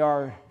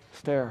 1,000-yard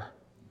stare.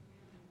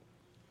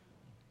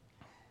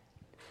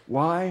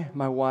 Why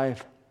my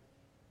wife?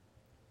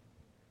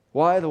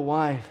 Why the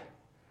wife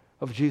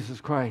of Jesus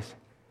Christ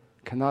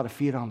cannot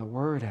feed on the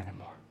word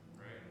anymore?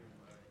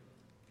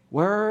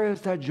 Where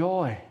is that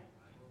joy?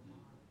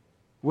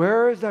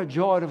 Where is that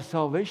joy of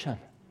salvation?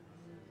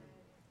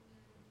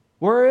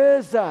 Where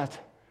is that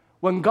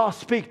when God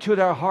speaks to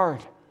their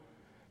heart?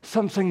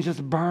 Something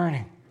just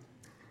burning.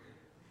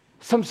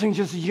 Something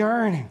just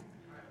yearning.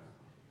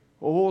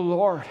 Oh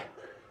Lord,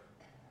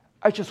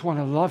 I just want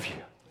to love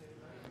you.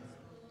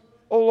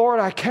 Oh Lord,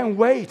 I can't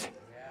wait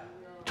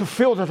to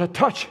feel the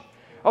touch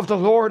of the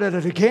Lord at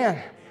it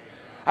again.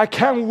 I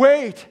can't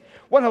wait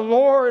when the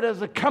Lord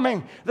is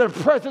coming, the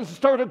presence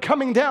started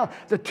coming down,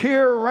 the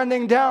tear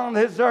running down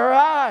her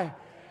eye.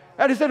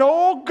 And he said,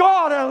 oh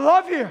God, I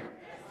love you.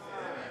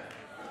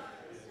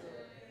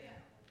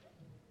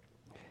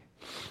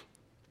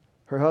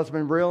 Her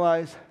husband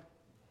realized,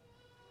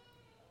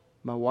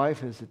 my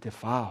wife is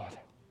defiled.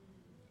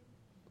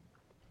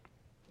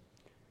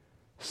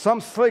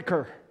 Some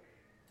slicker,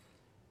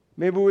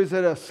 maybe was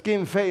it a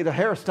skin fade, a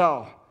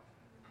hairstyle,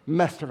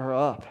 messed her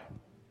up.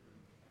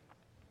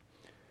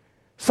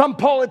 Some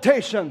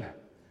politician,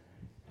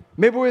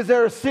 maybe was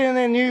there a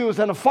CNN News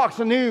and a Fox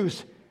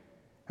News,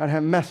 and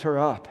had messed her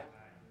up.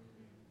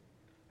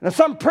 And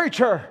some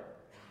preacher,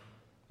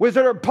 was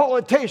there a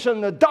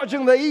politician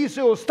dodging the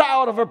easel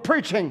style of a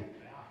preaching,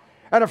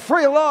 and a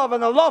free love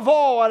and a love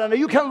all, and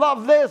you can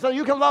love this and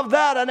you can love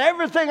that and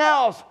everything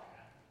else,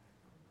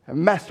 and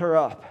messed her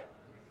up.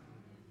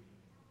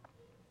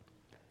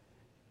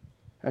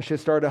 And she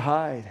started to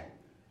hide.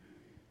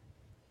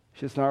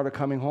 She started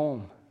coming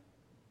home.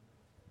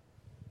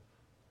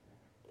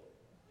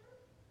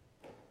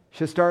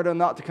 She started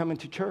not to come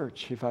into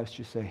church, if I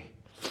should say.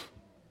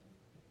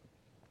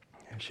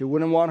 She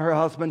wouldn't want her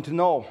husband to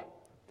know.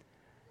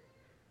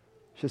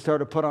 She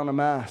started to put on a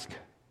mask.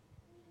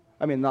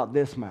 I mean, not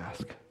this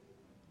mask.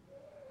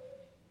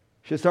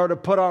 She started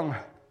to put on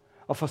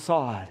a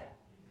facade.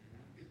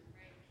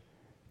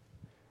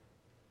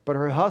 But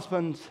her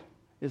husband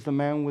is the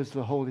man with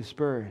the Holy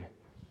Spirit.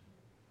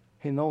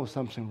 He knows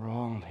something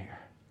wrong here.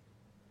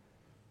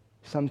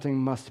 Something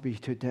must be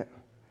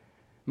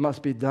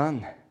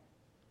done.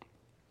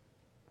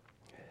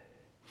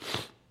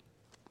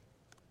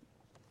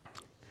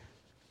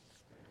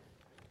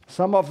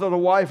 Some of the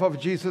wife of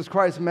Jesus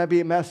Christ may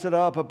be messed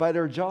up by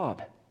their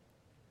job.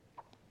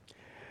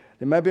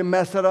 They may be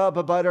messed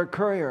up by their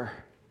career.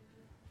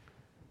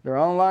 Their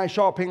online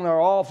shopping, their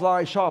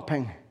offline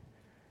shopping.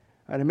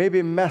 And they may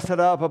be messed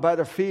up by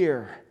the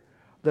fear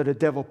that the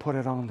devil put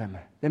it on them.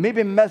 They may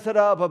be messed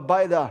up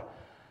by the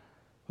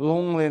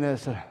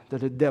loneliness that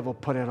the devil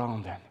put it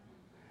on them.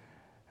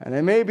 And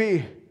they may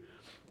be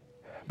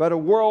by the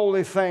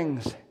worldly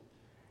things.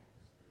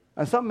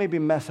 And some may be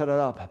messed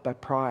up by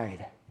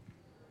pride.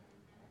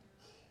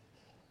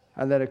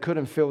 And that they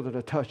couldn't feel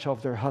the touch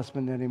of their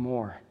husband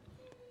anymore.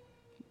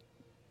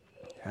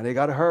 And they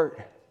got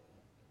hurt.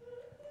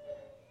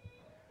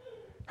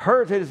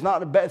 Hurt is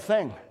not a bad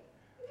thing.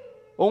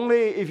 Only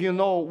if you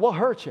know what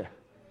hurt you.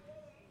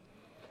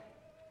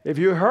 If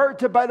you're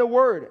hurt by the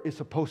word, it's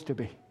supposed to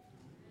be.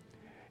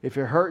 If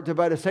you're hurt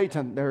by the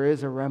Satan, there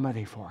is a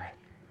remedy for it.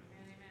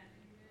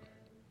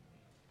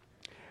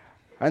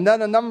 And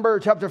then in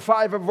Numbers chapter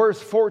 5 and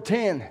verse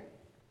 14,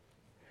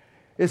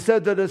 it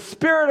said that the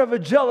spirit of a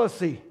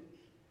jealousy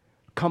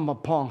come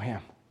upon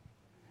him.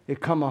 It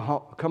come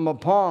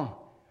upon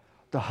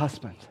the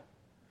husband.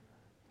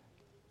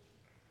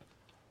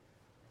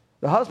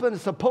 The husband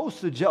is supposed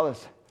to be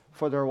jealous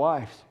for their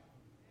wives.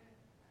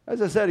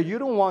 As I said, you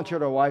don't want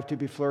your wife to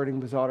be flirting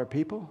with other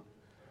people.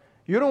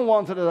 You don't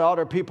want the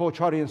other people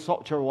try to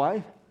insult your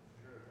wife.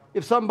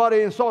 If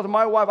somebody insulted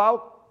my wife,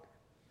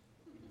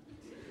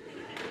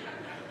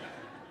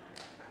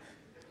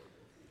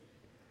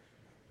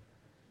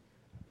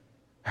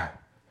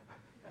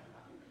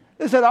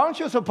 they said, aren't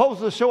you supposed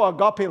to show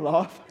agape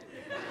love?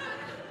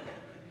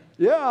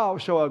 Yeah, I'll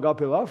show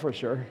agape love for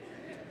sure.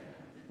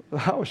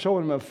 I was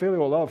showing them a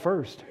filial love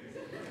first.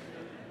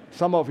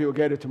 Some of you will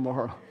get it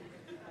tomorrow.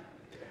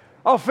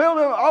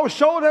 I'll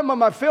show them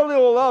my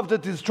filial love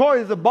that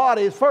destroys the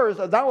body first,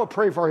 and I will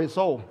pray for his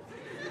soul.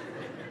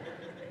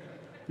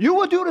 You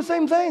will do the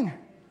same thing.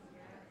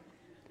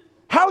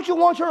 How would you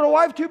want your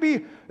wife to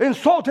be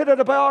insulted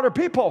by other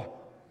people?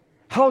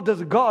 How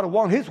does God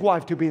want his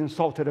wife to be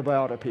insulted by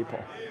other people?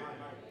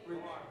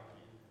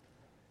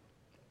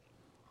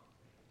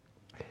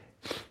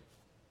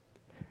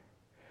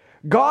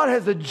 God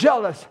has a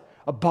jealous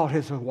about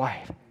his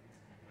wife.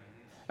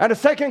 And in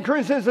 2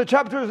 Corinthians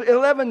chapter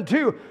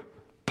 11:2,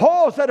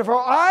 Paul said, for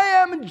I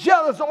am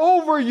jealous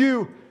over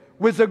you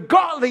with a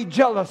godly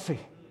jealousy.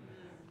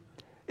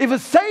 If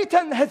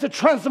Satan has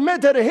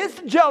transmitted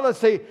his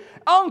jealousy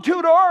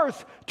unto the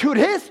earth to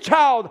his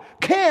child,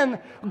 Cain,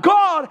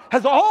 God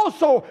has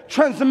also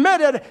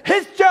transmitted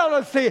his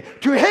jealousy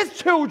to his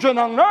children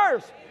on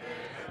earth.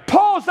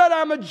 Paul said,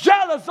 I'm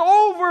jealous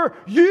over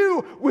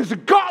you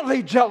with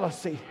godly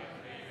jealousy.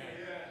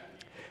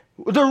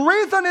 The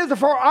reason is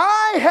for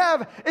I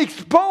have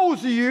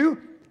exposed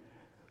you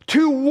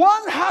to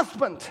one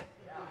husband,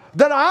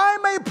 that I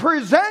may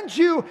present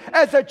you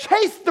as a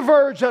chaste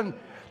virgin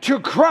to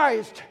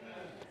Christ.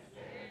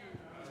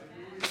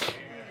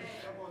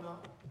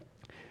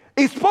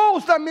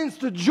 Exposed, that means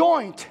to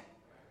joint.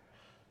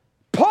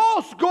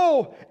 Paul's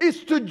goal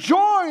is to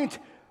joint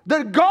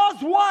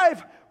God's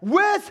wife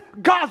with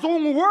God's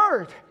own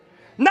word.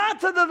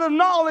 Not to the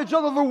knowledge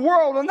of the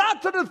world, and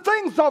not to the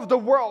things of the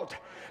world.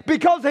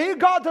 Because he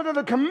got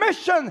the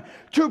commission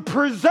to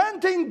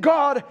presenting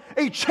God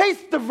a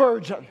chaste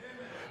virgin.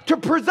 To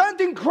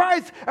presenting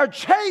Christ a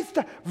chaste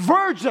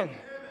virgin.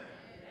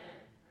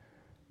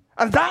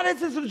 And that is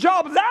his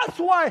job. That's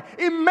why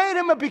it made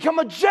him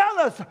become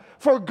jealous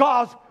for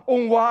God's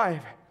own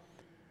wife.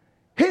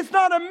 He's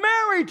not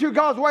married to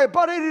God's wife,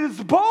 but it is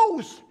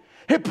both.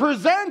 He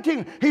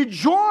presenting, he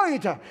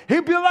joined.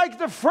 He'd be like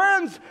the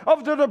friends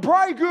of the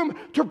bridegroom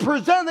to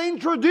present,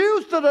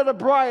 introduce the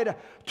bride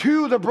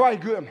to the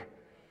bridegroom.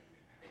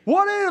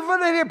 What if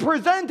they're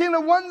presenting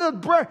when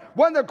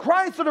the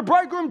Christ or the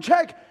bridegroom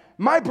check,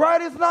 my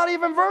bride is not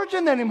even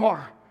virgin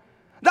anymore.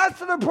 That's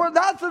the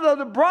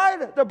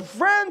bride, the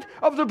friend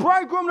of the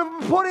bridegroom to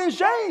be put in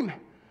shame.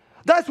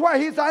 That's why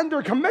he's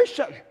under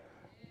commission.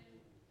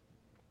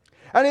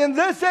 And in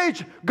this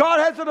age, God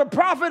has the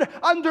prophet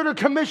under the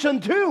commission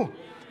too.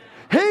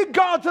 He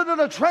got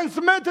to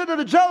transmitted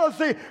the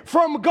jealousy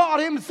from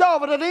God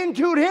himself, and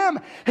into him,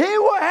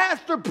 he has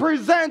to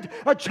present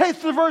a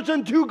chaste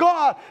virgin to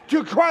God,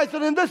 to Christ,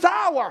 and in this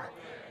hour.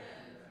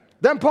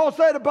 Then Paul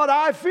said, but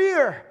I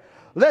fear,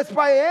 lest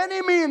by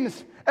any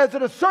means, as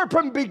the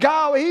serpent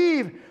beguiled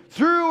Eve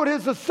through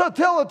his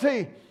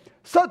subtlety,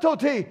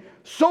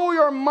 so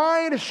your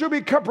mind should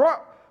be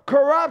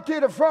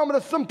corrupted from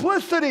the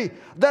simplicity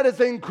that is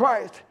in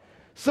Christ.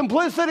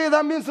 Simplicity,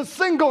 that means the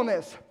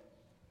singleness.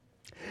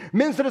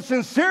 Means the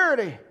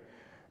sincerity,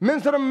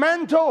 means the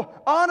mental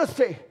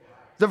honesty,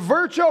 the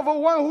virtue of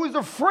one who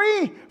is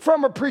free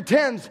from a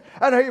pretense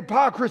and a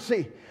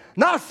hypocrisy,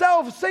 not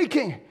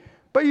self-seeking.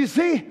 But you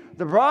see,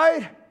 the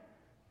bride,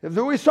 if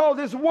we saw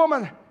this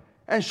woman,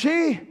 and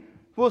she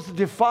was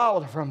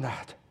defiled from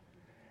that.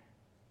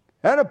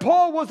 And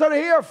Paul was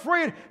here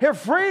free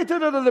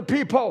to the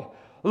people,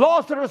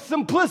 lost their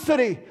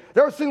simplicity,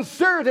 their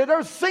sincerity,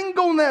 their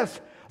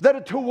singleness that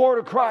are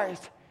toward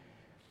Christ.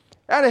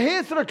 And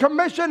his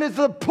commission is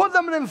to put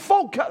them in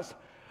focus.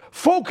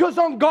 Focus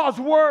on God's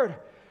word.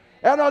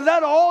 And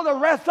let all the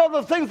rest of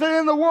the things that are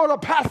in the world are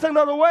passing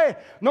away.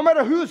 No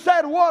matter who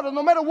said what, and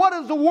no matter what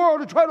is the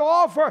world trying to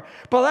offer,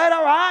 but let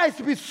our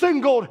eyes be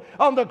singled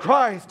on the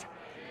Christ.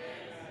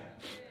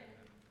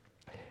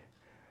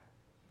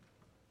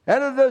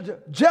 And the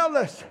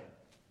jealous.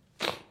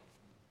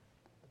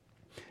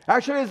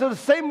 Actually, it's the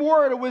same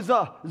word with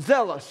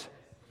zealous.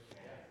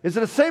 It's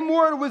the same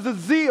word with the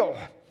zeal.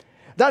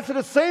 That's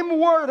the same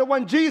word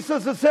when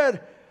Jesus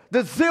said,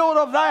 the zeal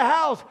of thy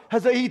house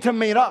has eaten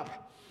me up.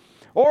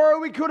 Or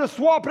we could have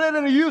swapped it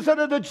and used it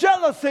as the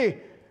jealousy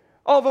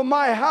of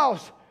my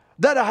house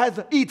that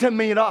has eaten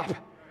me up.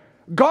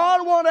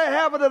 God wants to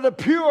have it as the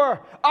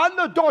pure,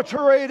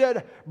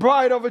 unadulterated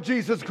bride of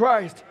Jesus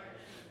Christ.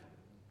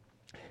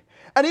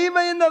 And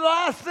even in the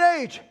last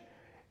age,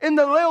 in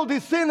the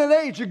Laodicean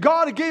age,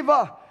 God gave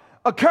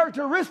a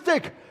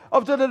characteristic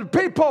of the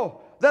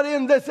people that are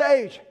in this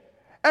age.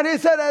 And he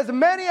said, as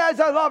many as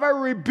I love, I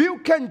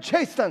rebuke and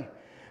chasten.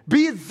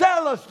 Be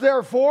zealous,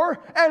 therefore,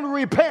 and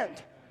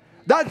repent.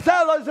 That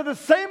zealous is the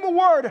same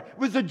word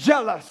with the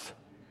jealous.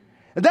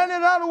 And then in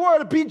another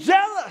word, be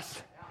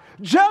jealous.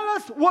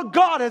 Jealous what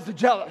God is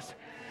jealous.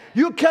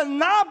 You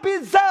cannot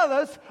be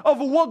zealous of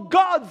what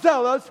God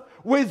zealous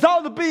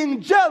without being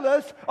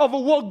jealous of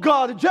what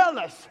God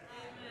jealous.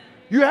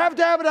 You have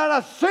to have it on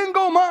a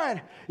single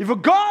mind. If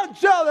God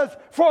jealous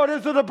for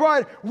this of the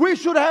bride, we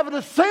should have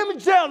the same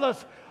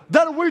jealous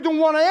that we don't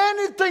want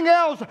anything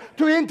else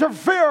to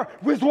interfere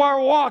with our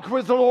walk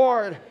with the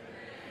Lord.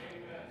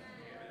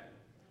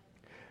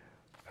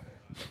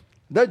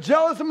 That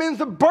jealous means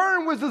to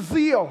burn with the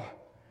zeal,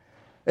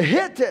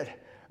 heated,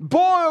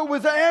 boil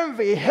with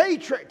envy,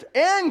 hatred,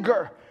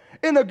 anger,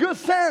 in a good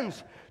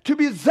sense, to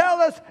be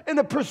zealous in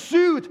the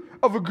pursuit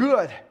of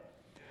good,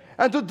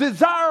 and to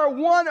desire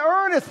one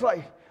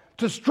earnestly,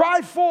 to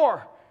strive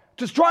for,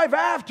 to strive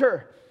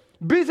after,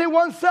 busy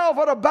oneself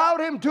about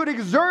him, to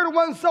exert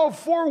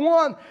oneself for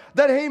one,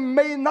 that he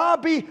may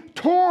not be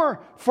torn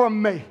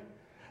from me.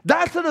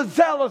 That's the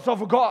zealous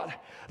of God.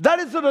 That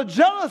is the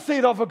jealousy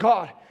of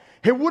God.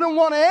 He wouldn't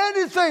want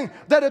anything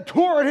that had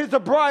torn his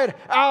bride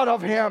out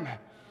of him.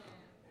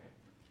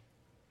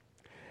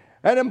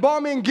 And in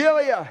Balmy and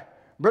Gilead,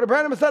 Brother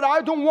Branham said,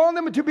 I don't want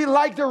them to be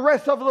like the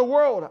rest of the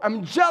world.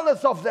 I'm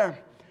jealous of them.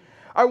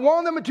 I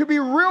want them to be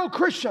real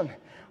Christian.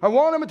 I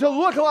want them to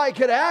look like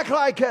it, act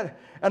like it,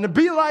 and to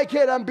be like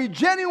it, and be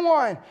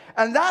genuine.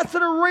 And that's the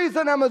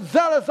reason I'm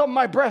zealous of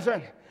my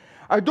brethren.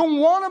 I don't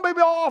want them to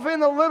be off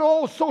in a little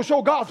old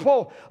social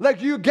gospel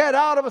like you get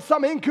out of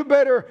some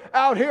incubator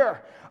out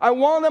here. I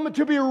want them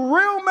to be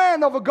real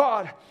men of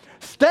God,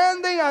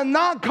 standing and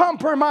not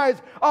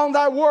compromise on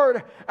that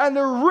word, and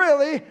to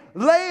really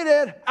laid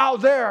it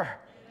out there.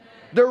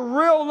 The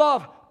real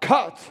love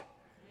cuts.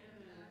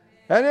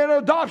 And in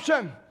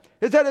adoption,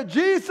 it said that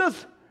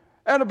Jesus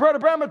and Brother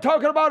Branham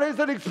talking about his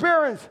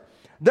experience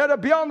that are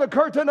beyond the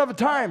curtain of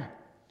time.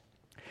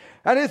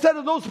 And he said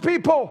that those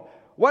people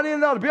went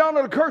in beyond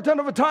the curtain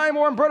of time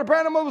when Brother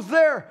Branham was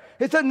there.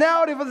 He said,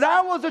 now if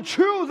that was the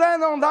truth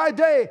then on that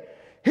day,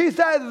 he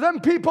said, them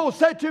people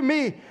said to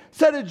me,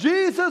 said that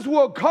Jesus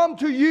will come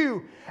to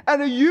you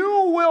and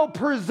you will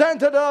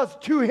present us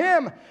to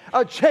him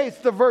a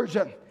chaste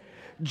virgin,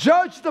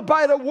 judged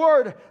by the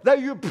word that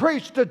you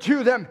preached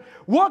to them.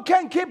 What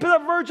can keep it a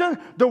virgin?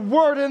 The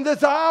word in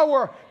this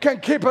hour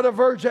can keep it a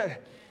virgin.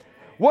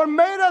 What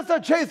made us a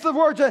chaste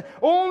virgin?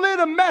 Only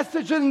the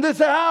message in this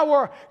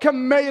hour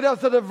can make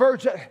us a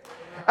virgin.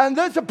 And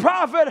this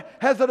prophet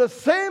has the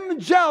same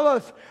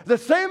jealous, the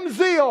same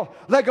zeal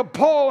like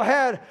Paul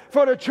had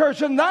for the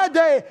church in that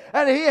day,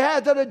 and he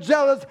had the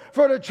jealous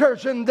for the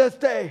church in this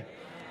day.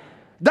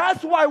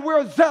 That's why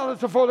we're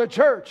zealous for the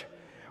church.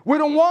 We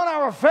don't want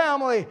our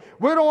family,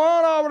 we don't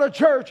want our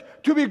church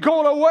to be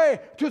going away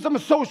to some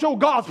social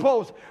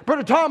gospels.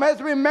 Brother Tom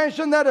has been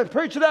mentioned that, and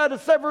preached that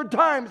several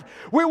times.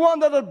 We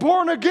want a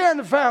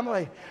born-again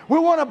family. We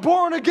want a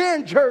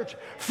born-again church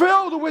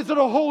filled with the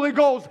Holy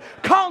Ghost,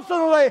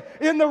 constantly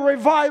in the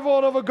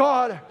revival of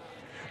God.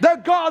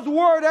 That God's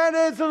word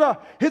and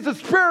His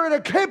Spirit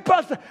to keep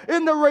us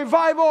in the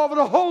revival of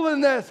the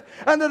holiness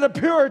and the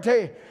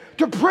purity.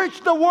 To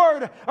preach the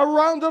word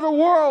around the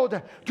world,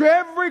 to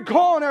every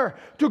corner,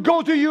 to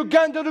go to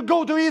Uganda, to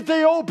go to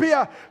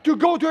Ethiopia, to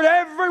go to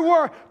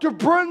everywhere, to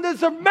bring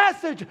this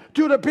message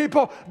to the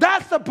people.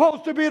 That's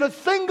supposed to be the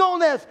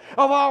singleness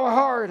of our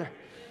heart.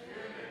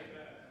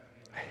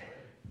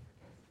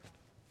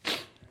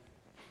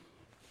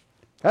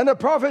 And the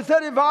prophet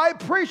said, if I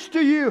preach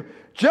to you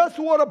just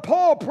what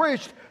Paul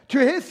preached to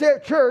his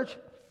church,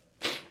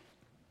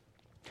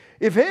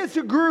 if his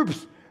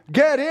groups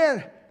get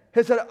in,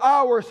 he said,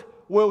 ours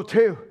will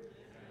too.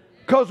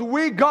 Because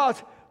we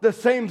got the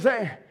same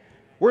thing.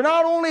 We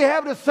not only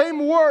have the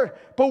same word,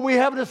 but we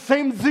have the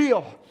same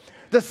zeal.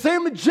 The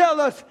same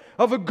jealous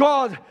of a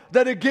God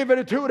that had given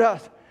it to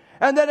us.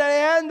 And then at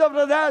the end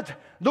of that,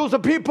 those are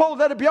people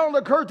that are beyond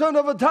the curtain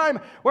of a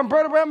time. When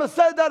Brother Branham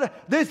said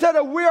that, they said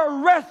that we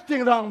are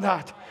resting on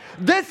that.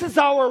 This is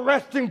our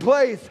resting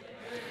place.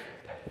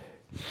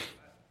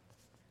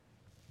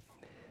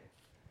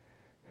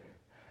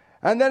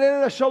 And then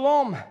in the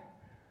Shalom,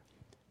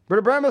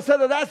 Brother Branham said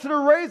that that's the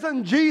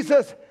reason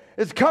Jesus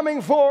is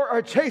coming for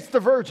a chaste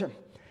virgin,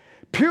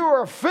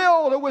 pure,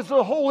 filled with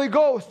the Holy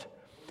Ghost,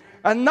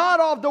 and not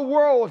of the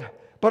world,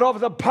 but of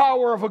the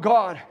power of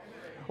God.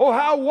 Oh,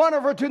 how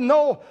wonderful to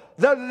know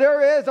that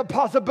there is a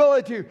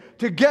possibility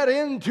to get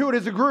into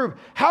this group.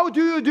 How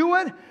do you do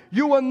it?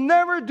 You will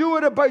never do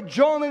it by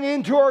joining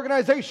into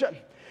organization.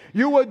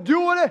 You will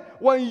do it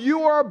when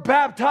you are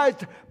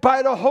baptized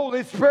by the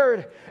Holy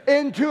Spirit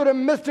into the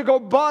mystical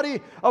body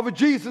of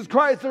Jesus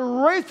Christ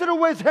and raised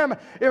with Him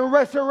in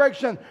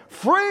resurrection,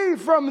 free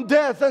from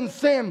death and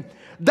sin.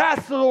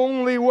 That's the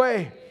only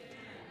way.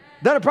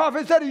 Then the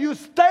prophet said, you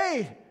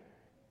stay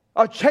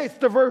a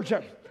chaste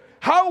virgin.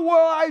 How will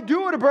I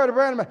do it, Brother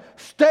Branham?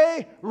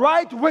 Stay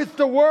right with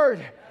the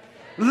Word.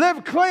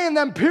 Live clean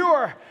and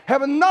pure.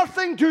 Have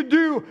nothing to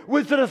do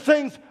with the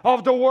things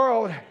of the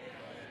world.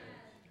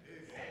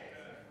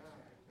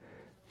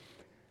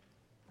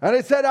 And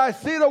he said, I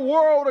see the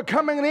world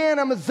coming in.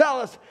 I'm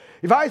zealous.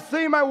 If I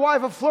see my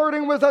wife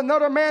flirting with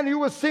another man, you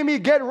will see me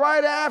get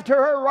right after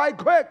her right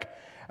quick.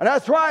 And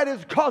that's right.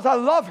 It's because I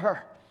love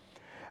her.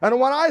 And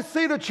when I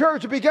see the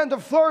church begin to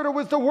flirt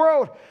with the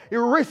world, it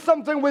risks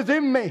something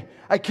within me.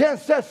 I can't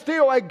sit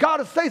still. I got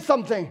to say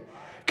something.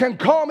 Can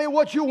call me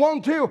what you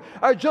want to.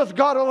 I just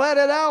got to let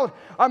it out.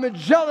 I'm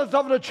jealous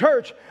of the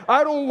church.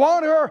 I don't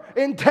want her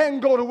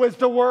entangled with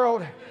the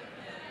world.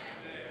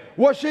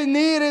 What she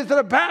needs is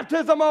the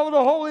baptism of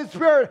the Holy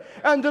Spirit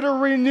and the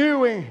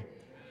renewing.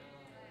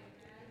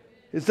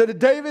 He said,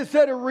 David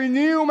said,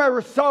 renew my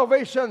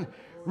salvation.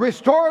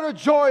 Restore the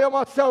joy of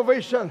my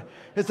salvation.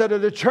 He said,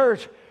 the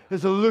church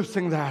is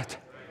losing that.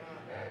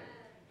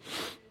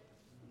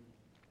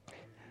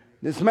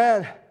 This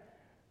man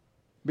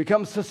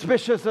becomes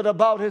suspicious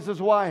about his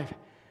wife.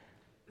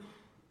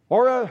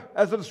 Or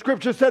as the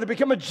scripture said, he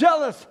became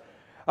jealous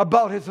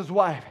about his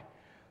wife.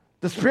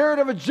 The spirit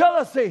of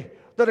jealousy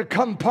that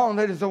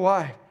compounded his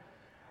wife.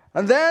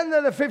 And then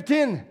in the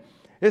 15,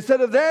 it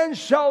said, then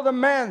shall the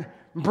man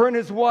bring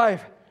his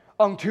wife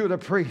unto the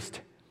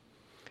priest.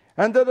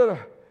 And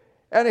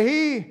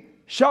he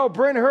shall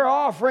bring her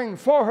offering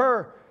for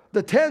her,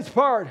 the 10th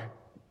part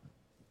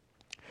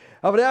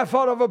of the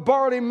ephod of a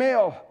barley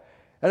meal,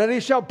 and then he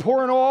shall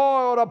pour an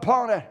oil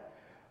upon it,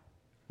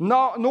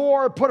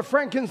 nor put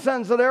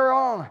frankincense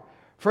thereon,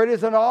 for it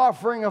is an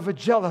offering of a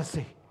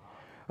jealousy,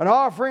 an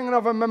offering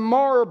of a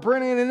memorial,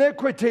 bringing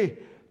iniquity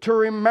to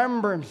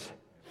remembrance.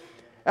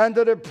 And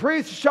the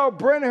priest shall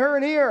bring her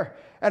near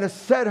and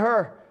set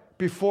her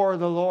before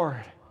the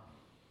Lord.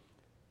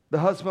 The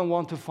husband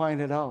wants to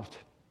find it out.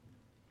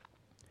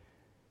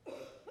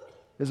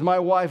 Is my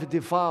wife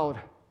defiled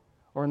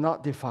or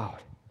not defiled?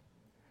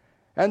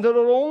 And the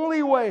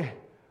only way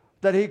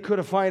that he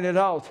could find it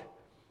out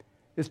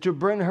is to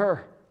bring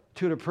her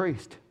to the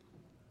priest.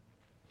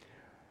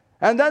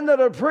 And then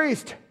the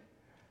priest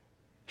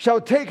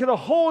shall take the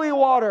holy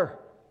water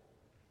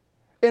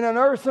in an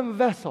earthen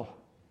vessel,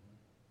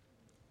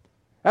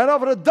 and of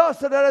the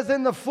dust that is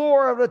in the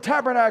floor of the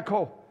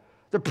tabernacle,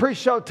 the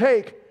priest shall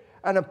take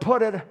and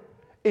put it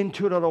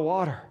into the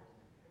water.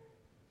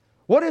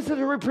 What does it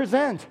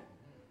represent?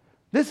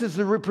 This is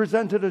the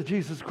representative of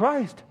Jesus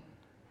Christ.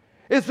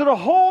 It's the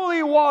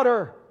holy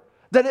water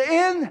that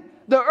in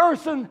the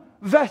earthen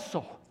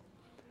vessel.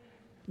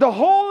 The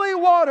holy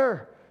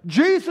water,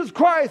 Jesus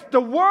Christ,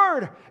 the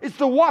Word, is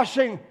the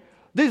washing.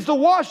 This is the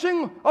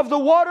washing of the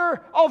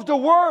water of the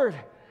Word.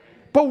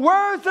 But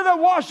where is the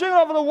washing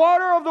of the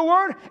water of the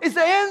Word? It's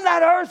in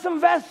that earthen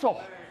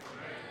vessel.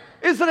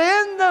 It's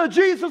in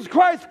Jesus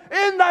Christ,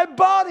 in thy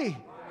body.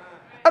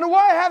 And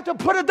why have to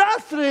put a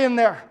dust in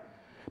there?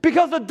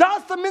 Because the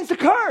dust means a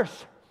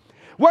curse.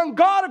 When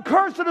God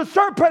cursed the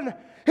serpent,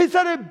 He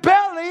said,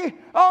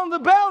 on the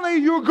belly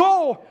you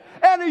go,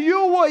 and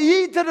you will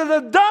eat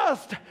the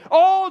dust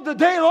all the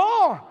day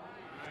long.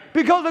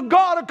 Because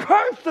God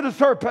cursed the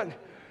serpent.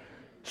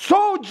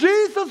 So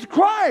Jesus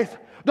Christ,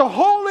 the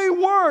Holy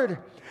Word,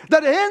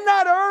 that in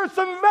that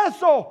earthen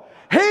vessel,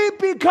 He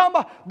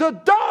become the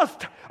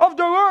dust of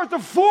the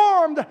earth,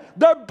 formed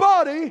the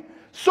body,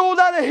 so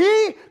that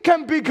He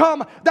can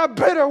become the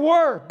bitter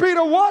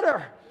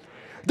water.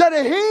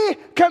 That He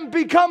can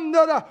become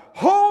the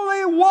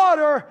holy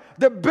water,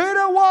 the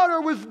bitter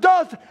water with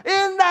dust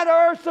in that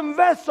earthen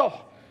vessel.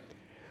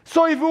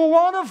 So if you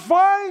want to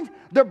find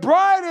the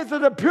bride, is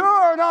it pure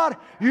or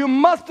not, you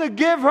must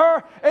give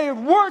her a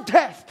word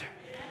test.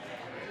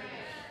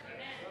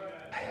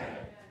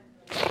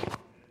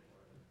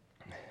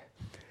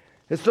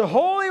 It's the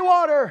holy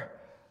water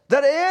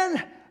that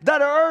in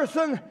that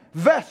earthen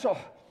vessel.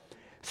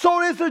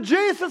 So it's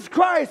Jesus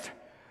Christ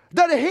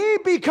that He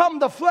become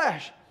the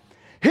flesh.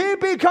 He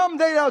become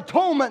the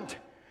atonement.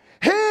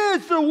 He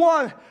is the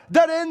one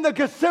that in the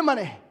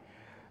Gethsemane,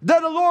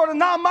 that the Lord,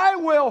 not my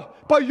will,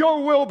 but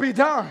your will be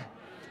done.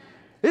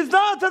 It's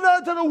not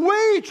that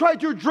we try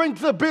to drink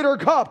the bitter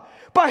cup,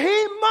 but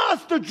He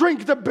must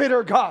drink the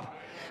bitter cup.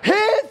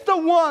 He's the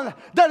one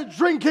that is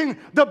drinking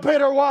the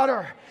bitter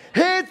water.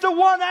 He's the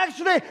one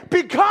actually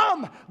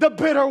become the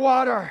bitter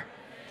water.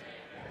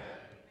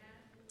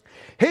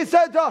 He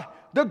said,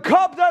 the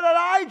cup that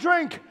I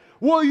drink,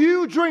 will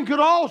you drink it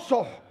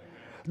also?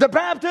 The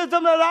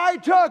baptism that I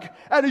took,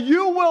 and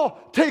you will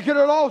take it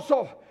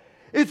also.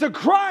 It's a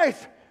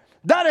Christ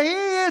that He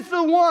is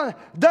the one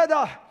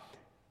that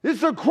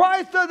it's the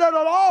Christ that an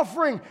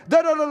offering,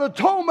 that an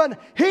atonement.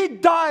 He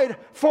died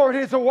for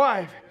His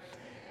wife.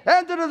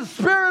 And the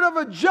spirit of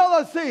a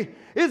jealousy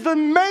is to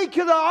make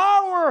it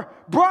our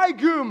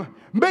bridegroom,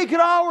 make it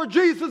our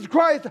Jesus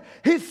Christ.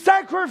 He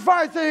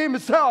sacrificed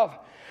Himself,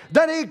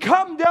 that He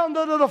come down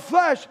to the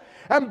flesh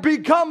and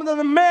become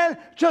the man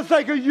just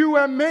like you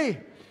and me.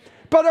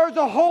 But there's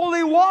a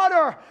holy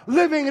water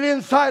living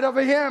inside of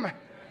Him,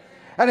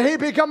 and He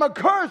become a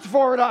curse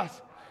for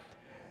us.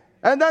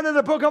 And then in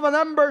the book of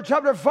Numbers,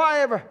 chapter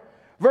 5,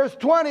 verse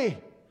 20,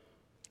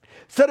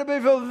 said,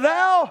 if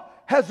thou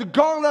hast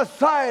gone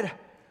aside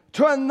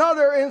to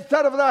another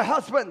instead of thy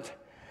husband,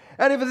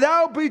 and if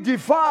thou be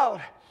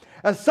defiled,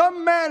 and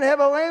some man have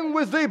lain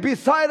with thee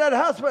beside that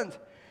husband,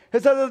 he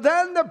said,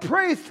 then the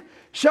priest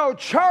shall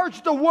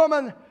charge the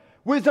woman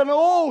with an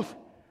oath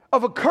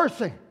of a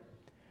cursing.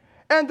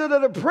 And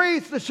the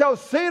priest shall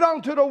say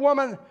unto the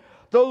woman,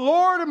 the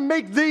Lord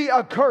make thee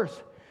a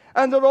curse,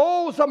 and the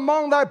oaths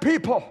among thy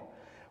people.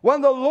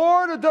 When the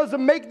Lord does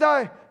make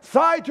thy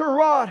thigh to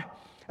rot,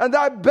 and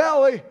thy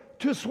belly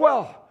to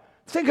swell.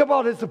 Think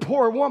about it, it's a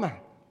poor woman.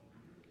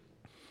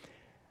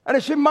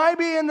 And she might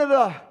be in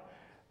the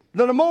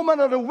moment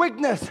of the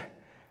weakness,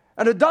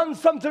 and had done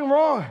something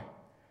wrong.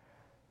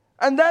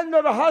 And then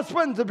the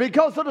husband,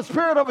 because of the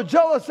spirit of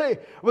jealousy,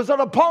 was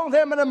upon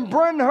him and then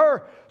bring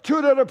her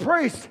to the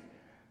priest.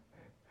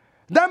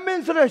 That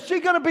means that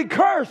she's going to be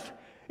cursed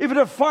if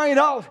they find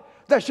out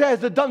that she has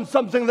done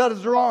something that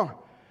is wrong.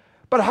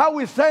 But how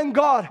we thank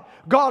God,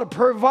 God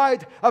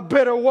provide a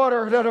bitter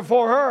water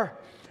for her.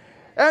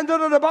 And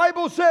the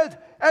Bible says,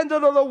 and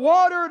the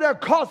water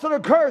that caused the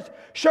curse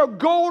shall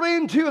go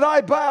into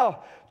thy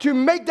bowel, to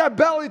make thy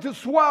belly to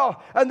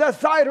swell, and thy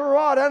side to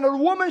rot. And the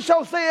woman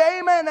shall say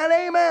amen and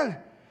amen.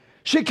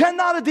 She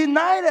cannot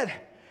deny it.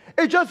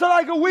 It's just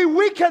like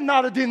we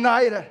cannot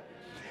deny it.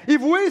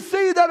 If we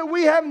see that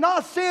we have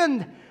not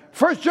sinned,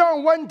 1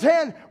 John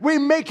 1:10, we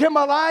make him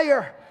a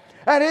liar.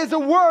 And his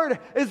word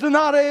is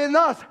not in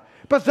us.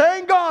 But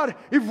thank God,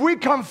 if we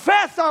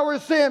confess our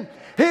sin,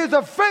 He is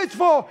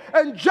faithful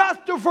and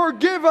just to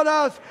forgive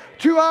us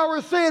to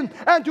our sin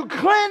and to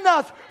cleanse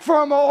us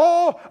from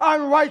all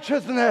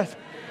unrighteousness.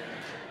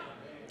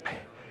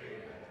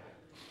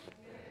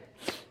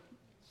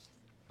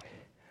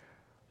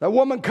 The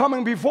woman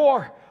coming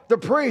before the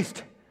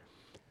priest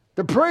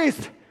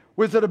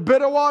with the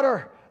bitter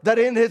water that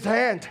in his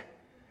hand.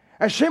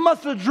 And she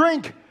must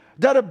drink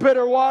that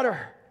bitter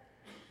water.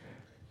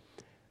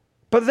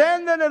 But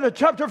then in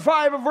chapter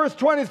 5 of verse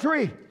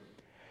 23,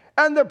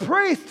 and the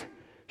priest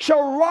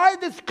shall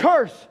write this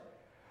curse,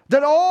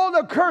 that all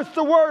the cursed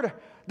word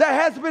that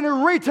has been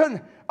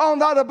written on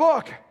that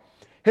book.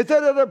 He said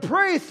that the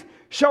priest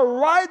shall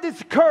write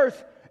this curse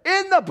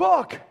in the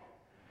book,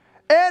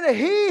 and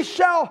he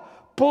shall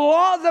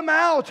blot them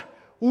out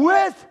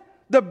with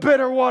the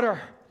bitter water.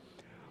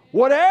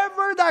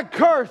 Whatever that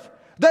curse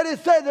that is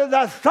said that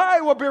the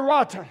thigh will be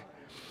rotten,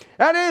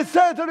 and it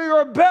said that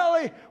your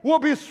belly will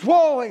be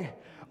swollen.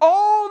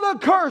 All the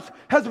curse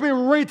has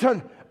been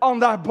written on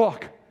that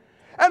book.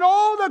 And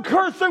all the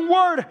cursing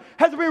word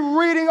has been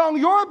reading on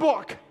your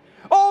book.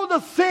 All the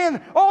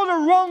sin, all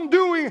the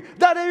wrongdoing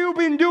that you've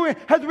been doing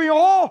has been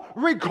all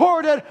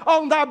recorded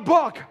on that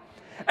book.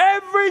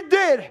 Every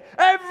deed,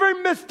 every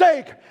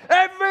mistake,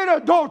 every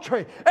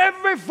adultery,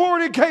 every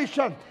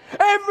fornication,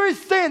 every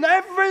sin,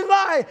 every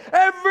lie,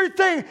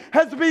 everything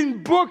has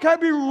been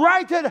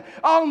written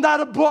on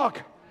that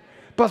book.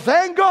 But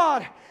thank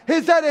God,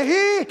 He said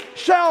He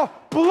shall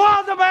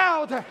blot them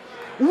out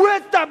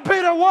with the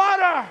bitter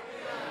water.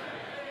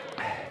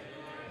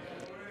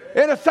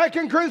 In the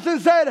 2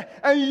 Corinthians said,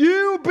 and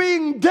you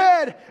being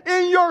dead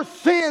in your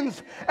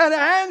sins and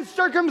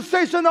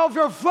uncircumcision of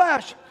your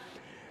flesh,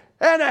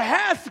 and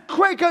has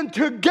quickened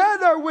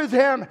together with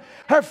Him,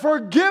 have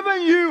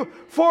forgiven you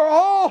for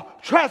all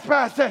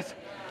trespasses,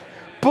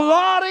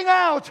 blotting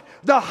out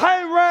the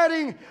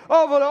handwriting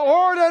of the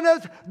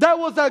ordinance that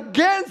was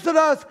against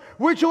us,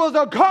 which was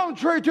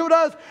contrary to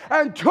us,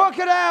 and took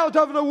it out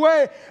of the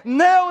way,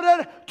 nailed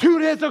it to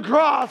His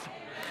cross.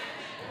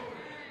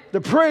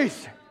 The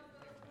priest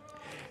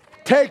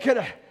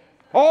taken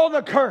all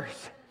the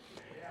curse,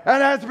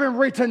 and has been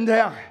written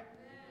down.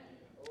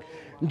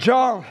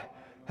 John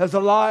has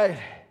lied.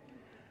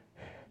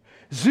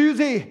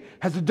 Susie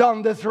has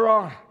done this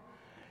wrong.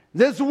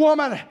 This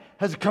woman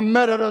has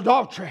committed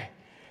adultery.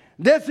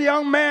 This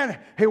young man,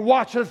 he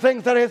watches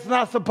things that he's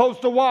not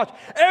supposed to watch.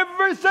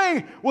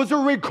 Everything was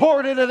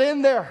recorded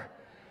in there.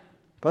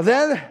 But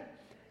then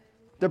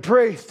the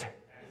priest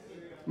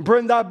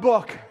bring that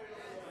book,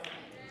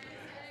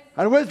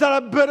 and with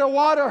that bitter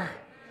water,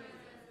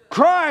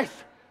 Christ,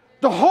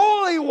 the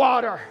holy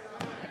water,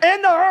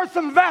 in the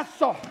earthen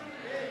vessel,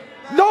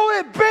 though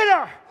it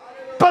bitter,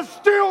 but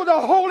still the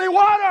holy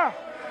water.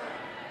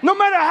 No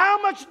matter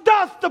how much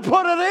dust to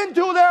put it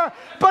into there,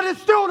 but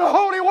it's still the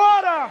holy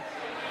water.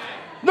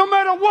 No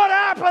matter what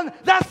happened,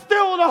 that's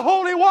still the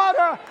holy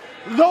water.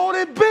 Though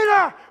it's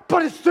bitter,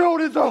 but it still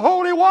is the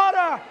holy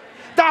water.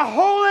 That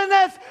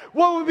holiness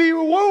will be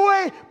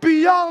way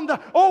beyond,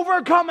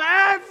 overcome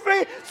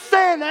every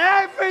sin,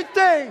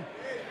 everything.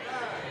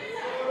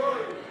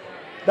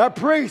 That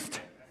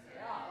priest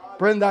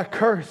bring that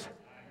curse.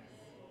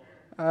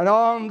 And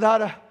on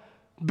that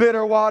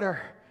bitter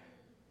water,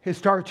 he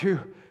started to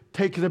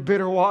take the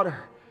bitter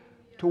water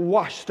to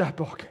wash that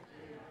book.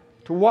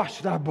 To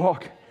wash that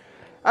book.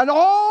 And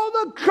all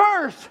the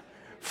curse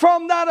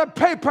from that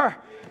paper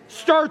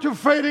started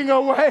fading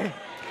away.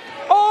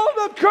 All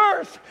the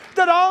curse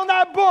that on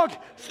that book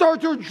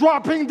started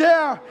dropping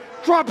down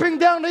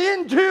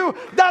into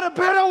that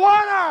bitter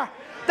water.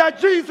 That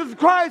Jesus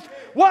Christ,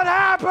 what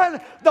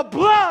happened? The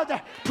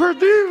blood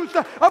produced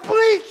a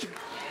bleach.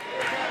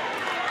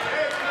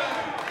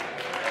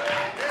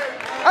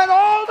 And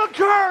all the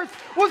curse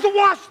was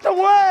washed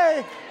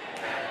away.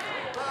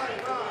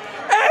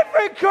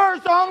 Every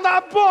curse on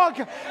that book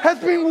has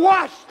been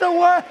washed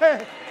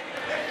away.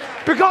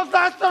 Because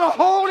that's the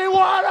holy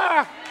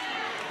water.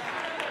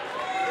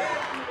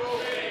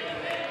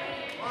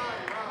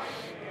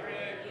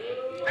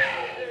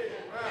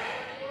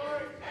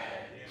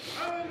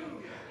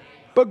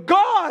 But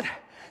God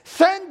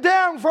sent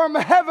down from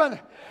heaven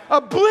a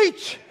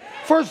bleach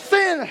for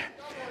sin.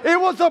 It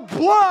was the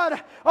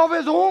blood of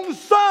his own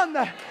son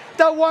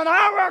that when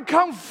I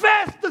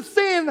confessed the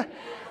sin,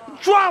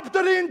 dropped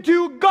it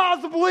into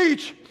God's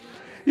bleach.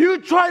 You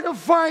try to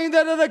find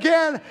it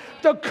again.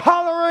 The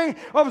coloring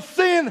of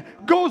sin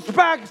goes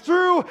back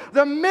through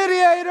the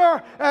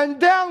mediator and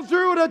down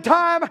through the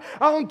time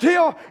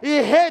until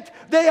it hit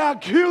the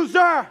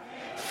accuser,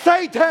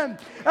 Satan,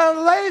 and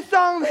lays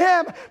on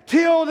him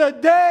till the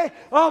day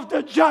of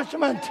the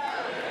judgment.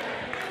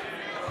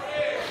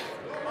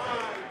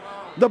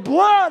 The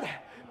blood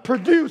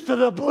produced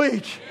the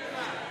bleach.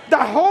 The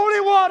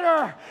holy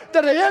water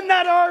that is in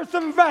that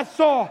earthen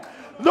vessel,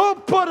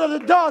 don't put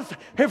it dust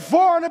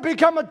before and it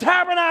become a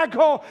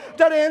tabernacle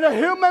that in a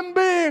human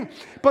being.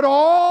 But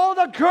all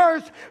the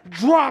curse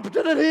dropped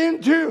it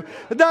into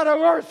that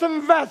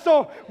earthen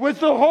vessel with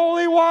the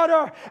holy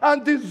water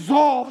and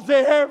dissolves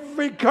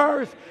every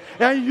curse.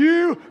 And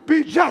you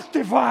be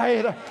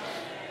justified.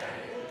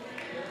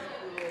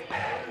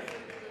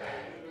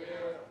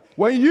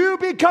 When you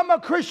become a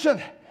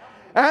Christian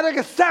and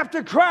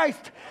accept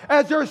Christ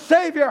as your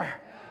Savior,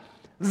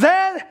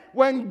 then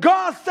when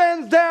God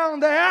sends down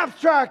the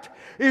abstract,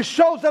 it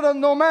shows that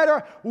no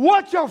matter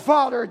what your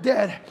father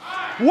did,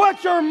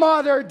 what your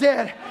mother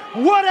did,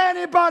 what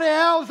anybody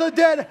else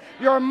did,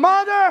 your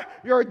mother,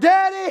 your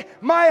daddy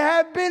might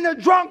have been a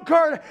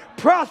drunkard,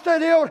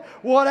 prostitute,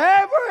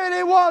 whatever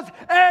it was,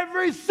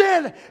 every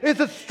sin is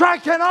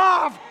stricken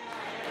off.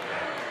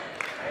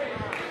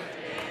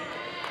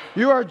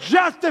 You are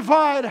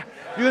justified.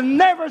 You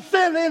never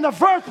sinned in the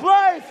first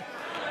place.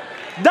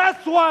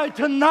 That's why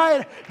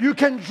tonight you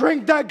can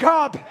drink that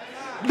cup.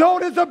 Though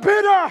it is a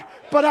bitter,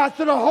 but that's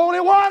the holy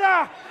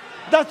water.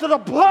 That's the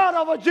blood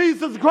of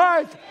Jesus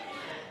Christ.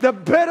 The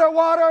bitter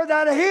water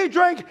that he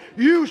drank,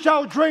 you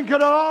shall drink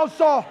it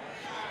also.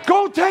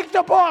 Go take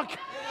the book.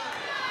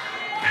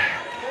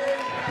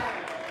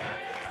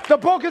 The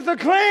book is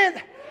clean.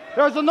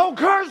 There's no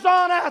curse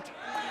on it.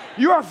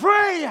 You are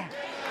free.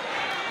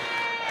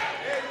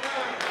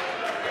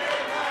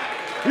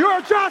 You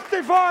are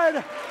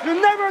justified. You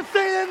never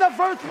seen it in the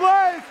first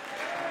place.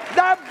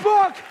 That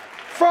book,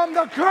 from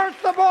the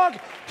cursed book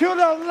to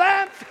the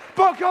Lamb's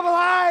book of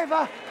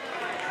life.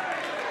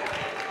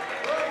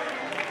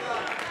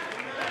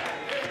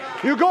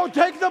 You go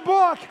take the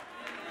book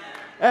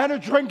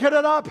and drink it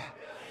up.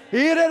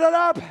 Eat it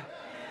up.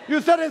 You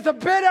said it's a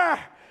bitter.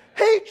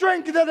 He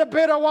drank the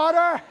bitter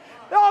water.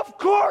 Of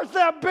course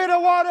that bitter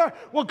water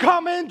will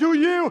come into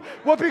you,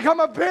 will become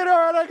a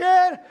bitter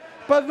again.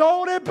 But the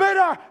only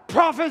bitter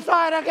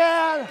prophesied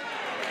again.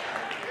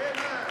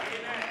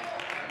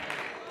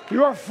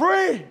 You are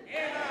free.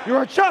 You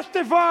are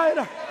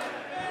justified.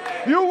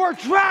 You were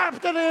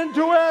trapped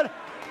into it.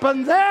 But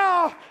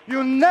now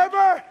you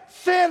never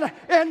sin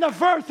in the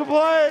first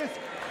place.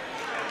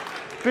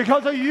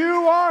 Because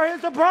you are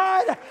his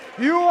bride.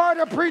 You are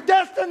the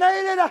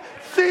predestinated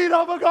seed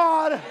of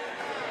God.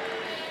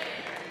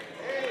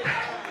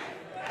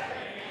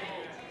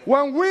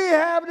 When we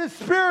have the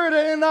Spirit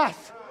in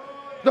us,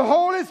 the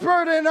Holy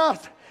Spirit in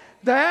us,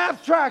 the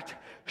abstract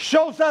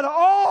shows that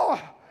all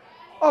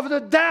of the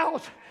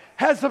doubt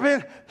has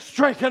been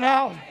stricken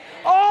out.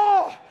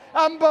 All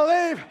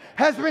unbelief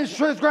has been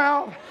stricken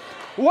out.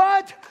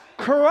 What?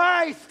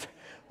 Christ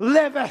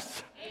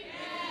liveth.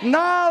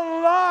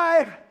 Not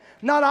life,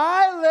 not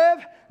I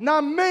live,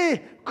 not me.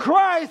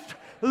 Christ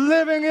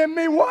living in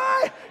me.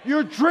 Why?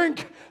 You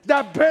drink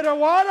that bitter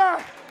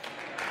water.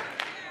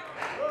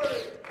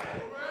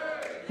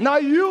 Now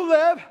you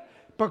live,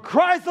 but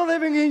Christ is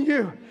living in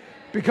you.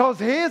 Because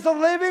His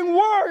living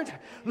word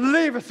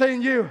lives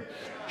in you,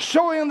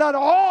 showing that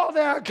all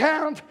the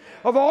account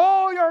of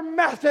all your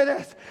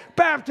Methodist,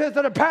 Baptist,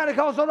 and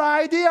Pentecostal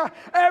idea,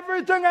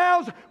 everything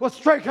else was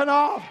stricken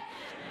off.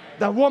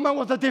 The woman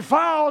was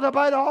defiled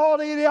by the whole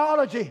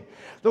ideology.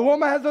 The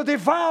woman has been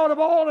defiled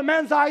by all the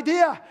men's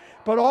idea,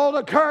 but all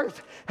the curse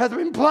has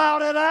been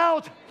plowed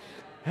out.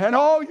 And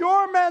all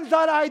your men's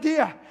that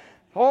idea,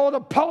 all the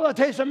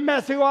politicians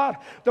mess you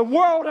up, the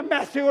world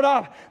mess you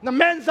up, the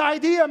men's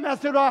idea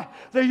mess you up,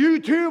 the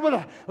YouTube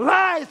and the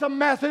lies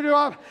mess you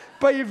up.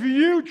 But if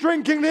you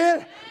drinking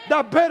in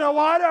the bitter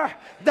water,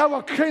 that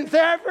will cleanse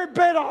every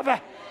bit of it.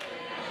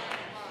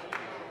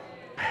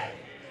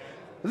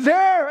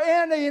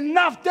 There ain't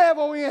enough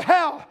devil in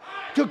hell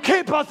to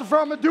keep us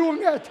from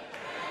doing it.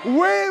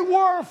 We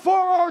were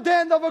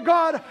foreordained of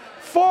God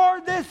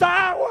for this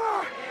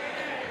hour.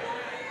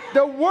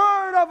 The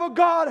Word of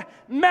God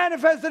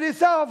manifested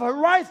itself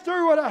right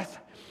through us.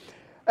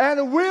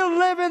 And we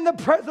live in the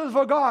presence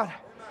of God.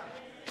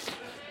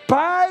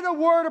 By the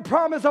word of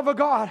promise of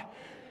God.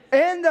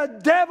 And the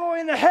devil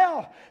in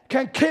hell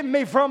can keep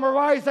me from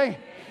arising.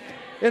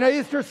 In the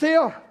Easter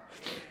seal.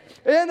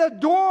 In the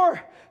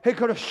door, he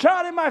could have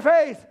shot in my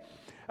face.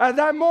 And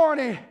that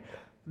morning,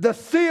 the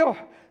seal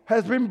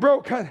has been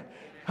broken.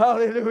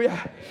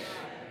 Hallelujah.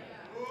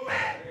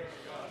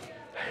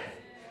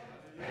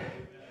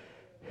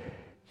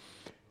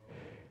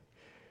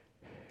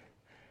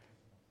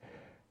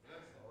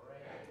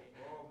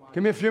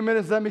 Give me a few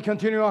minutes, let me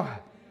continue on.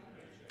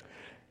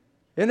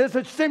 In this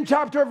same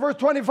chapter, verse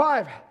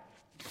 25.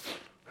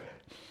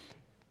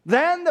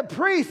 Then the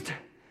priest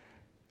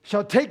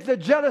shall take the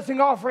jealousing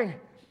offering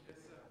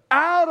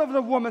out of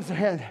the woman's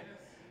hand.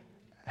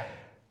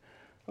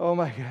 Oh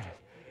my God.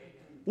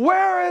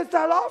 Where is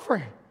that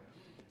offering?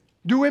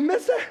 Do we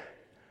miss it?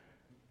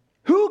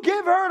 Who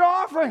gave her the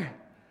offering?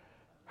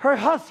 Her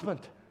husband.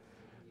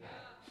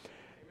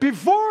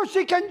 Before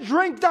she can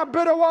drink that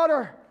bitter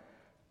water,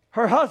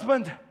 her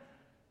husband,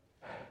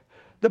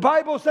 the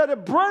Bible said, to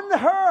bring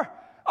her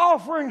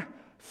offering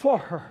for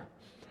her.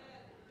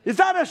 It's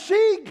not a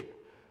she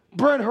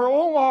bring her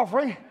own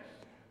offering,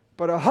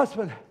 but her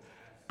husband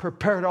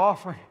prepared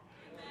offering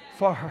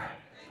for her.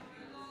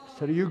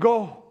 So you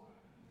go,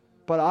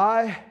 but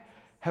I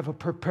have a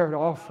prepared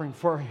offering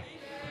for you.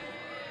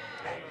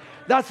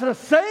 That's the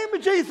same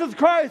Jesus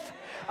Christ.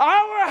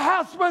 Our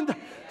husband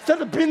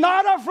said, be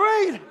not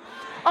afraid.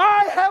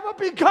 I have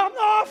become the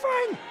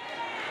offering.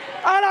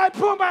 And I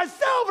put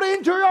myself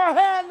into your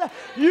hand.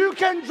 You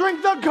can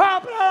drink the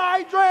cup that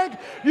I drink.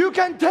 You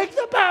can take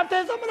the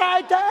baptism that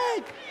I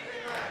take.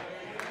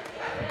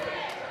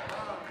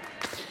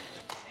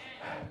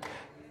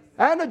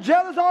 And the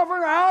jealous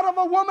offering out of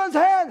a woman's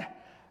hand,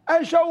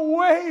 and shall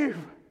wave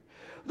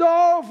the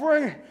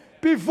offering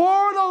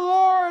before the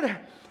Lord,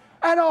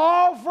 and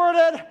offered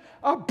it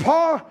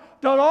upon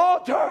the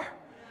altar.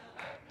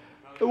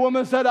 The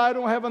woman said, I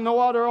don't have no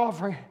other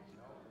offering.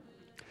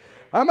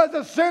 I'm as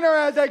a sinner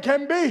as I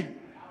can be,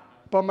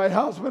 but my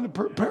husband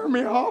prepared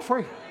me an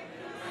offering.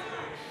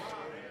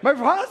 My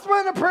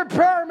husband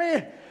prepared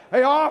me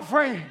an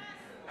offering.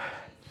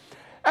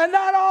 And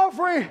that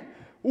offering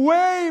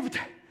waved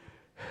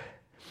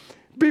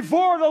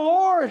before the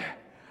Lord,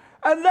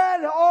 and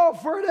then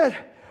offered it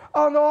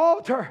on the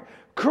altar.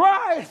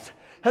 Christ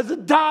has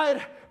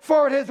died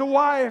for his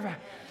wife.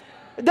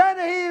 Then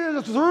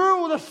he,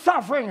 through the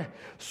suffering,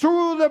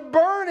 through the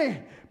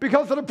burning,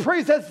 because the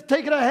priest has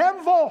taken a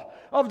handful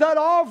of that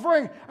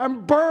offering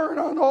and burned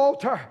on the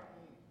altar.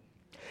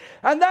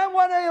 And then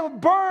when they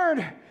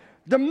burned,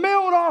 the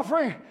meal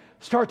offering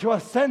start to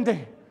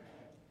ascending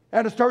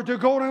and it start to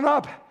going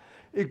up.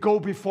 It go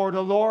before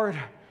the Lord.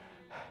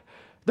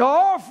 The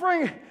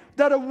offering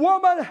that a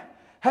woman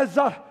has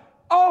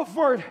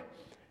offered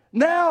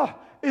now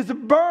is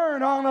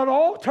burned on an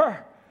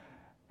altar.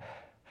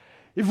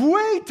 If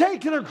we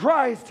take it to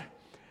Christ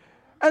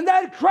and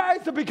that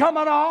Christ to become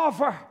an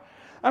offer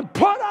and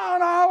put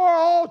on our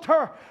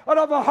altar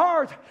of a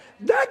heart,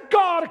 that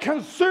God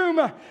consume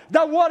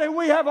that what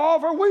we have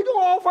offered. We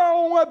don't offer our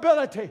own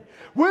ability.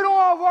 We don't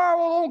offer our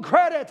own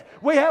credit.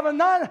 We have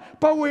none,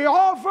 but we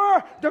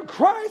offer the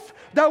Christ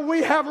that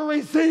we have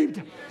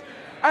received.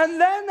 And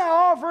then the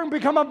offering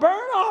become a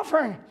burnt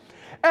offering.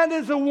 And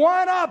it's a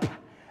one up.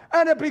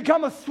 And it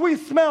become a sweet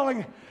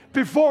smelling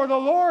before the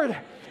Lord.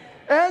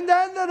 And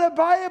then the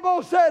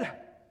Bible said,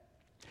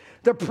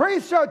 the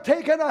priest shall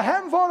take in a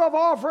handful of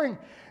offering,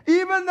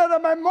 even the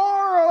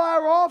memorial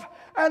thereof,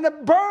 and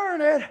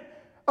burn it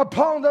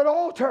upon that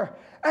altar.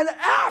 And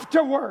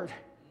afterward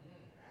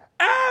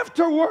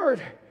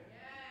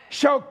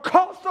shall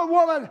cause the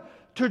woman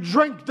to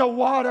drink the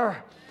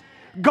water.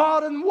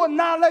 God will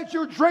not let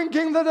you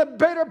drinking the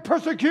bitter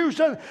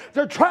persecution,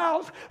 the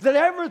trials, that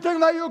everything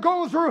that you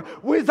go through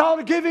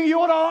without giving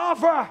you an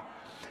offer.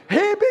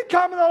 He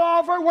becomes an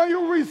offer when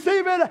you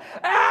receive it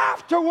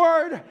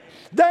afterward.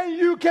 Then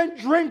you can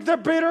drink the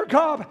bitter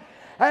cup.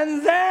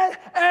 And then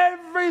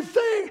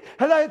everything,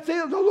 and I see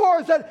the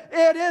Lord said,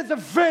 it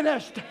is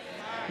finished.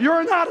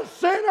 You're not a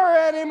sinner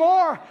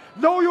anymore.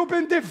 Though you've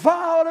been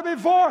defiled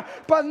before,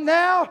 but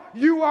now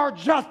you are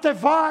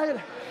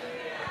justified.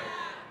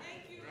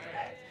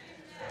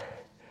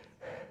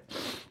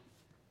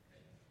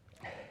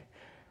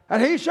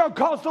 And he shall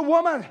cause the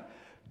woman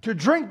to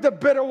drink the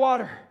bitter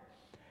water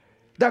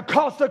that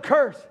caused the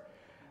curse.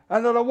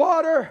 And the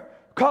water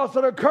caused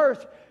the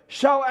curse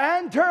shall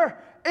enter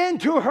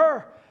into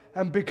her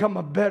and become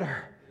a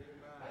bitter.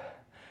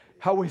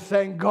 How we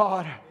thank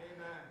God.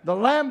 The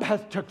Lamb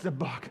has took the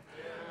book.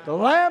 The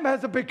Lamb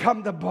has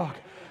become the book.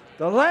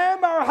 The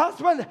Lamb, our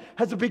husband,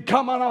 has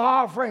become an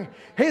offering.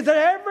 He's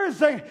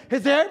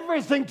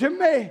everything to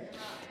me.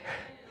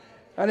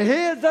 And he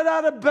is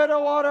out of bitter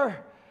water.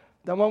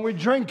 Then when we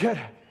drink it,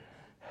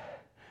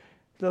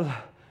 the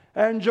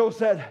angel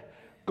said,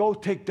 go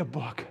take the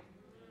book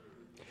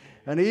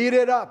and eat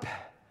it up.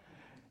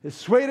 It's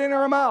sweet in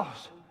our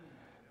mouths,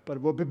 but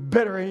it will be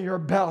bitter in your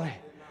belly.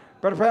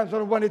 Brother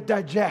Branham, when it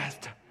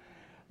digests,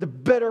 the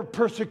bitter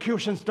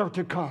persecutions start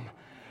to come.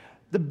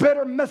 The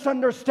bitter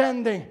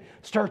misunderstanding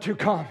start to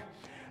come.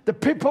 The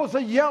people's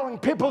yelling,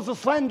 people's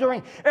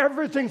slandering,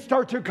 everything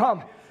start to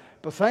come.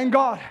 But thank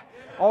God,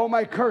 all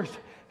my curse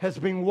has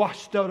been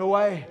washed out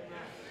away.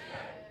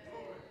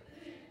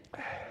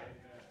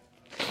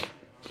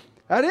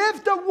 And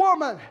if the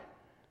woman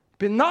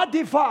be not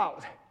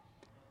defiled,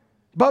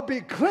 but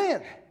be clean,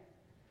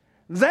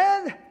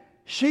 then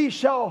she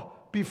shall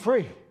be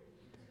free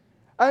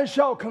and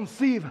shall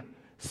conceive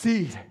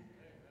seed.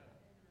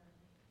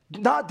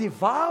 Not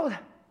defiled?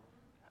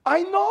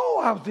 I know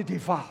I was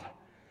defiled.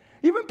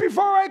 Even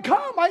before I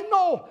come, I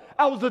know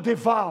I was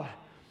defiled.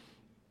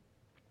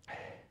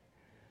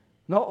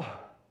 No,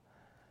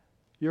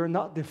 you're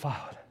not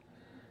defiled.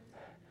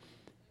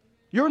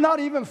 You're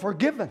not even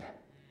forgiven.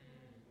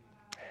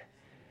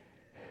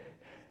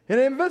 In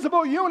an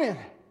invisible union,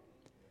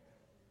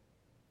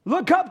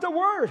 look up the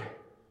word.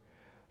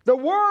 The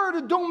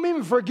word don't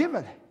mean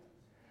forgiven.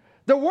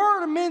 The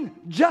word means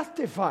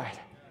justified.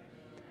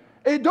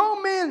 It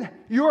don't mean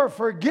you are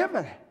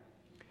forgiven.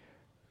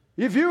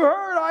 If you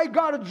heard I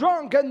got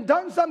drunk and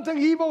done something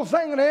evil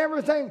thing and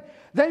everything,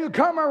 then you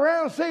come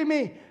around and say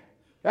me,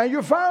 and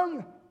you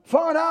found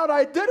out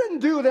I didn't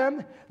do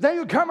them, then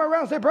you come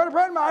around and say, Brother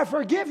Branham, I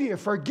forgive you.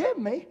 Forgive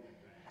me.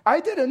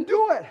 I didn't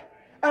do it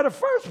at the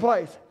first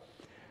place.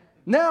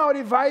 Now,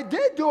 if I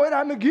did do it,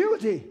 I'm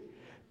guilty.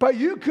 But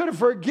you could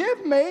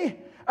forgive me,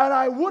 and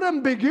I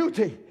wouldn't be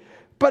guilty.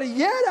 But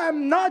yet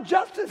I'm not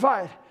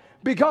justified,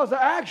 because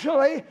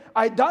actually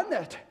I done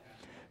it.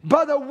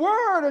 But the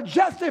word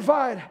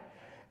justified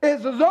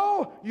is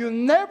though you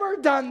never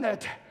done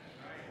it.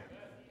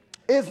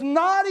 It's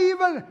not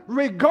even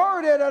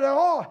regarded at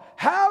all.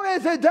 How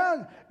is it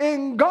done?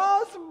 In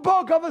God's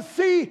book of a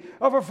sea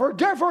of a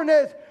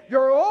forgiveness,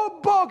 your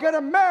old book in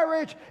a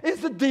marriage is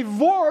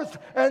divorced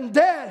and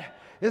dead.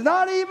 It's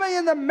not even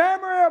in the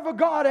memory of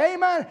God.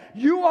 Amen.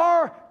 You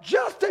are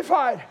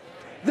justified.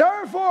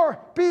 Therefore,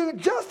 being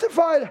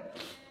justified,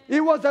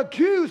 it was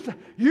accused.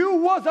 You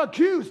was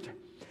accused.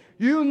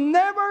 You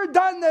never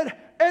done it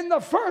in the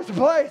first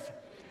place.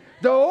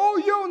 The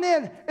old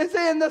union is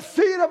in the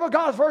seed of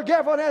God's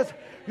forgiveness.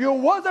 You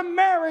wasn't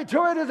married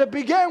to it as it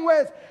began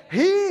with.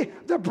 He,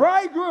 the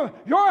bridegroom,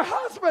 your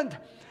husband,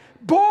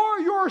 bore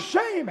your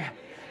shame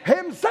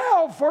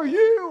himself for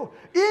you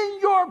in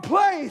your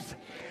place.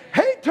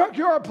 He took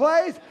your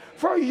place,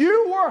 for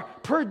you were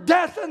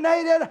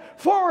predestinated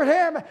for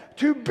him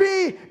to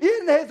be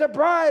in his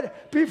bride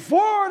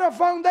before the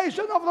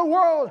foundation of the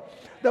world.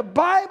 The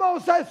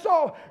Bible says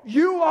so.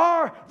 You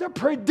are the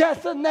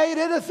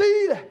predestinated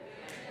seed.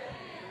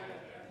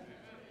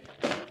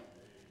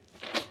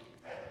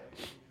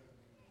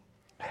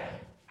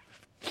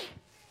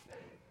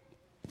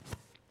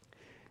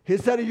 He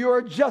said you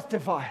are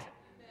justified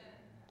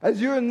as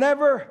you were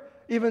never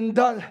even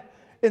done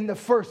in the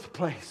first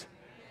place.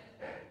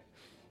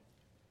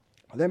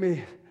 Let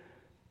me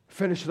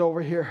finish it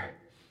over here.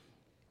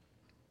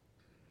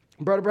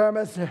 Brother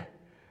Branham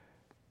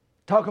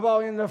talk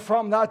about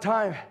from that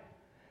time.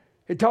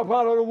 He talked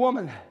about a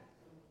woman.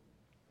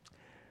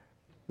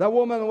 That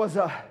woman was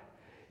if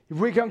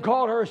we can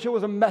call her, she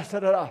was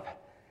messing it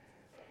up.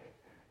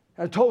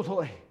 And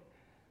totally.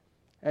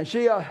 And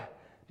she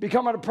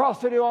became a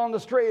prostitute on the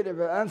street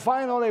and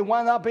finally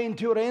went up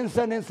into the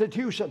insane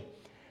institution.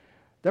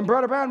 Then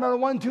Brother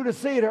Branham went to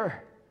see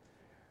her.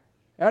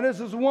 And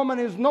this woman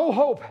is no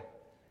hope.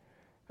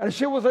 And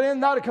she was in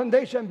that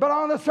condition. But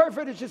on the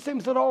surface, she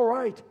seems all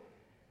right.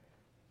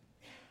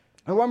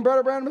 And when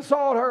Brother Branham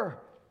saw her,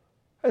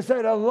 I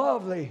said, a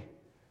lovely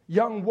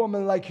young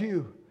woman like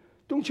you,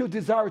 don't you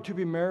desire to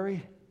be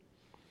married?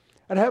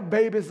 And have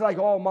babies like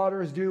all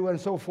mothers do and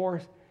so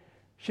forth?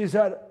 She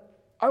said,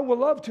 I would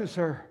love to,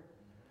 sir.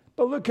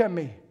 But look at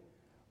me.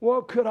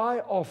 What could I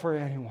offer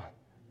anyone?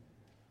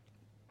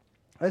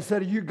 I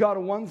said, you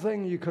got one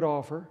thing you could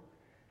offer.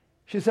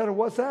 She said,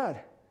 what's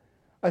that?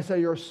 I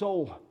said, your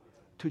soul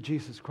to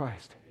Jesus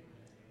Christ.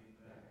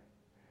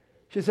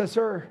 She said,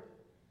 sir,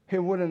 he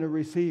wouldn't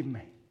receive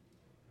me.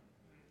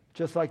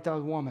 Just like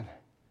that woman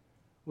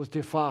was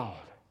defiled,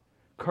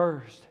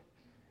 cursed.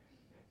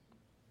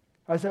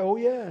 I said, oh,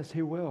 yes,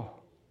 he will.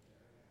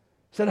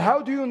 He said,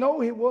 how do you know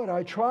he would?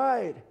 I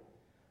tried.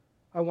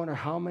 I wonder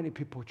how many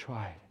people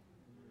tried.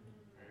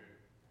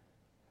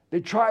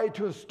 They tried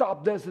to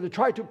stop this. They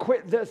tried to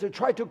quit this. They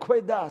tried to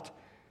quit that.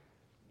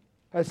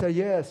 I said,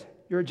 yes,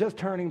 you're just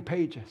turning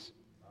pages.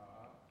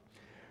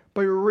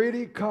 But you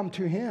really come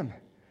to him.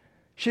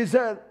 She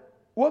said,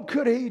 what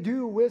could he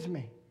do with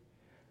me?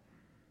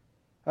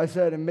 I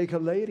said, and make a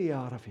lady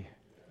out of you.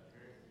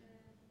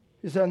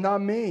 He said,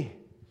 not me.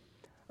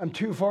 I'm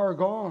too far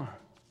gone.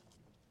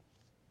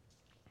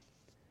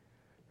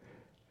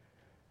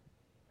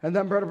 And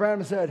then Brother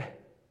Branham said,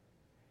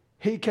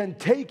 he can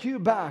take you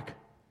back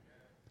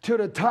to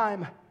the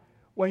time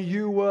when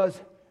you was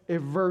a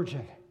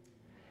virgin.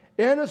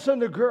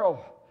 Innocent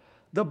girl.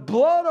 The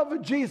blood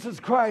of Jesus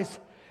Christ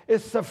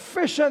is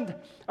sufficient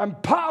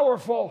and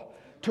powerful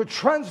to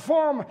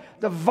transform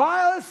the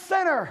vilest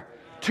sinner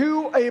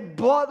to a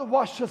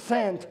blood-washed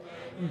saint,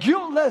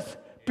 guiltless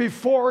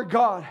before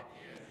God.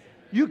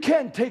 You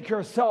can't take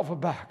yourself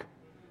back.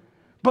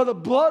 But the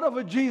blood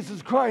of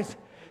Jesus Christ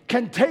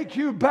can take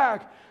you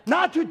back,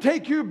 not to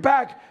take you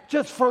back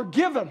just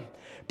forgiven,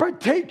 but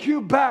take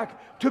you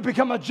back to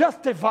become a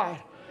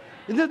justified.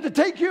 To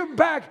take you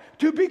back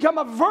to become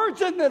a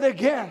virgin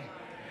again.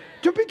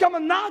 To become a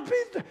not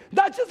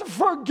just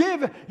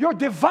forgive your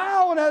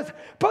defileness,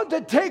 but to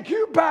take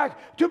you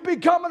back to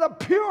becoming a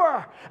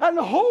pure and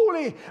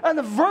holy and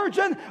a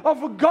virgin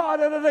of God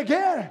and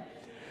again.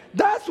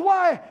 That's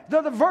why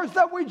the verse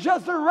that we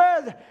just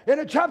read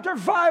in chapter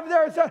 5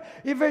 there said,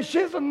 if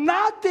she's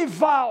not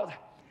defiled,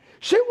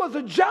 she was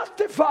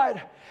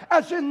justified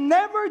as she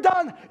never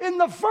done in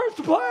the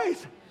first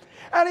place.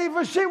 And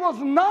if she was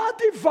not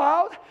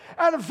defiled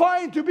and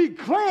find to be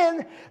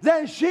clean,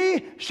 then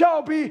she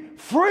shall be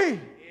free.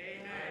 Amen.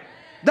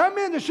 That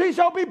means that she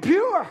shall be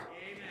pure. Amen.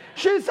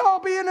 She shall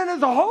be in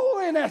his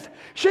holiness.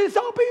 She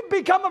shall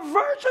become a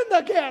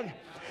virgin again.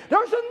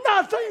 There's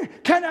nothing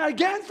can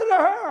against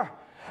her.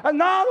 And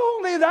not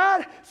only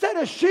that, said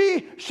that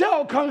she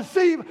shall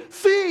conceive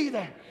seed.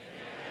 Amen.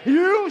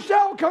 You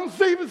shall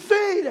conceive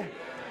seed.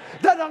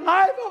 That the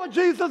life of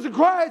Jesus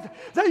Christ,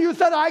 that you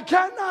said, I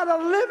cannot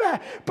live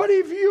it, but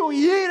if you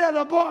eat of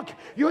the book,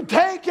 you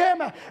take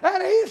him,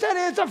 and he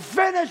said it's a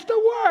finished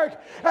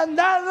work, and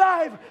that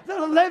life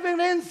that is living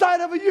inside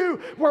of you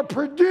will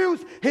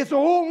produce his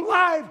own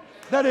life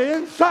that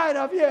is inside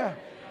of you.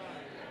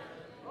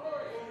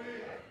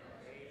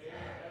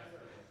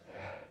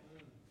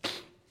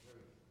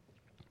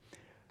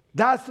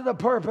 That's the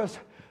purpose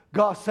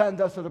God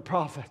sent us to the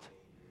prophet.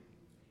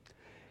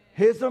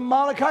 Here's the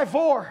Malachi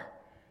 4.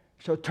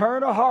 Shall turn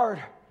the heart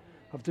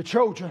of the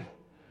children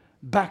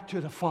back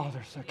to the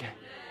fathers again.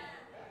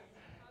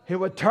 He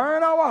would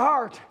turn our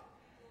heart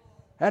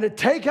and it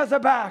take us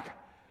back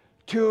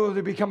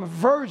to become a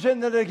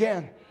virgin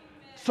again,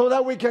 so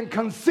that we can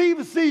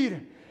conceive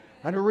seed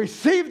and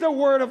receive the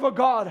word of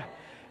God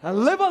and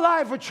live a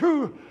life of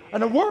true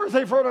and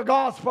worthy for the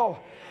gospel,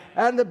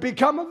 and to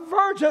become a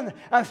virgin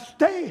and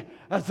stay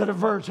as a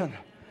virgin,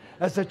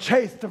 as a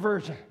chaste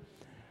virgin.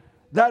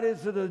 That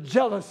is the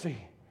jealousy.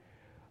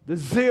 The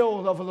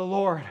zeal of the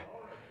Lord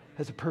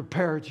has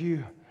prepared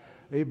you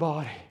a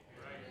body.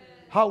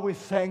 How we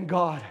thank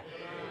God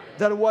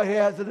that what he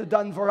has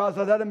done for us,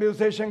 that a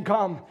musician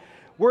come.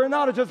 We're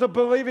not just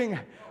believing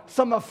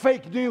some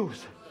fake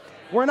news.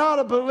 We're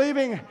not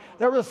believing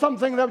there was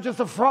something that was just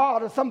a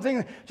fraud or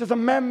something, just a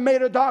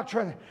man-made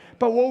doctrine.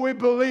 But what we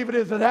believe it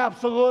is that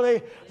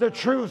absolutely the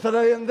truth that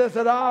in this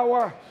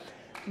hour,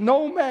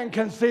 no man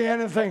can see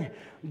anything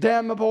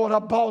damnable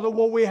about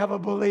what we have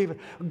believed.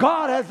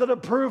 God has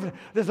approved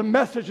this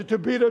message to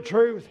be the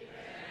truth.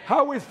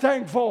 How we're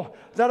thankful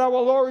that our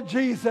Lord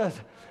Jesus,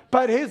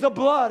 by his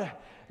blood,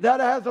 that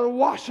has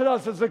washed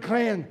us as a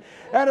clean,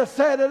 and has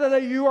said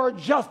that you are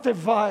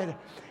justified.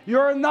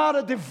 You're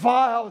not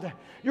defiled.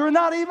 You're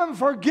not even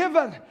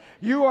forgiven.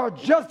 You are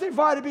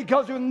justified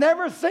because you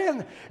never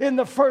sinned in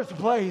the first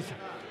place.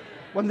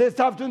 When this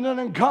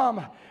afternoon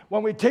come,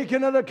 when we take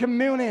another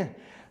communion,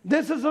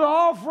 this is an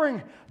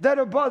offering that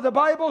the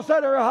Bible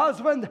said her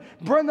husband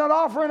bring that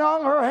offering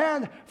on her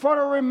hand for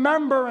a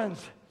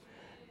remembrance.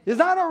 It's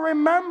not a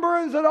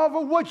remembrance of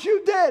what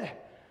you did,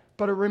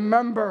 but a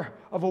remember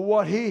of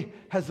what he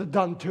has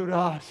done to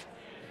us.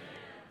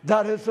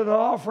 That is an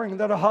offering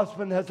that a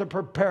husband has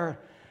prepared.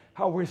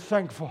 How we're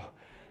thankful.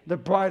 The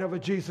bride of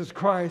Jesus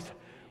Christ,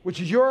 which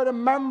you're a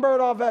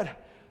member of it,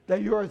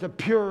 that you're as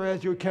pure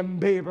as you can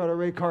be, Brother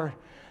Ricard.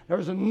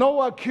 There's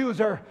no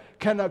accuser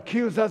can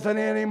accuse us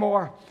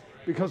anymore,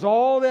 because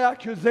all the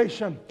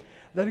accusation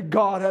that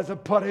God has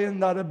put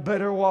in that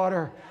bitter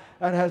water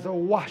and has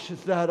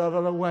washed that out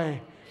of the way.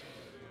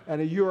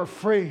 And you are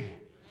free.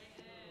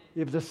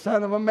 If the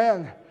Son of a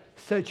Man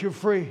set you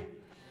free,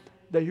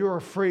 that you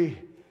are free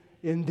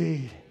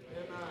indeed.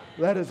 Amen.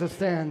 Let us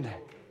stand.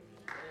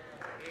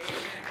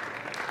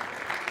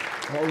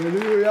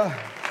 Hallelujah.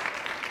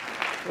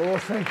 Oh,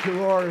 thank you,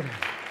 Lord.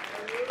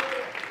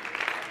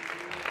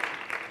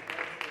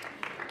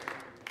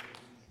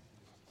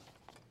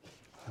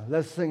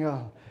 Let's sing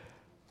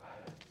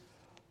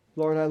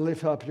Lord, I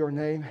lift up your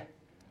name.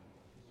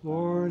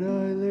 Lord, I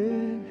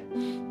live.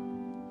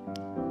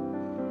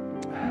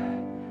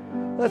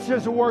 Let's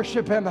just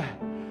worship him.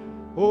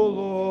 Oh,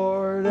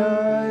 Lord,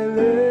 I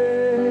live.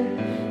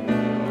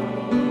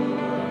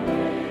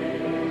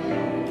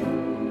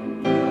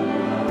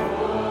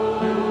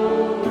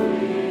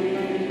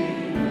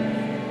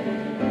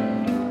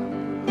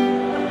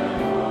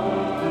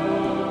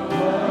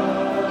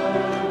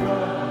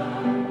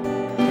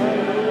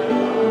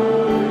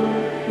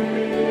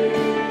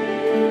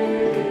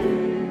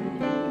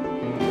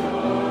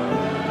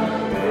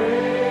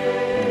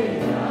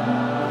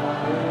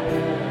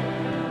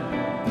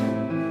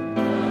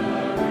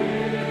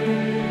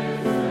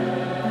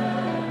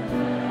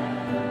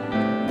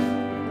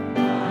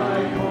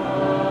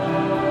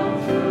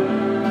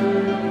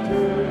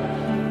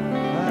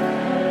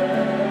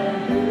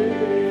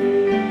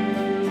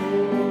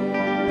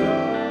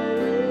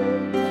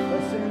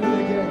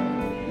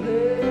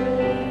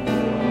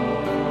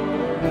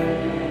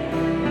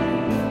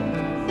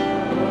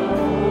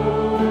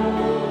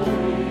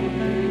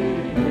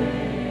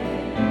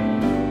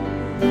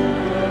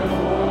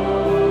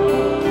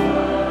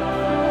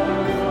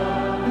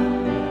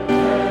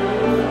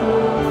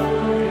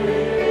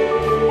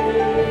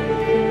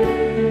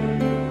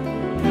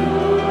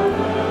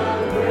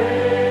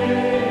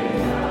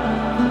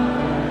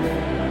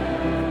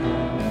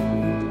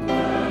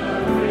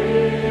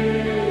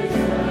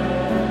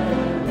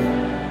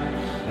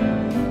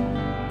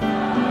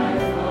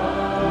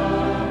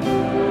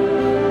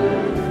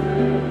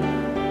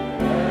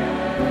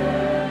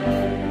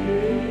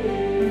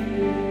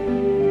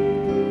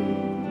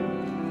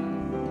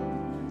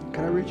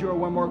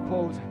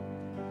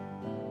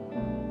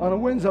 On the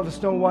wings of a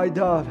snow white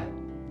dove.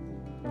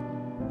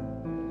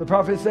 The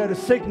prophet said,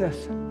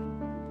 sickness,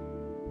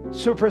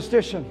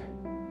 superstition,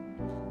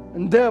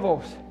 and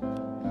devils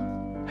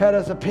had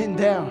us pinned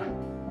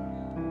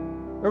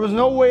down. There was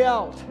no way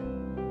out.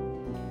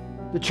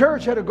 The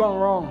church had gone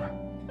wrong.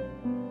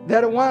 They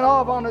had went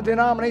off on the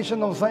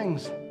denominational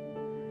things.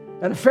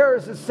 And the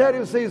Pharisees,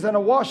 Sadducees, and the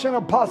washing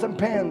of pots and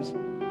pans.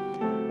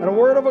 And the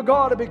word of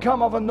God had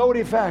become of a no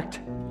effect.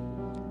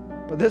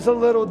 But this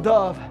little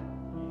dove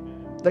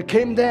that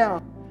came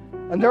down,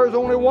 and there was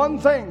only one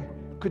thing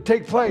could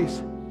take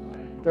place.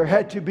 There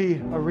had to be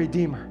a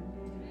Redeemer.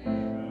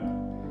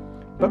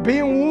 But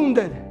being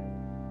wounded,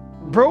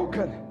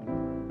 broken,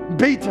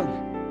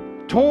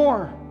 beaten,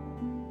 torn,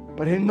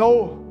 but he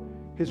knew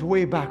his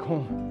way back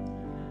home.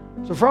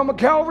 So from a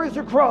Calvary's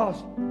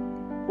cross,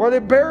 where they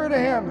buried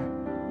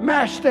him,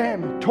 mashed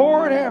him,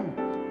 tore him,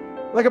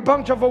 like a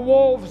bunch of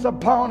wolves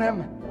upon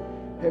him,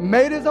 he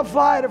made his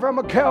flight from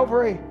a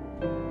Calvary,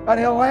 and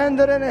he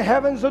landed in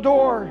heaven's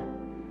door,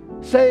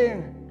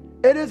 saying,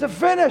 it is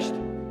finished.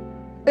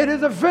 It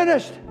is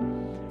finished.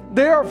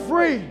 They are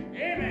free.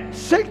 Amen.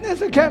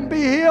 Sickness can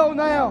be healed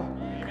now.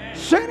 Amen.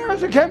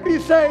 Sinners can be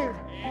saved.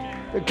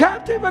 Amen. The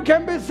captive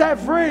can be set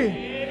free.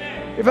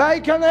 Amen. If I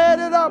can add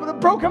it up, the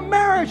broken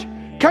marriage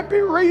can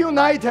be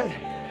reunited.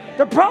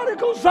 The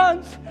prodigal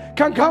sons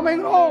can come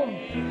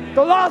home.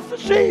 The lost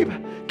sheep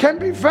can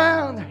be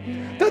found.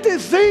 The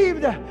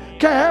deceived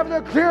can have the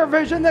clear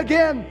vision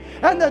again.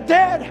 And the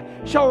dead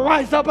shall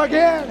rise up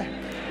again.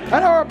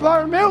 And our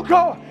blood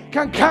miracle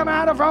can come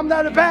out from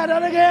that bed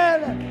and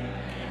again.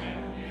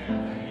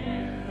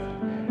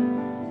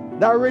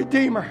 That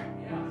Redeemer,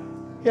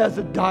 he has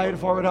died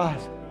for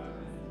us.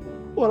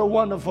 What a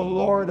wonderful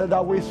Lord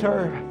that we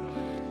serve.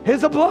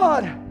 His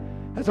blood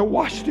has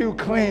washed you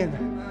clean.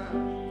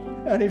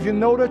 And if you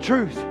know the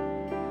truth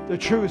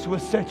will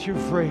set you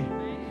free.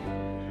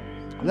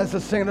 Let's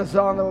just sing the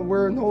song that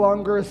we're no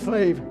longer a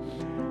slave.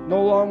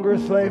 No longer a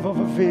slave of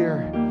a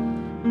fear.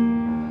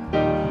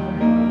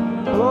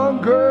 No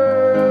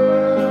longer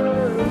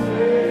a slave to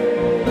fear.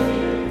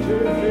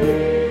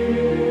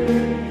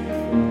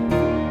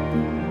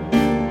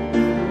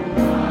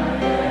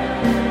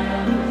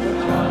 I am a child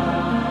of God. Oh, I'm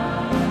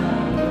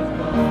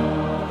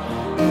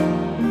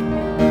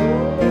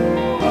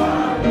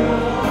no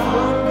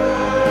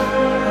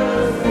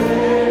longer a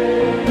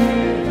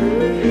slave to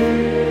fear. Oh, I am a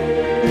child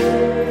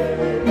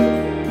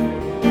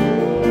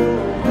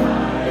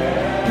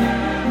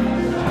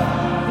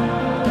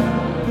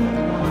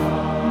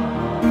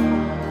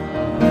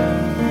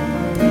of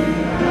God.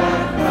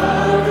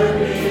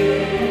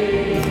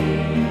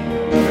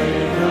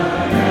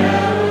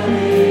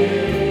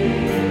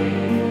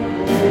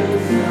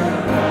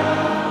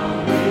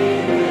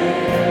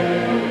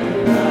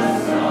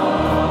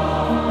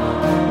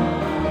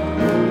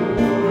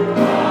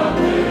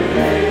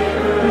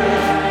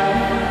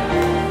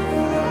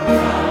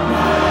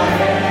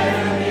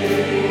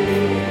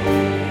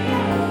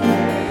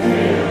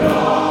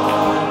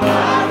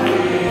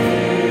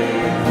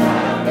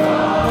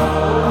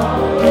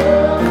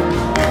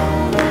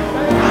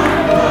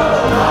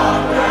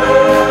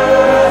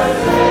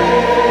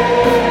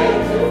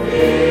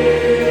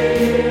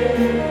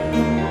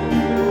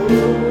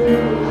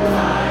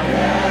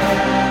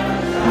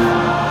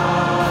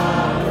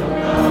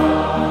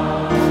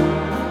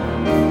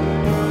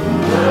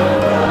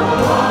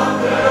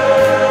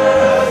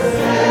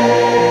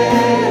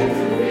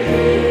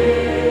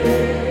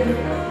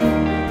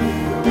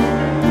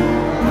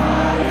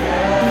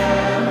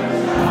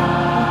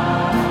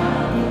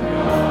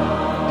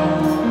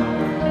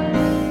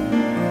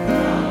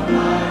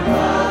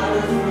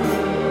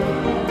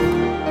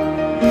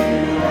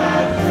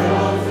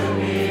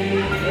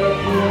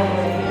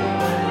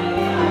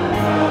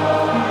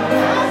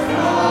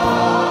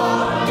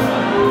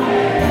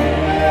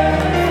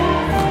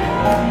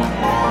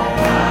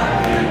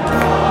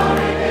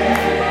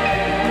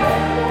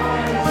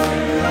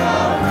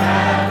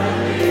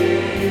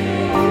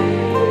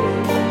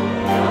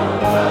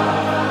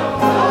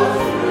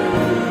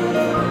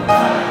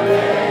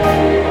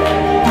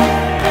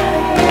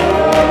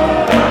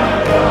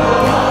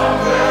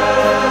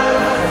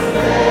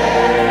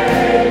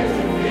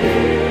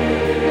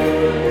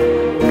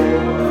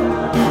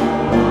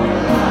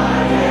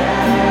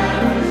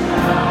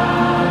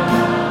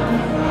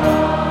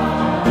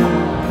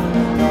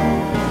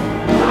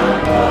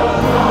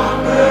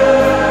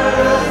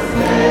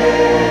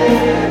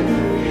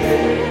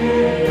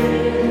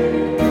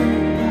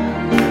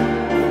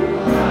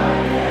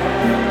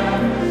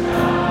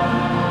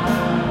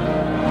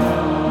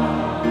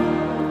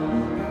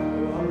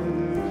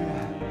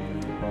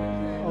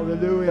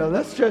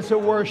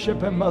 just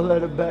worship Him a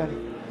little bit.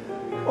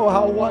 Oh,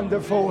 how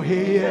wonderful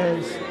He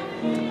is.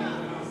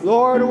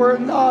 Lord, we're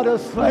not a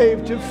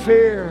slave to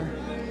fear,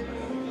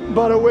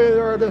 but we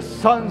are the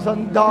sons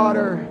and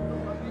daughters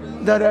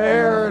that are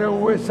heir to the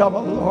wisdom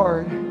of the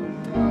Lord.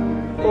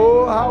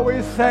 Oh, how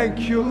we thank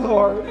you,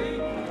 Lord.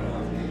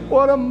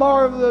 What a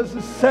marvelous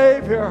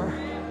Savior.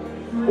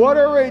 What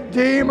a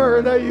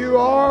Redeemer that you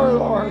are,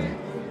 Lord.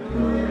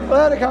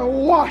 That can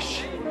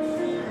wash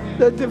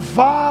the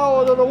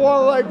defiled of the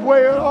one like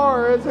we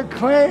are as a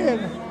clean,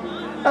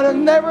 and it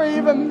never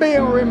even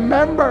being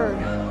remembered.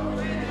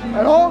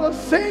 And all the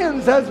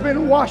sins has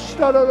been washed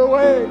out of the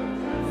way.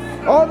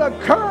 All the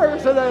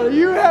curse that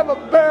you have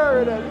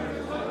buried it.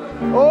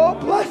 Oh,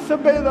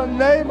 blessed be the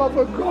name of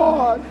the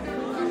God.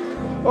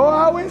 Oh,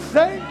 how we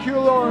thank you,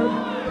 Lord.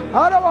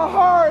 Out of our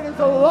heart is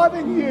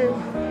loving you.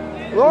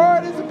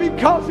 Lord, it's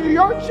because of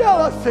your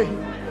jealousy.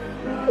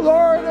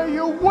 Lord,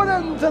 you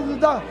wouldn't,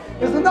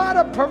 it's not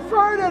a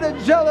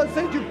perverted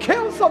jealousy to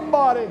kill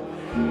somebody.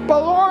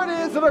 But Lord,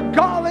 it's a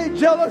godly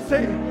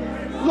jealousy.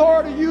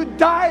 Lord, you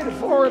died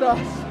for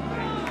us.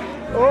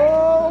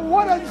 Oh,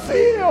 what a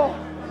zeal.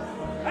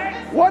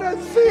 What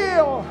a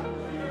zeal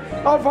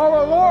of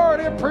our Lord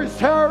in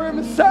preparing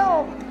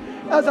Himself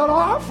as an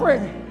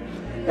offering.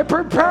 And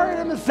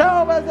preparing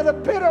Himself as a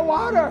bitter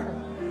water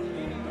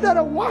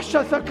that'll wash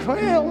us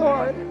clean,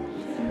 Lord.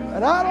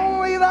 And not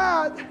only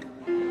that,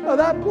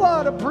 that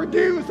blood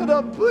produced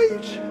the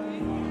bleach.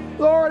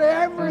 Lord,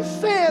 every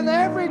sin,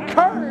 every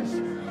curse,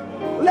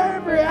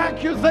 every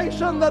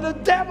accusation that the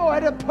devil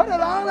had to put it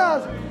on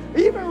us,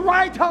 even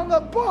write on the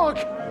book,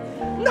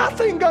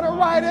 nothing gonna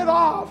write it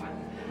off.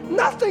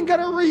 Nothing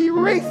gonna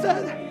erase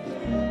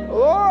it.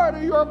 Lord,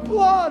 your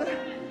blood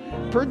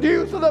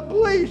produced the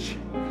bleach.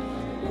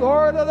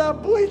 Lord,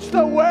 that bleached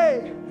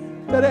away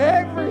that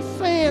every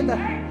sin,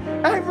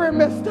 every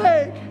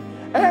mistake,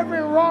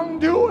 every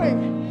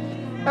wrongdoing,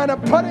 and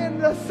put in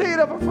the seed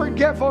of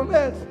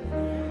forgetfulness.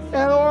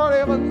 And Lord,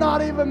 it will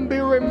not even be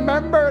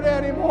remembered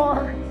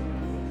anymore.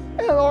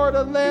 And Lord,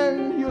 and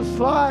then you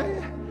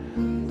slide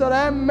that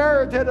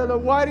unmerited of the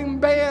wedding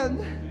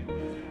band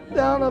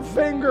down the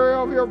finger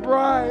of your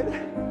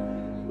bride.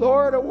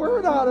 Lord,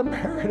 we're not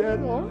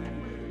unmerited, Lord.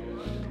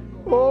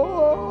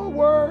 Oh,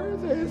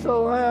 worthy is the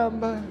Lamb.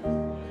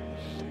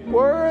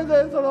 Worthy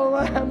is the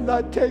Lamb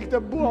that take the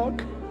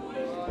book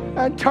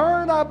and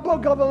turn our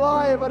book of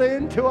life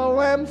into a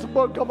Lamb's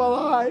book of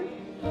life.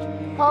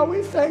 How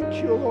we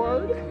thank you,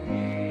 Lord.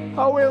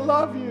 How we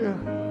love you.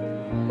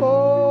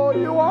 Oh,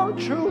 you are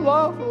true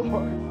love,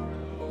 Lord.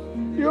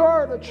 You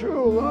are the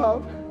true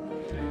love.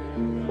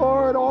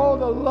 Lord, all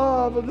the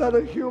love that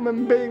a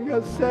human being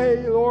can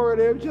say, Lord,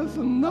 it's just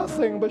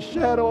nothing but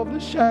shadow of the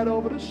shadow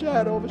of the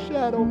shadow of the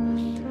shadow.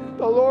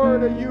 The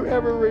Lord, you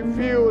have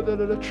revealed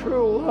the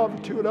true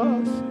love to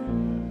us.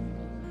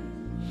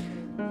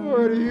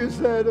 Lord, you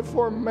said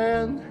for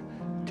man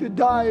to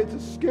die,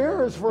 it's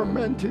scarce for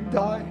men to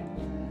die.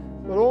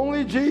 But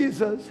only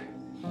Jesus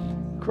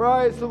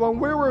Christ, when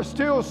we were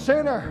still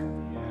sinner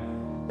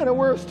and we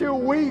were still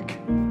weak,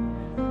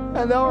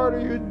 and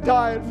Lord, you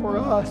died for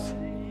us.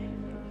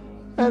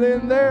 And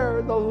in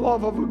there, the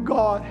love of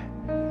God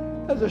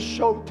as a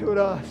show to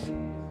us.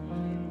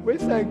 We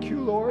thank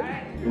you, Lord.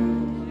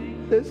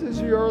 This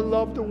is your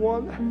loved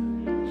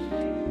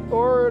one.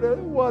 Lord,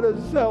 what a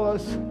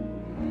zealous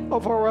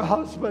of our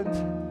husbands,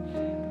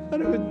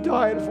 and who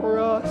died for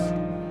us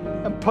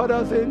and put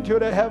us into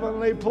the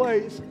heavenly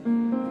place.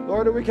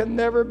 Lord, we can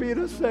never be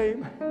the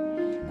same.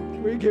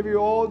 We give you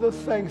all the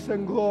thanks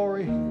and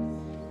glory.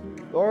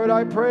 Lord,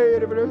 I pray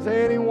that if there's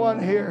anyone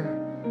here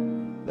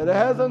that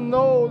hasn't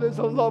known this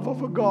love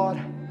of a God,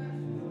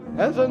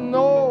 hasn't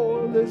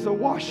known this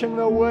washing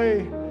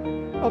away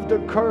of the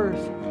curse,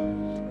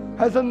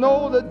 hasn't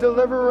known the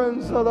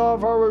deliverance of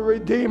our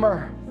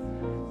Redeemer,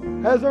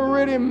 hasn't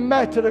really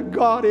met the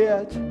God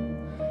yet.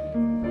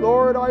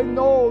 Lord, I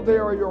know they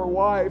are your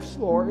wives,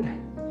 Lord.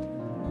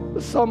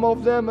 Some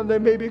of them, and they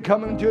may be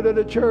coming to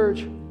the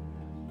church.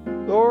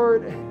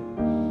 Lord,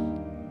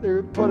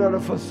 they put a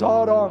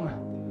facade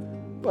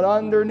on, but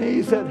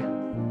underneath it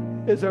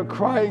is a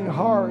crying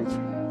heart.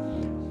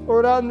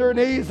 Lord,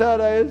 underneath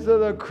that is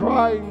a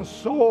crying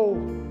soul,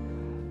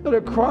 that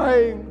are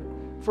crying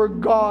for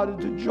God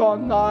to draw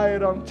nigh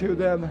unto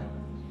them.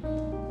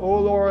 Oh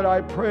Lord,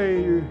 I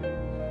pray you,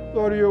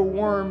 Lord, your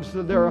worms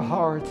to their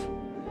heart,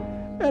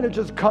 and it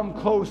just come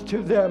close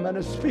to them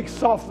and speak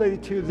softly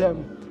to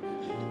them.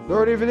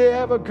 Lord, if they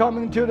ever come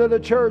into the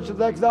church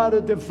that's not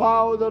a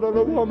defiled of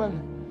the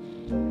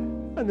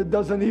woman, and it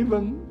doesn't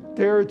even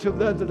dare to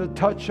let the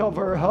touch of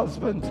her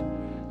husband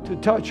to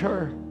touch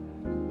her,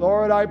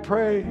 Lord, I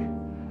pray,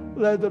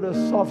 let the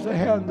soft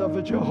hand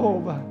of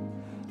Jehovah,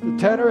 the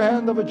tender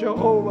hand of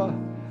Jehovah,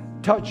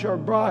 touch your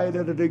bride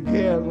at it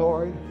again,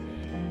 Lord,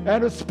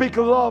 and to speak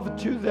love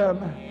to them.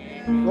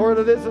 Lord,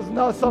 this is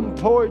not some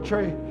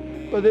poetry,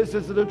 but this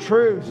is the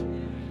truth,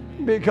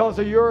 because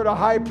you're the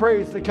high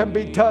priest that can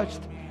be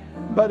touched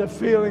by the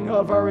feeling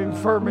of our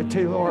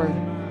infirmity, Lord.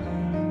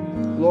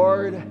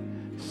 Lord,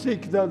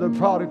 seek the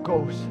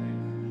prodigals.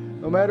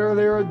 No matter if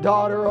they're a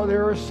daughter or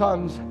they're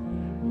sons,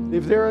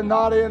 if they're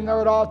not in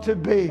there, it ought to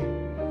be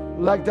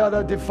like that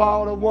a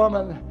defiled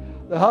woman.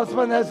 The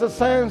husband has a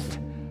sense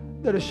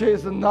that she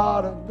is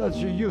not that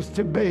she used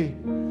to be.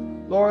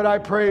 Lord, I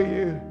pray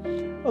you,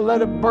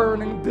 let a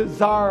burning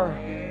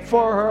desire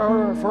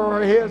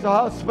for his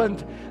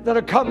husband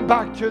that'll come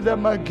back to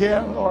them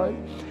again, Lord.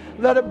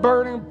 Let a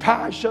burning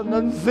passion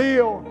and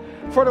zeal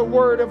for the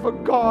word of a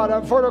God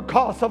and for the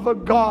cause of a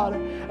God,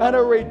 and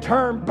a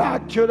return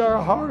back to their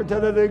heart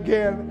and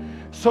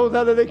again, so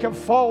that they can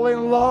fall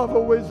in love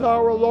with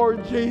our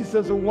Lord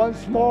Jesus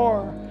once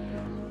more.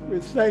 We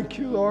thank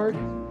you, Lord.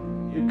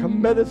 We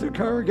commit as a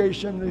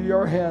congregation to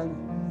your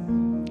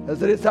hand. As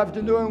this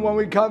afternoon when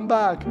we come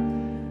back,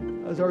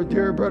 as our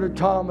dear brother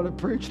Tom will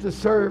preach the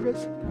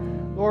service,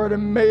 Lord,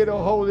 and may the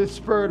Holy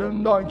Spirit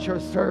anoint your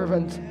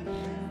servant.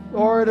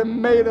 Lord,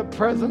 and may the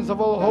presence of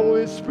the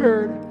Holy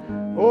Spirit,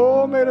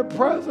 oh, may the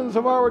presence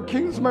of our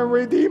Kinsman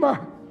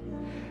Redeemer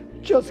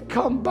just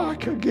come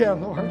back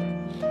again, Lord.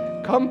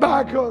 Come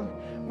back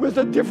with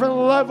a different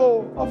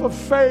level of a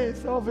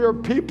faith of your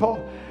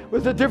people,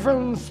 with a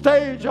different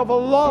stage of a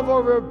love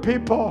of your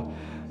people,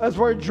 as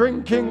we're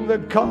drinking the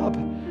cup,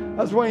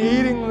 as we're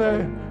eating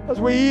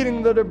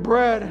the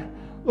bread.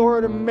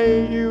 Lord, and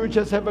may you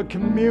just have a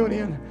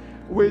communion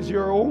with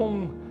your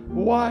own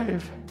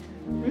wife.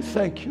 We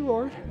thank you,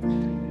 Lord.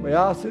 We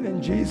ask it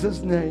in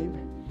Jesus' name.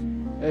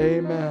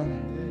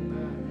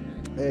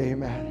 Amen.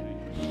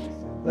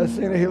 Amen. Let's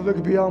sing it here.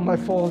 Look beyond my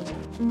fault.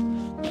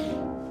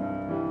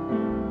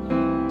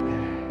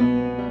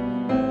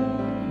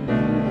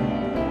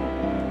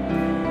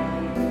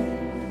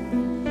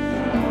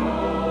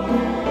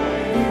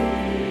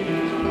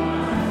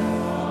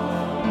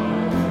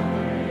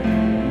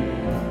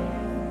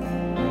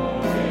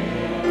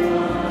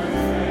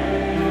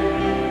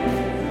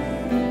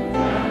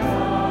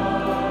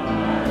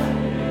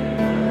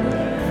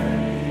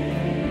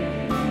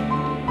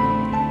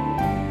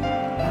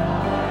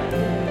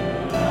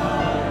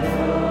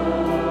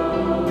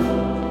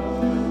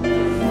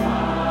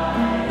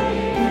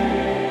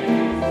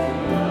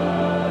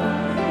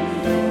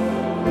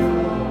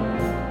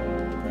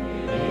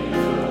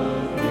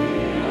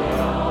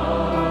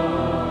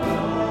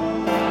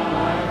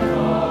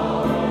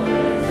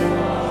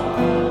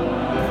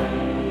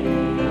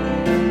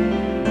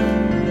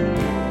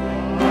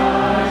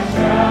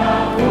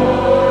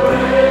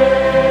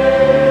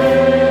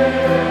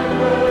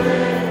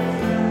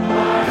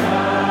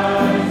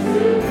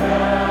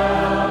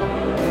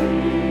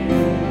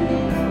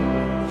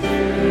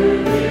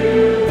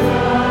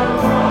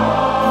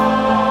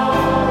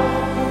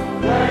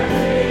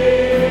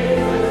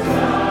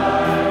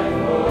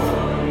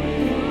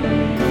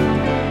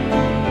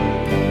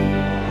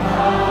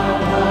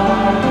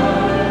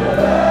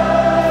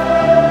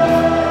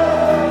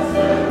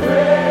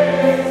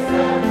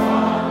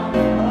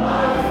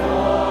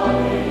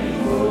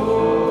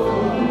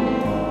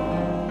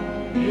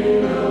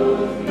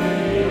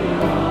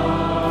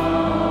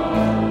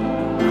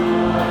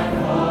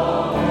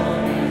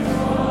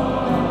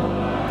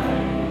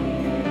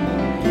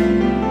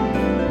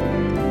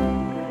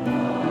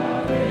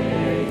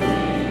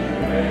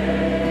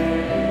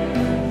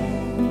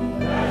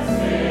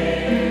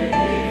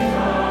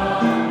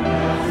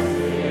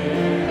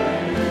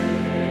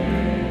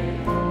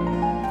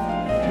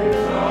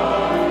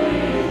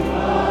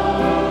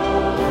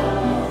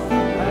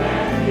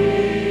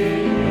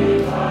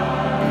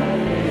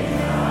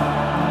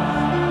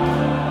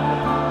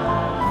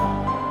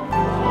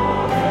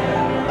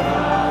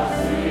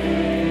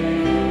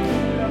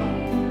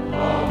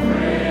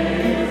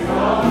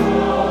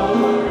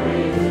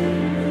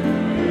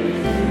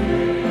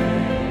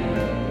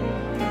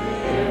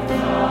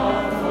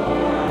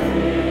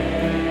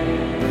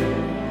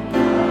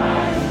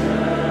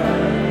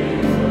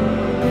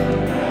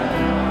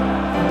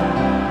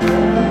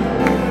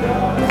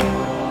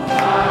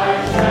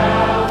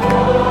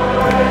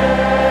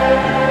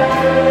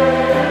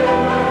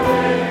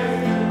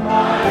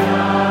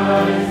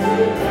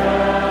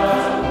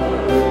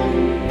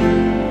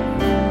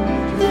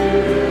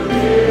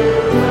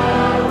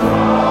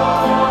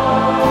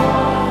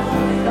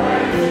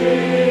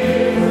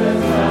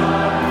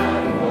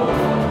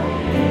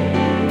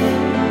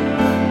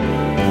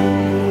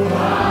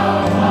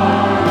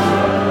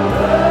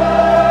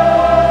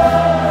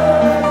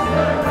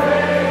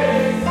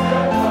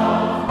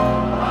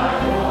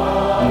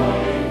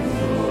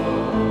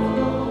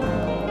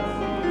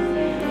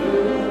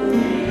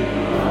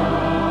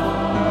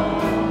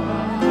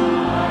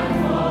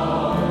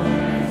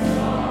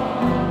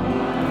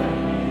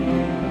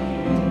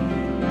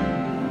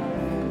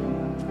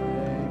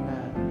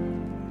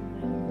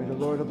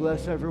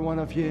 Bless every one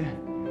of you.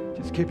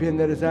 Just keep you in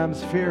that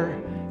atmosphere.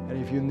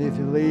 And if you need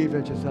to leave,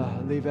 just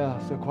leave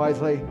so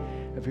quietly.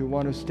 If you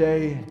want to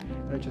stay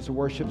and just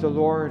worship the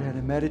Lord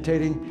and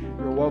meditating,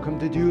 you're welcome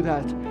to do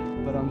that.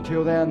 But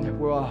until then,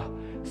 we'll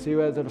see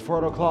you at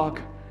 4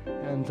 o'clock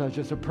and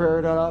just a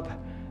prayer that up.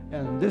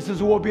 And this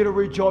will be the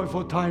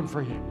rejoiceful time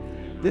for you.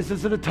 This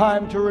is the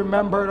time to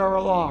remember our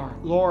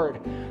Lord.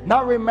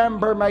 Not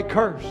remember my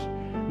curse.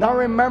 Not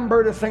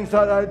remember the things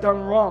that I've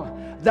done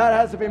wrong. That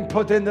has been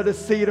put into the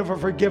seat of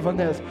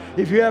forgiveness.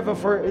 If you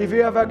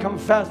ever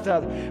confessed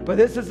that. But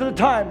this is the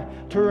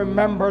time to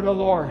remember the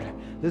Lord.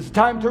 This is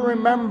time to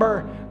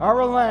remember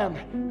our Lamb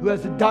who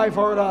has to die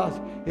for us.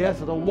 He has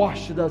to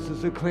wash us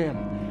as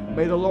clean.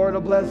 May the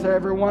Lord bless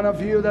every one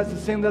of you. Let's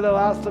sing to the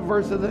last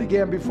verses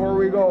again before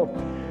we go.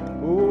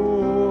 Ooh.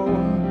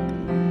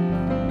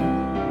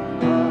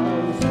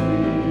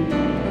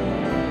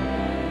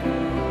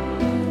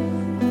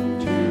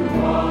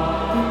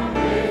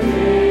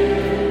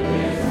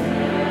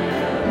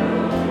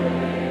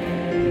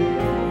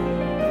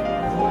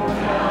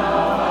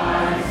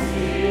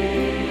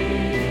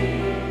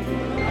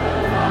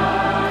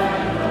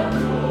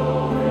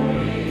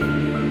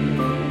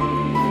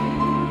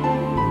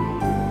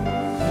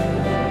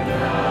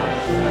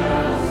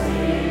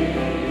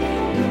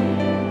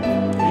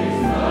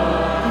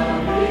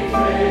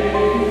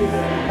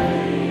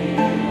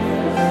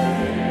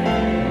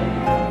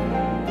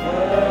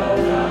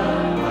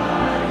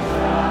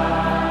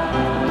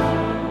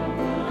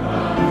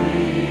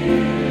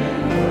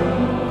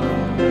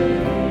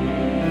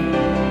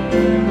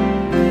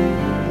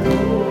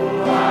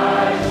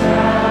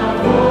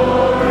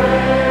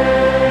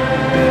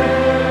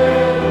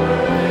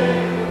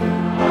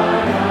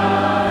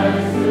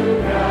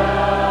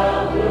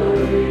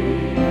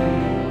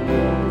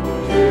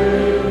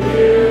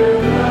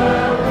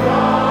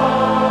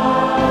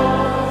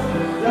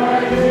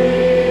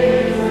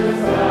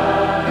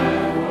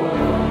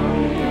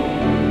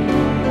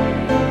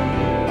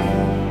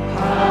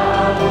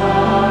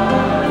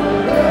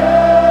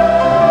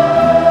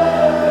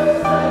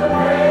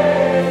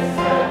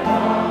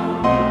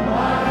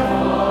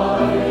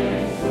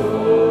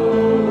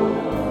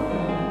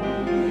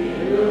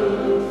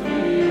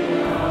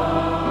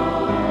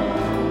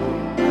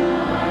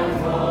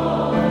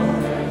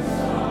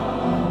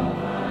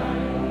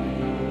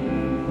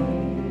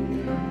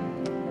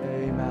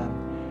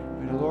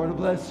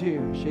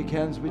 Shake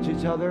hands with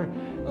each other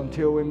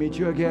until we meet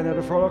you again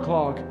at 4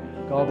 o'clock.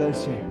 God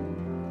bless you.